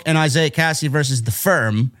Hardys, Hook, and Isaiah Cassidy versus The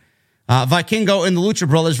Firm. Vikingo and the Lucha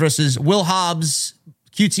Brothers versus Will Hobbs,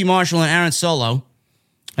 QT Marshall, and Aaron Solo.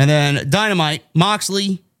 And then Dynamite,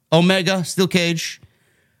 Moxley, Omega, Steel Cage,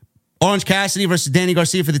 Orange Cassidy versus Danny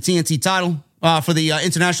Garcia for the TNT title, for the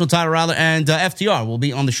international title, rather, and FTR will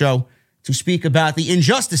be on the show to speak about the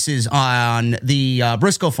injustices on the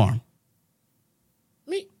Briscoe farm.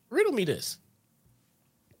 Riddle me this.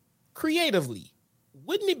 Creatively,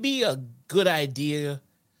 wouldn't it be a good idea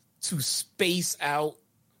to space out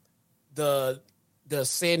the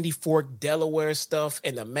Sandy Fork, Delaware stuff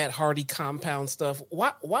and the Matt Hardy compound stuff?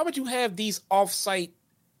 Why would you have these off-site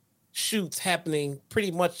shoots happening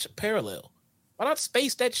pretty much parallel? Why not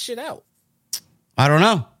space that shit out? I don't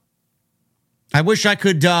know. I wish I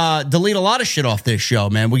could delete a lot of shit off this show,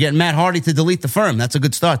 man. We're getting Matt Hardy to delete The Firm. That's a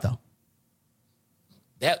good start, though.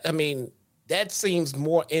 That seems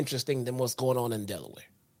more interesting than what's going on in Delaware.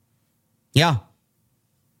 Yeah.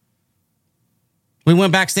 We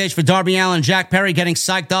went backstage for Darby Allin and Jack Perry getting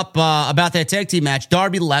psyched up about their tag team match.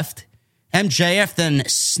 Darby left. MJF then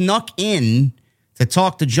snuck in to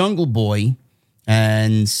talk to Jungle Boy,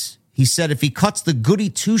 and he said if he cuts the goody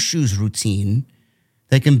two-shoes routine,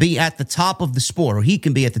 they can be at the top of the sport, or he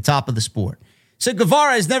can be at the top of the sport. So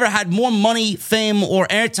Guevara has never had more money, fame, or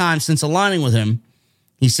airtime since aligning with him.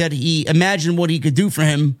 He said he imagined what he could do for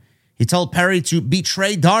him. He told Perry to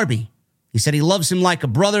betray Darby. He said he loves him like a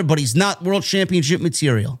brother, but he's not world championship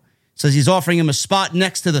material. Says he's offering him a spot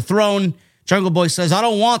next to the throne. Jungle Boy says, I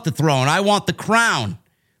don't want the throne. I want the crown.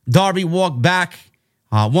 Darby walked back,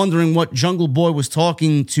 wondering what Jungle Boy was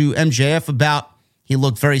talking to MJF about. He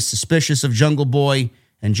looked very suspicious of Jungle Boy,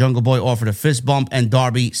 and Jungle Boy offered a fist bump, and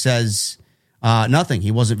Darby says nothing.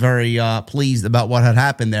 He wasn't very pleased about what had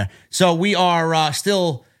happened there. So we are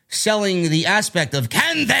still selling the aspect of,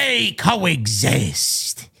 can they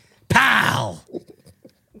coexist? Pal!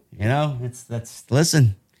 You know,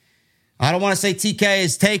 listen. I don't want to say TK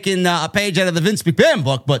is taking a page out of the Vince McMahon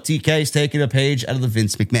book, but TK is taking a page out of the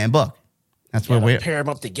Vince McMahon book. That's where we're pair them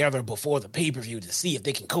up together before the pay-per-view to see if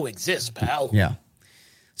they can coexist, pal. Yeah.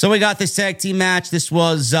 So we got this tag team match. This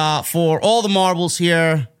was for all the marbles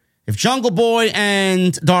here. If Jungle Boy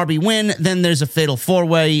and Darby win, then there's a fatal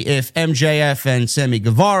four-way. If MJF and Sammy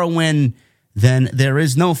Guevara win, then there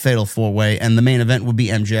is no fatal four-way, and the main event would be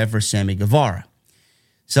MJF versus Sammy Guevara.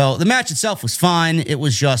 So the match itself was fine. It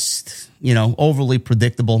was just, overly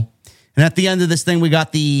predictable. And at the end of this thing, we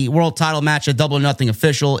got the world title match at Double or Nothing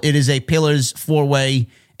official. It is a Pillars four-way.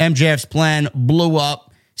 MJF's plan blew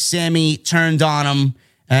up. Sammy turned on him,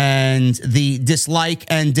 and the dislike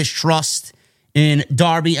and distrust in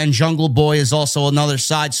Darby and Jungle Boy is also another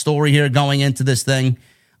side story here going into this thing.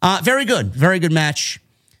 Very good match.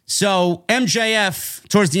 So MJF,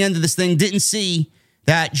 towards the end of this thing, didn't see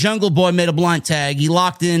that Jungle Boy made a blind tag. He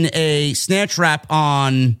locked in a snare trap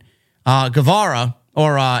on Guevara,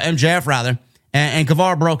 or MJF rather, and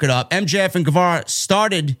Guevara broke it up. MJF and Guevara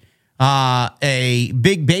started a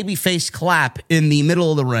big babyface clap in the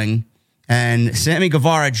middle of the ring, and Sammy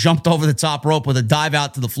Guevara jumped over the top rope with a dive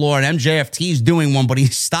out to the floor, and MJF teased doing one, but he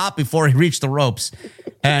stopped before he reached the ropes,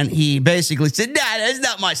 and he basically said, nah, that's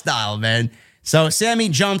not my style, man. So Sammy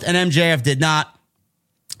jumped, and MJF did not.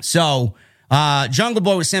 So Jungle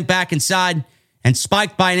Boy was sent back inside and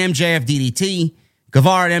spiked by an MJF DDT.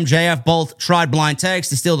 Guevara and MJF both tried blind tags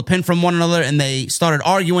to steal the pin from one another, and they started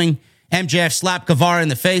arguing. MJF slapped Guevara in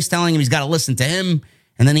the face, telling him he's got to listen to him,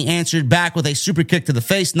 and then he answered back with a super kick to the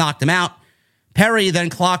face, knocked him out. Perry then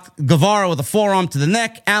clocked Guevara with a forearm to the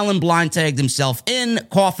neck. Allen blind tagged himself in.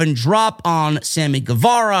 Coffin drop on Sammy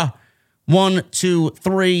Guevara. 1, 2,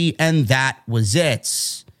 3, and that was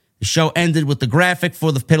it. The show ended with the graphic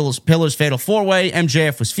for the Pillars Fatal 4-Way.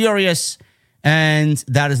 MJF was furious, and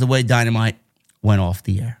that is the way Dynamite went off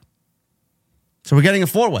the air. So we're getting a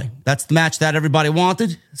 4-way. That's the match that everybody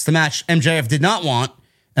wanted. It's the match MJF did not want,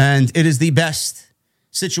 and it is the best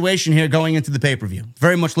situation here going into the pay-per-view.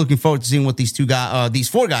 Very much looking forward to seeing what these these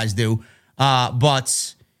four guys do.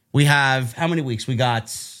 But we have, how many weeks? We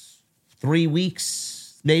got 3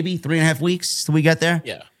 weeks, maybe 3.5 weeks till we get there.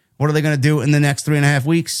 Yeah. What are they going to do in the next 3.5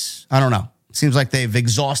 weeks? I don't know. It seems like they've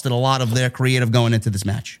exhausted a lot of their creative going into this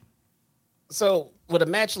match. So with a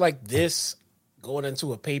match like this, going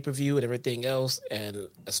into a pay-per-view and everything else, and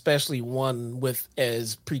especially one with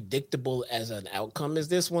as predictable as an outcome as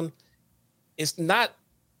this one, it's not,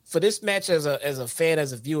 for this match as a fan,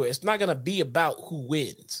 as a viewer, it's not going to be about who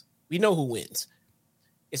wins. We know who wins.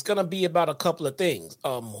 It's going to be about a couple of things.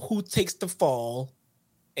 Who takes the fall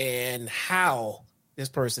and how this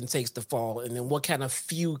person takes the fall, and then what kind of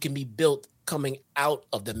feud can be built coming out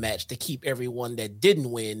of the match to keep everyone that didn't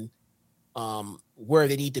win where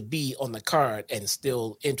they need to be on the card and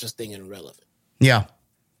still interesting and relevant. Yeah.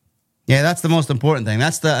 Yeah, that's the most important thing.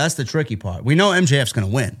 That's the tricky part. We know MJF's going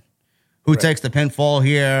to win. Who takes the pinfall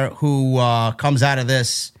here? Who comes out of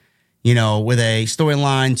this, with a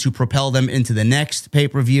storyline to propel them into the next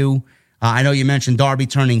pay-per-view? I know you mentioned Darby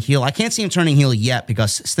turning heel. I can't see him turning heel yet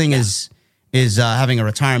because Sting is having a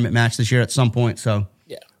retirement match this year at some point. So,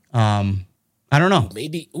 I don't know.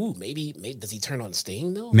 Maybe does he turn on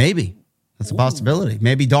Sting though? Maybe. That's a possibility.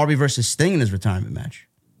 Maybe Darby versus Sting in his retirement match.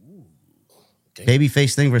 Okay.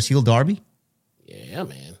 Babyface Sting versus heel Darby? Yeah,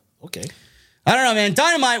 man. Okay. I don't know, man.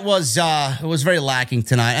 Dynamite was very lacking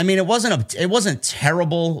tonight. I mean, it wasn't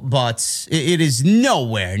terrible, but it is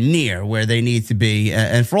nowhere near where they need to be.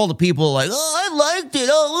 And for all the people like, oh, I liked it.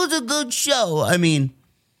 Oh, it was a good show. I mean,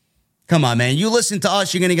 come on, man. You listen to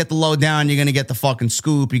us, you're gonna get the lowdown. You're gonna get the fucking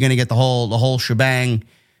scoop. You're gonna get the whole shebang.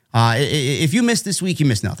 If you missed this week, you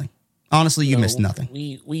missed nothing. Honestly, you missed nothing.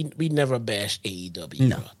 We never bash AEW.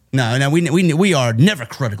 No. We are never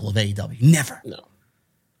critical of AEW. Never. No.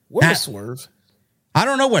 Where's Swerve? I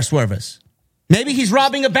don't know where Swerve is. Maybe he's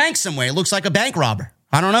robbing a bank somewhere. It looks like a bank robber.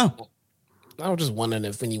 I don't know. I was just wondering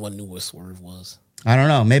if anyone knew where Swerve was. I don't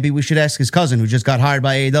know. Maybe we should ask his cousin who just got hired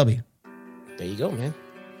by AEW. There you go, man.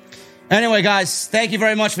 Anyway, guys, thank you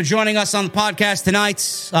very much for joining us on the podcast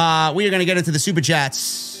tonight. We are going to get into the Super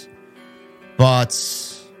Chats. But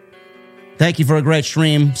thank you for a great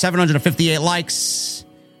stream. 758 likes.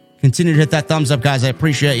 Continue to hit that thumbs up, guys. I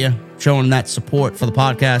appreciate you showing that support for the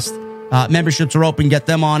podcast. Memberships are open. Get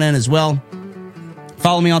them on in as well.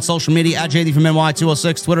 Follow me on social media at JD from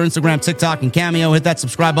NY206, Twitter, Instagram, TikTok, and Cameo. Hit that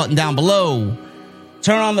subscribe button down below.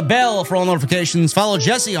 Turn on the bell for all notifications. Follow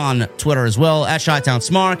Jesse on Twitter as well, at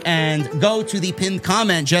ChyTownSmark. And go to the pinned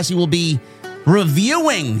comment. Jesse will be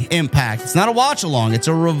reviewing Impact. It's not a watch-along. It's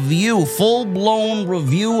a review, full-blown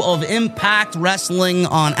review of Impact Wrestling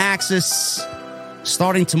on Axis,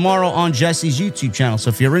 starting tomorrow on Jesse's YouTube channel. So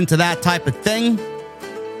if you're into that type of thing,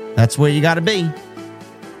 that's where you got to be.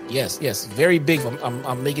 Yes, very big.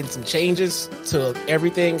 I'm making some changes to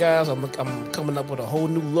everything, guys. I'm coming up with a whole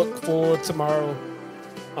new look for tomorrow.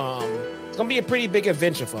 It's gonna be a pretty big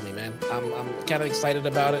adventure for me, man. I'm kind of excited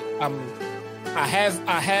about it. I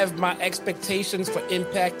have my expectations for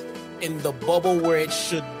Impact in the bubble where it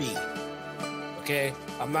should be. Okay,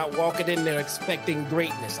 I'm not walking in there expecting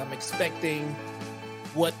greatness. I'm expecting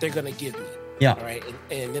what they're gonna give me. Yeah. All right.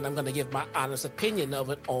 And then I'm going to give my honest opinion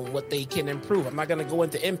of it on what they can improve. I'm not going to go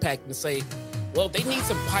into Impact and say, well, they need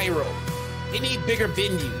some pyro. They need bigger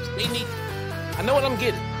venues. I know what I'm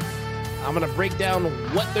getting. I'm going to break down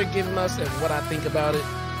what they're giving us and what I think about it.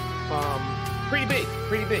 Pretty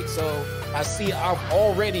big. So I see I've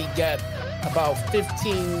already got about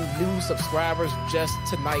 15 new subscribers just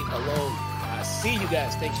tonight alone. I see you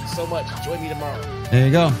guys. Thank you so much. Join me tomorrow. There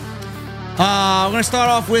you go. We're going to start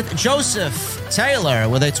off with Joseph Taylor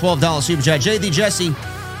with a $12 super chat. JD Jesse,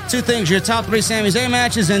 two things: your top 3 Sami Zayn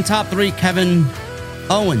matches and top 3 Kevin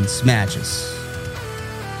Owens matches.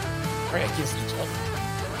 Right against each other.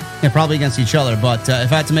 Yeah, probably against each other. But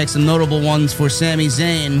if I had to make some notable ones for Sami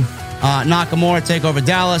Zayn, Nakamura take over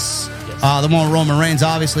Dallas. The one with Roman Reigns,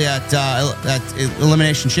 obviously, at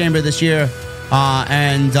Elimination Chamber this year.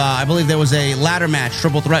 And I believe there was a ladder match,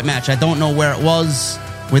 triple threat match. I don't know where it was,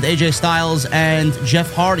 with AJ Styles and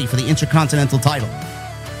Jeff Hardy for the Intercontinental title.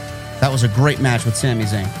 That was a great match with Sami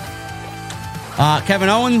Zayn. Kevin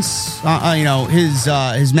Owens,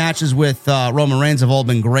 his matches with Roman Reigns have all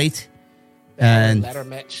been great. And ladder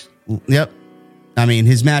match. Yep. I mean,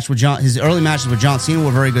 his early matches with John Cena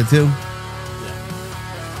were very good too.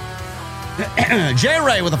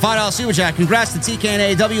 J-Ray with a $5 super chat. Congrats to TK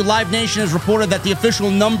and AEW. Live Nation has reported that the official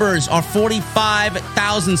numbers are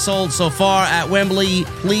 45,000 sold so far at Wembley.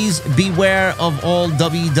 Please beware of all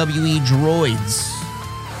WWE droids.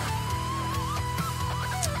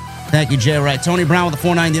 Thank you, J-Ray. Tony Brown with a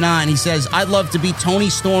 $4.99. He says, I'd love to be Tony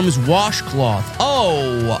Storm's washcloth.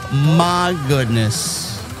 Oh, my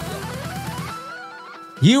goodness.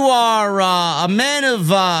 You are a man of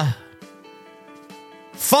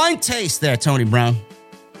Fine taste there, Tony Brown.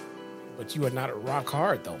 But you are not rock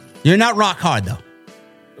hard, though. You're not rock hard, though.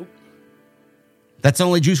 Nope. That's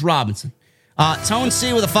only Juice Robinson. Tone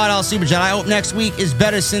C with a $5 super chat. I hope next week is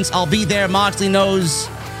better since I'll be there. Moxley knows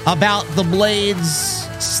about the blades.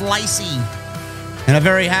 Slicey. And a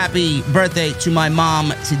very happy birthday to my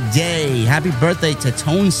mom today. Happy birthday to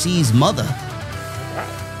Tone C's mother.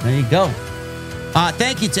 There you go.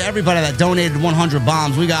 Thank you to everybody that donated 100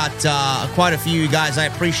 bombs. We got quite a few, you guys. I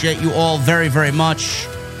appreciate you all very, very much.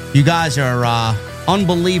 You guys are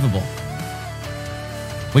unbelievable.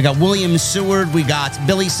 We got William Seward. We got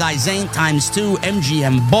Billy Sizane ×2.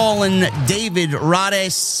 MGM Ballin. David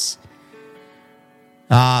Rades.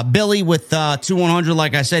 Billy with 200.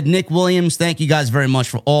 Like I said, Nick Williams. Thank you guys very much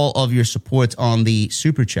for all of your support on the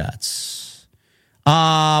Super Chats.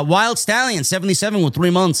 Wild Stallion 77 with 3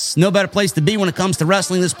 months. No better place to be when it comes to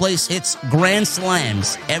wrestling. This place hits grand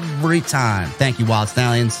slams every time. Thank you, Wild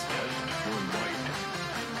Stallions.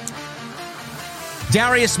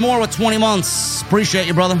 Darius Moore with 20 months. Appreciate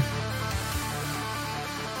you, brother.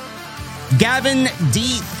 Gavin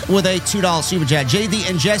Deeth with a $2 super chat. JD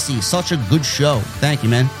and Jesse, such a good show. Thank you,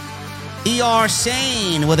 man. ER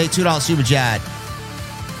Sane with a $2 super chat.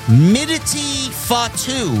 Midity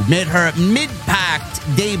Fatu made her mid-packed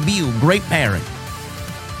debut. Great pairing.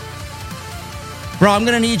 Bro, I'm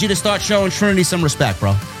going to need you to start showing Trinity some respect,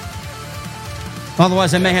 bro.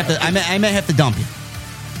 Otherwise, I may have to dump you.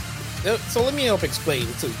 So let me help explain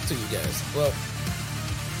to you guys. Well,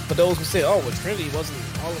 for those who say, "Oh, well, Trinity wasn't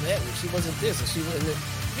all of that, and she wasn't this, and she wasn't," let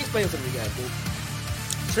me explain something to you guys,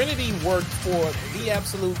 dude. Trinity worked for the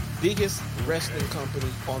absolute biggest wrestling company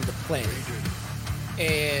on the planet,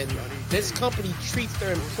 and this company treats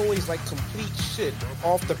their employees like complete shit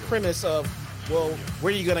off the premise of, "Well,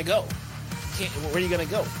 where are you gonna go? Where are you gonna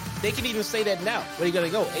go?" They can even say that now. Where are you gonna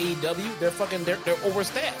go? AEW? They're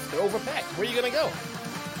overstaffed. They're overpacked. Where are you gonna go?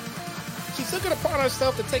 She took it upon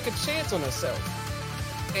herself to take a chance on herself.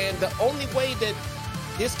 And the only way that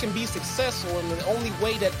this can be successful, and the only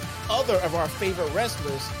way that other of our favorite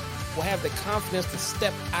wrestlers will have the confidence to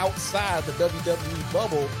step outside the WWE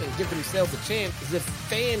bubble and give themselves a chance, is if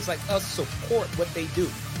fans like us support what they do.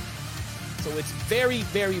 So it's very,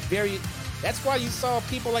 very, very... That's why you saw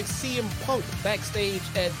people like CM Punk backstage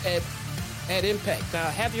at Impact. Now,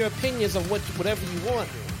 have your opinions of whatever you want.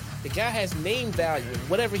 The guy has name value in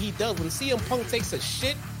whatever he does. When CM Punk takes a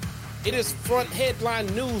shit, it is front headline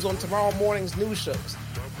news on tomorrow morning's news shows.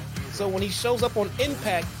 So when he shows up on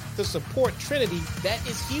Impact to support Trinity, that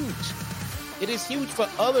is huge. It is huge for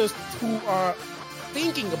others who are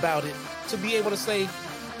thinking about it to be able to say,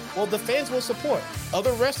 well, the fans will support.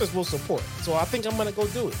 Other wrestlers will support. So I think I'm going to go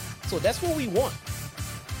do it. So that's what we want.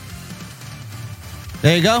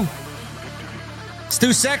 There you go.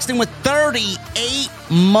 Stu Sexton with 38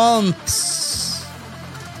 months.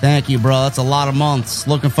 Thank you, bro. That's a lot of months.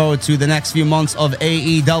 Looking forward to the next few months of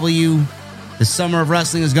AEW. The summer of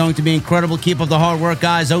wrestling is going to be incredible. Keep up the hard work,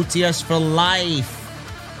 guys. OTS for life.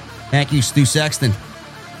 Thank you, Stu Sexton.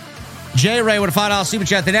 J. Ray with a $5 super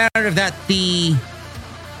chat. The narrative that the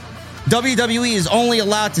WWE is only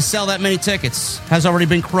allowed to sell that many tickets has already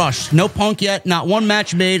been crushed. No Punk yet, not one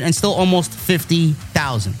match made, and still almost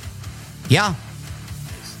 50,000. Yeah.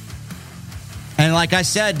 And like I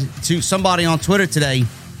said to somebody on Twitter today,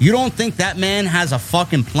 you don't think that man has a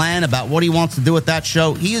fucking plan about what he wants to do with that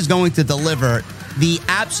show? He is going to deliver the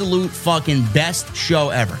absolute fucking best show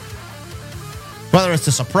ever. Whether it's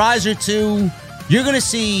a surprise or two, you're going to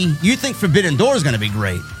see, you think Forbidden Door is going to be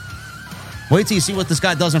great. Wait till you see what this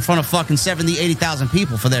guy does in front of fucking 70, 80,000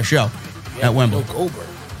 people for their show at Wimbledon. No Goldberg.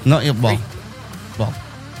 No, well,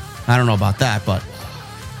 I don't know about that, but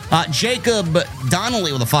Jacob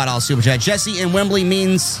Donnelly with a $5 super chat. Jesse in Wembley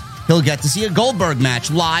means he'll get to see a Goldberg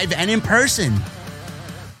match live and in person.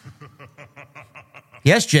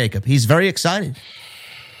 Yes, Jacob, he's very excited.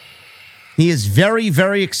 He is very,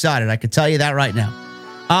 very excited. I can tell you that right now.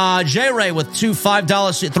 J-Ray with three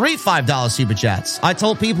 $5 super chats. I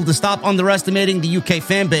told people to stop underestimating the UK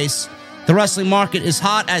fan base. The wrestling market is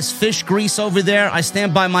hot as fish grease over there. I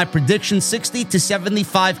stand by my prediction, 60 to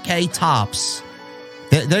 75K tops.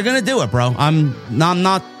 They're going to do it, bro. I'm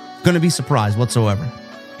not going to be surprised whatsoever.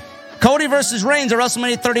 Cody versus Reigns at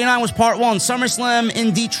WrestleMania 39 was part 1. SummerSlam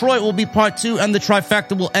in Detroit will be part 2, and the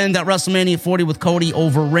trifecta will end at WrestleMania 40 with Cody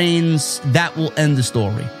over Reigns. That will end the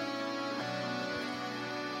story.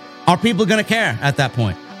 Are people going to care at that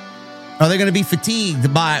point? Are they going to be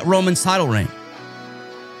fatigued by Roman's title reign?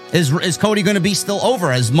 Is Cody going to be still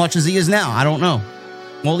over as much as he is now? I don't know.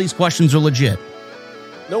 All these questions are legit.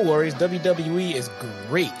 No worries. WWE is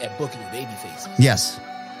great at booking babyfaces. Yes.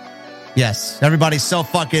 Yes, everybody's so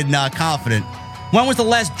fucking confident. When was the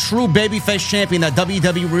last true babyface champion that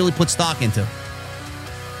WWE really put stock into?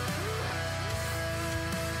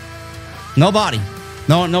 Nobody.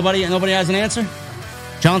 Nobody has an answer?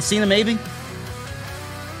 John Cena, maybe?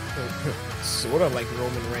 Sort of like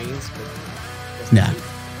Roman Reigns, but nah.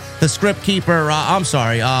 The script keeper,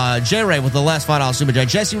 J-Ray with the last $5 super chat.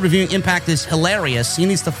 Jesse reviewing Impact is hilarious. He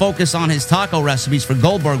needs to focus on his taco recipes for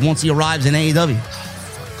Goldberg once he arrives in AEW.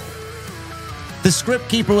 The script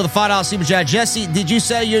keeper with a $5 super chat. Jesse, did you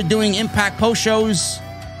say you're doing Impact post shows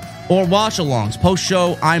or watch alongs? Post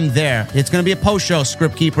show, I'm there. It's going to be a post show,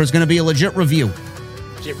 script keeper. It's going to be a legit review.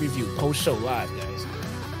 Legit review, post show live, guys.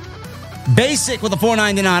 Basic with a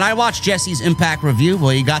 $4.99. I watched Jesse's Impact review.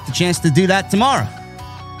 Well, you got the chance to do that tomorrow.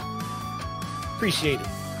 Appreciate it.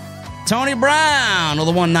 Tony Brown with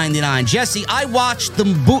a $1.99. Jesse, I watched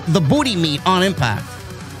the booty meat on Impact.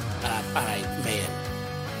 All right, man.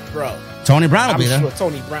 Bro. Tony Brown will be there. I'm sure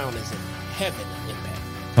Tony Brown is in heaven in Impact.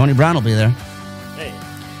 Tony Brown will be there. Hey.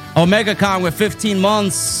 OmegaCon with 15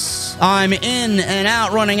 months. I'm in and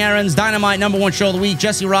out running errands. Dynamite #1 show of the week.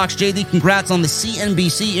 Jesse rocks. JD, congrats on the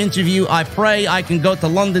CNBC interview. I pray I can go to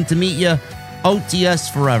London to meet you. OTS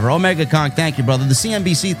forever. OmegaCon, thank you, brother. The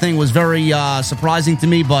CNBC thing was very surprising to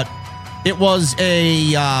me, but it was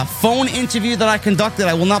a phone interview that I conducted.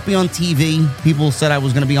 I will not be on TV. People said I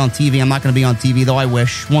was going to be on TV. I'm not going to be on TV, though I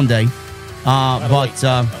wish one day. An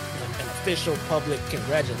official public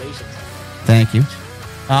congratulations. Thank you.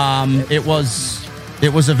 It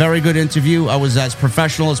was a very good interview. I was as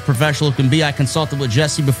professional can be. I consulted with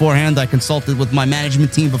Jesse beforehand. I consulted with my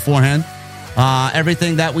management team beforehand.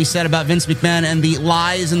 Everything that we said about Vince McMahon and the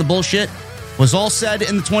lies and the bullshit was all said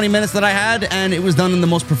in the 20 minutes that I had, and it was done in the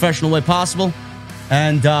most professional way possible.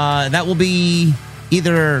 And that will be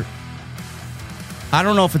either, I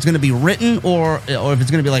don't know if it's going to be written or if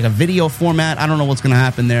it's going to be like a video format. I don't know what's going to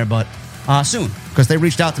happen there, but soon, because they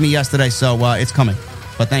reached out to me yesterday, so it's coming.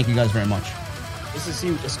 But thank you guys very much. This is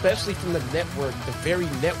huge, especially from the network, the very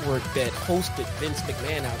network that hosted Vince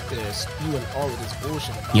McMahon out there spewing all of this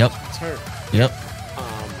bullshit about his return. Yep.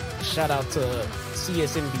 Shout out to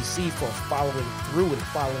CSNBC for following through and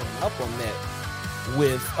following up on that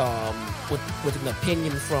with an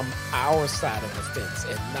opinion from our side of the fence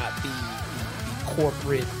and not the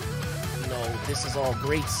corporate, this is all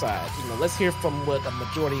great side. Let's hear from what a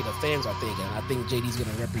majority of the fans are thinking. I think JD's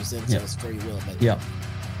going to represent us very well. Yeah.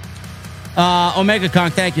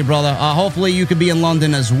 OmegaCon, thank you, brother. Hopefully you could be in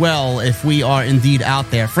London as well if we are indeed out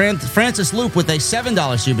there. Francis Loop with a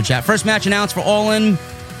 $7 super chat. First match announced for All In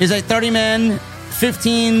is a 30-man,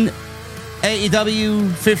 15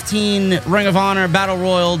 AEW, 15 Ring of Honor Battle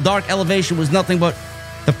Royal. Dark Elevation was nothing but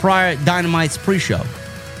the prior Dynamite's pre-show.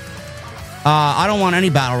 I don't want any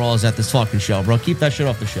Battle Royals at this fucking show, bro. Keep that shit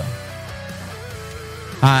off the show.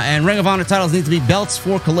 And Ring of Honor titles need to be belts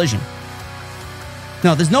for Collision.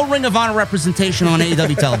 No, there's no Ring of Honor representation on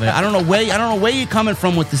AEW television. I don't know where you're coming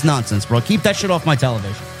from with this nonsense, bro. Keep that shit off my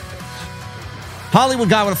television. Hollywood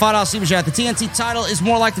guy with a $5 super chat. The TNT title is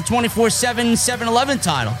more like the 24/7 7-Eleven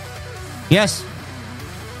title. Yes.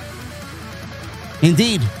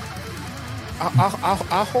 Indeed. I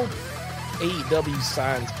hope AEW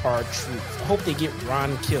signs our truth. I hope they get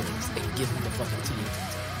Ron Killings and give him the fucking TNT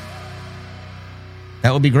title.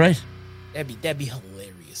 That would be great. That'd be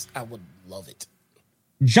hilarious. I would love it.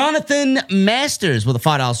 Jonathan Masters with a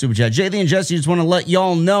 $5 super chat. JD and Jesse, just want to let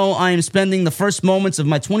y'all know I am spending the first moments of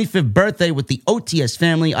my 25th birthday with the OTS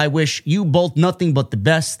family. I wish you both nothing but the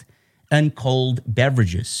best and cold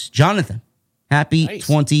beverages. Jonathan, happy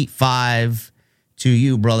 25 to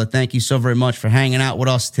you, brother. Thank you so very much for hanging out with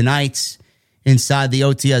us tonight inside the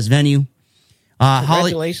OTS venue.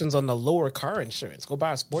 Congratulations on the lower car insurance. Go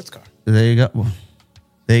buy a sports car. There you go.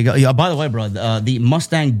 There you go. Yeah, by the way, bro, the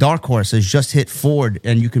Mustang Dark Horse has just hit Ford,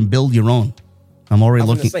 and you can build your own. I'm already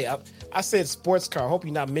looking. I said sports car. I hope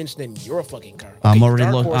you're not mentioning your fucking car.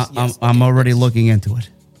 Okay, I'm already looking into it.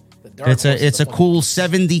 It's a cool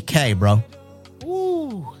 $70K, bro.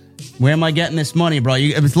 Woo. Where am I getting this money, bro?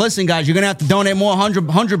 Listen, guys, you're gonna have to donate more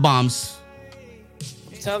 100 bombs.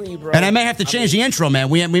 I'm telling you, bro. And I may have to change the intro, man.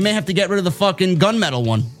 We may have to get rid of the fucking gunmetal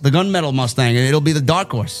one, the gunmetal Mustang, and it'll be the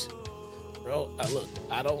Dark Horse. Bro, look,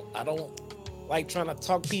 I don't like trying to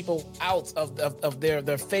talk people out of their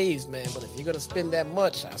faves, man. But if you're gonna spend that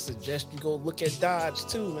much, I suggest you go look at Dodge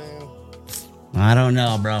too, man. I don't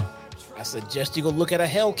know, bro. I suggest you go look at a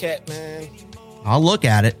Hellcat, man. I'll look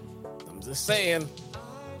at it. I'm just saying.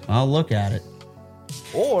 I'll look at it.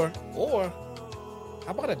 Or how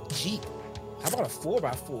about a Jeep? How about a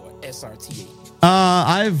 4x4 SRT8?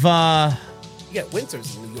 You got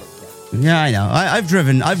winters in New York, bro. Yeah, I know. I've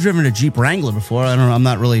driven a Jeep Wrangler before. I'm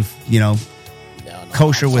not really, No,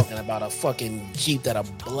 kosher I'm with. talking about a fucking Jeep that'll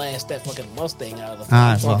blast that fucking Mustang out of the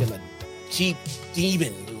Well. fucking a Jeep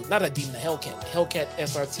Demon, dude. Not a Demon, a Hellcat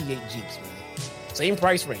SRT8 Jeeps, man. Same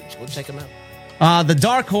price range. Go check them out. The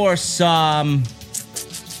Dark Horse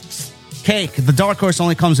cake. The Dark Horse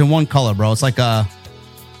only comes in one color, bro. It's like a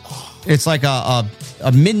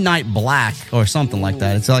midnight black or something like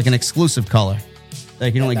that. It's like an exclusive color. That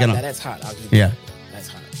you can only get on. That's hot. I'll give you that. That's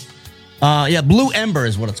hot. Blue Ember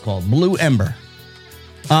is what it's called. Blue Ember.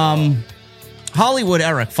 Hollywood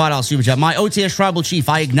Eric, $5 super chat. My OTS tribal chief,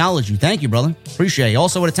 I acknowledge you. Thank you, brother. Appreciate you.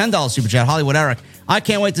 Also with a $10 super chat, Hollywood Eric. I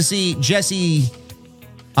can't wait to see Jesse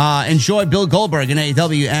enjoy Bill Goldberg in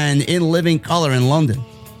AEW and in living color in London.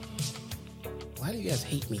 Why do you guys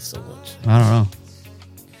hate me so much? I don't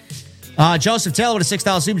know. Joseph Taylor with a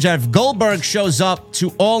 $6 super chat. If Goldberg shows up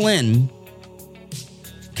to All In,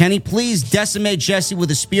 can he please decimate Jesse with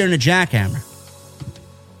a spear and a jackhammer?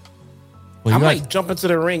 Well, I might jump into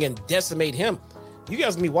the ring and decimate him. You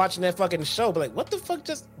guys be watching that fucking show, but like, what the fuck?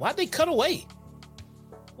 Why'd they cut away?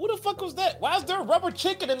 Who the fuck was that? Why is there a rubber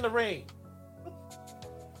chicken in the ring?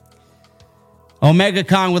 Omega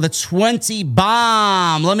Kong with a 20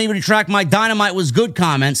 bomb. Let me retract my Dynamite was good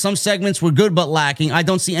comment. Some segments were good but lacking. I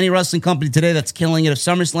don't see any wrestling company today that's killing it. If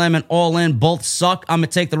SummerSlam and All In both suck, I'm going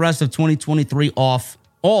to take the rest of 2023 off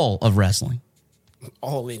all of wrestling.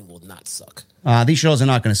 All In will not suck. These shows are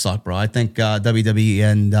not going to suck, bro. I think WWE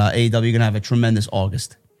and AEW are going to have a tremendous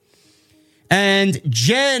August. And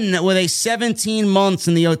Jen with a 17 months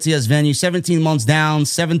in the OTS venue, 17 months down,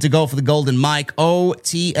 7 to go for the Golden Mike.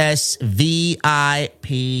 OTS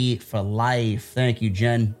VIP for life. Thank you,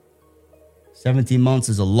 Jen. 17 months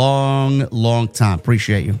is a long, long time.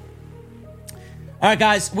 Appreciate you. All right,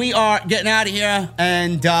 guys, we are getting out of here,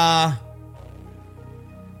 and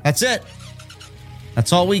that's it.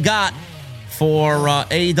 That's all we got for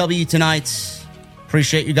AEW tonight.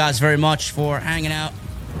 Appreciate you guys very much for hanging out.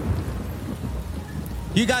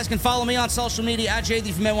 You guys can follow me on social media at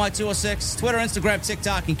JD from NY206, Twitter, Instagram,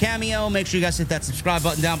 TikTok, and Cameo. Make sure you guys hit that subscribe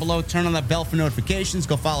button down below. Turn on that bell for notifications.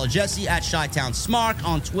 Go follow Jesse at Chi-Town Smark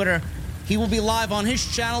on Twitter. He will be live on his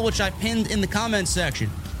channel, which I pinned in the comments section.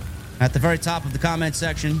 At the very top of the comment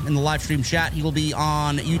section in the live stream chat, he will be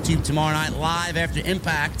on YouTube tomorrow night live after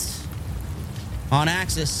Impact on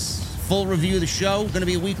Axis. Full review of the show. Going to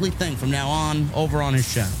be a weekly thing from now on over on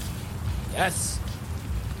his channel. Yes.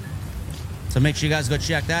 So make sure you guys go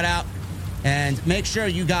check that out. And make sure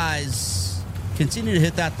you guys continue to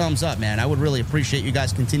hit that thumbs up, man. I would really appreciate you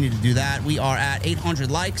guys continue to do that. We are at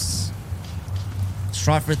 800 likes. Let's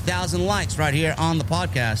try for 1,000 likes right here on the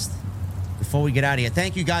podcast before we get out of here.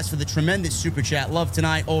 Thank you guys for the tremendous super chat. Love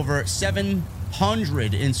tonight. Over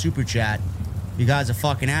 700 in super chat. You guys are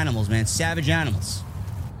fucking animals, man. Savage animals.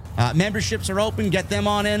 Memberships are open. Get them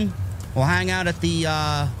on in. We'll hang out at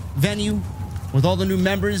the venue with all the new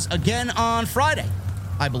members again on Friday,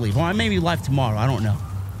 I believe. Or I may be live tomorrow. I don't know.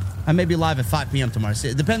 I may be live at 5 p.m. tomorrow,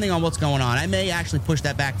 depending on what's going on. I may actually push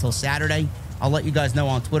that back till Saturday. I'll let you guys know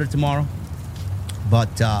on Twitter tomorrow.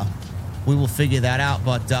 But we will figure that out.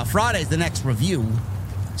 But Friday's the next review,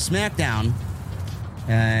 SmackDown.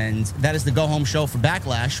 And that is the go-home show for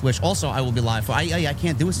Backlash, which also I will be live for. I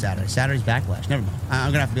can't do a Saturday. Saturday's Backlash. Never mind.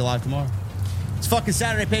 I'm going to have to be live tomorrow. It's fucking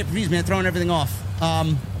Saturday pay-per-views, man. Throwing everything off.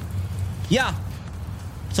 Yeah.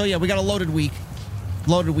 So, yeah, we got a loaded week.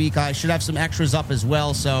 I should have some extras up as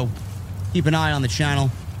well, so keep an eye on the channel.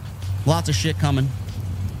 Lots of shit coming.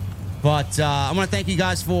 But I want to thank you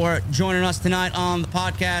guys for joining us tonight on the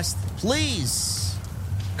podcast. Please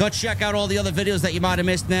go check out all the other videos that you might have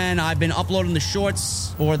missed, man. I've been uploading the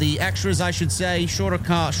shorts, or the extras, I should say,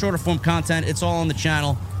 shorter form content. It's all on the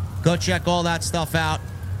channel. Go check all that stuff out.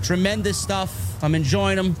 Tremendous stuff. I'm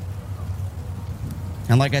enjoying them.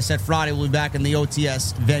 And like I said, Friday we'll be back in the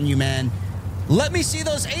OTS venue, man. Let me see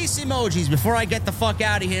those ace emojis before I get the fuck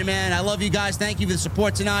out of here, man. I love you guys. Thank you for the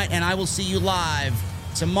support tonight, and I will see you live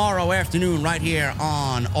tomorrow afternoon right here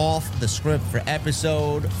on Off the Script for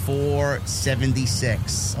episode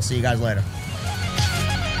 476. I'll see you guys later.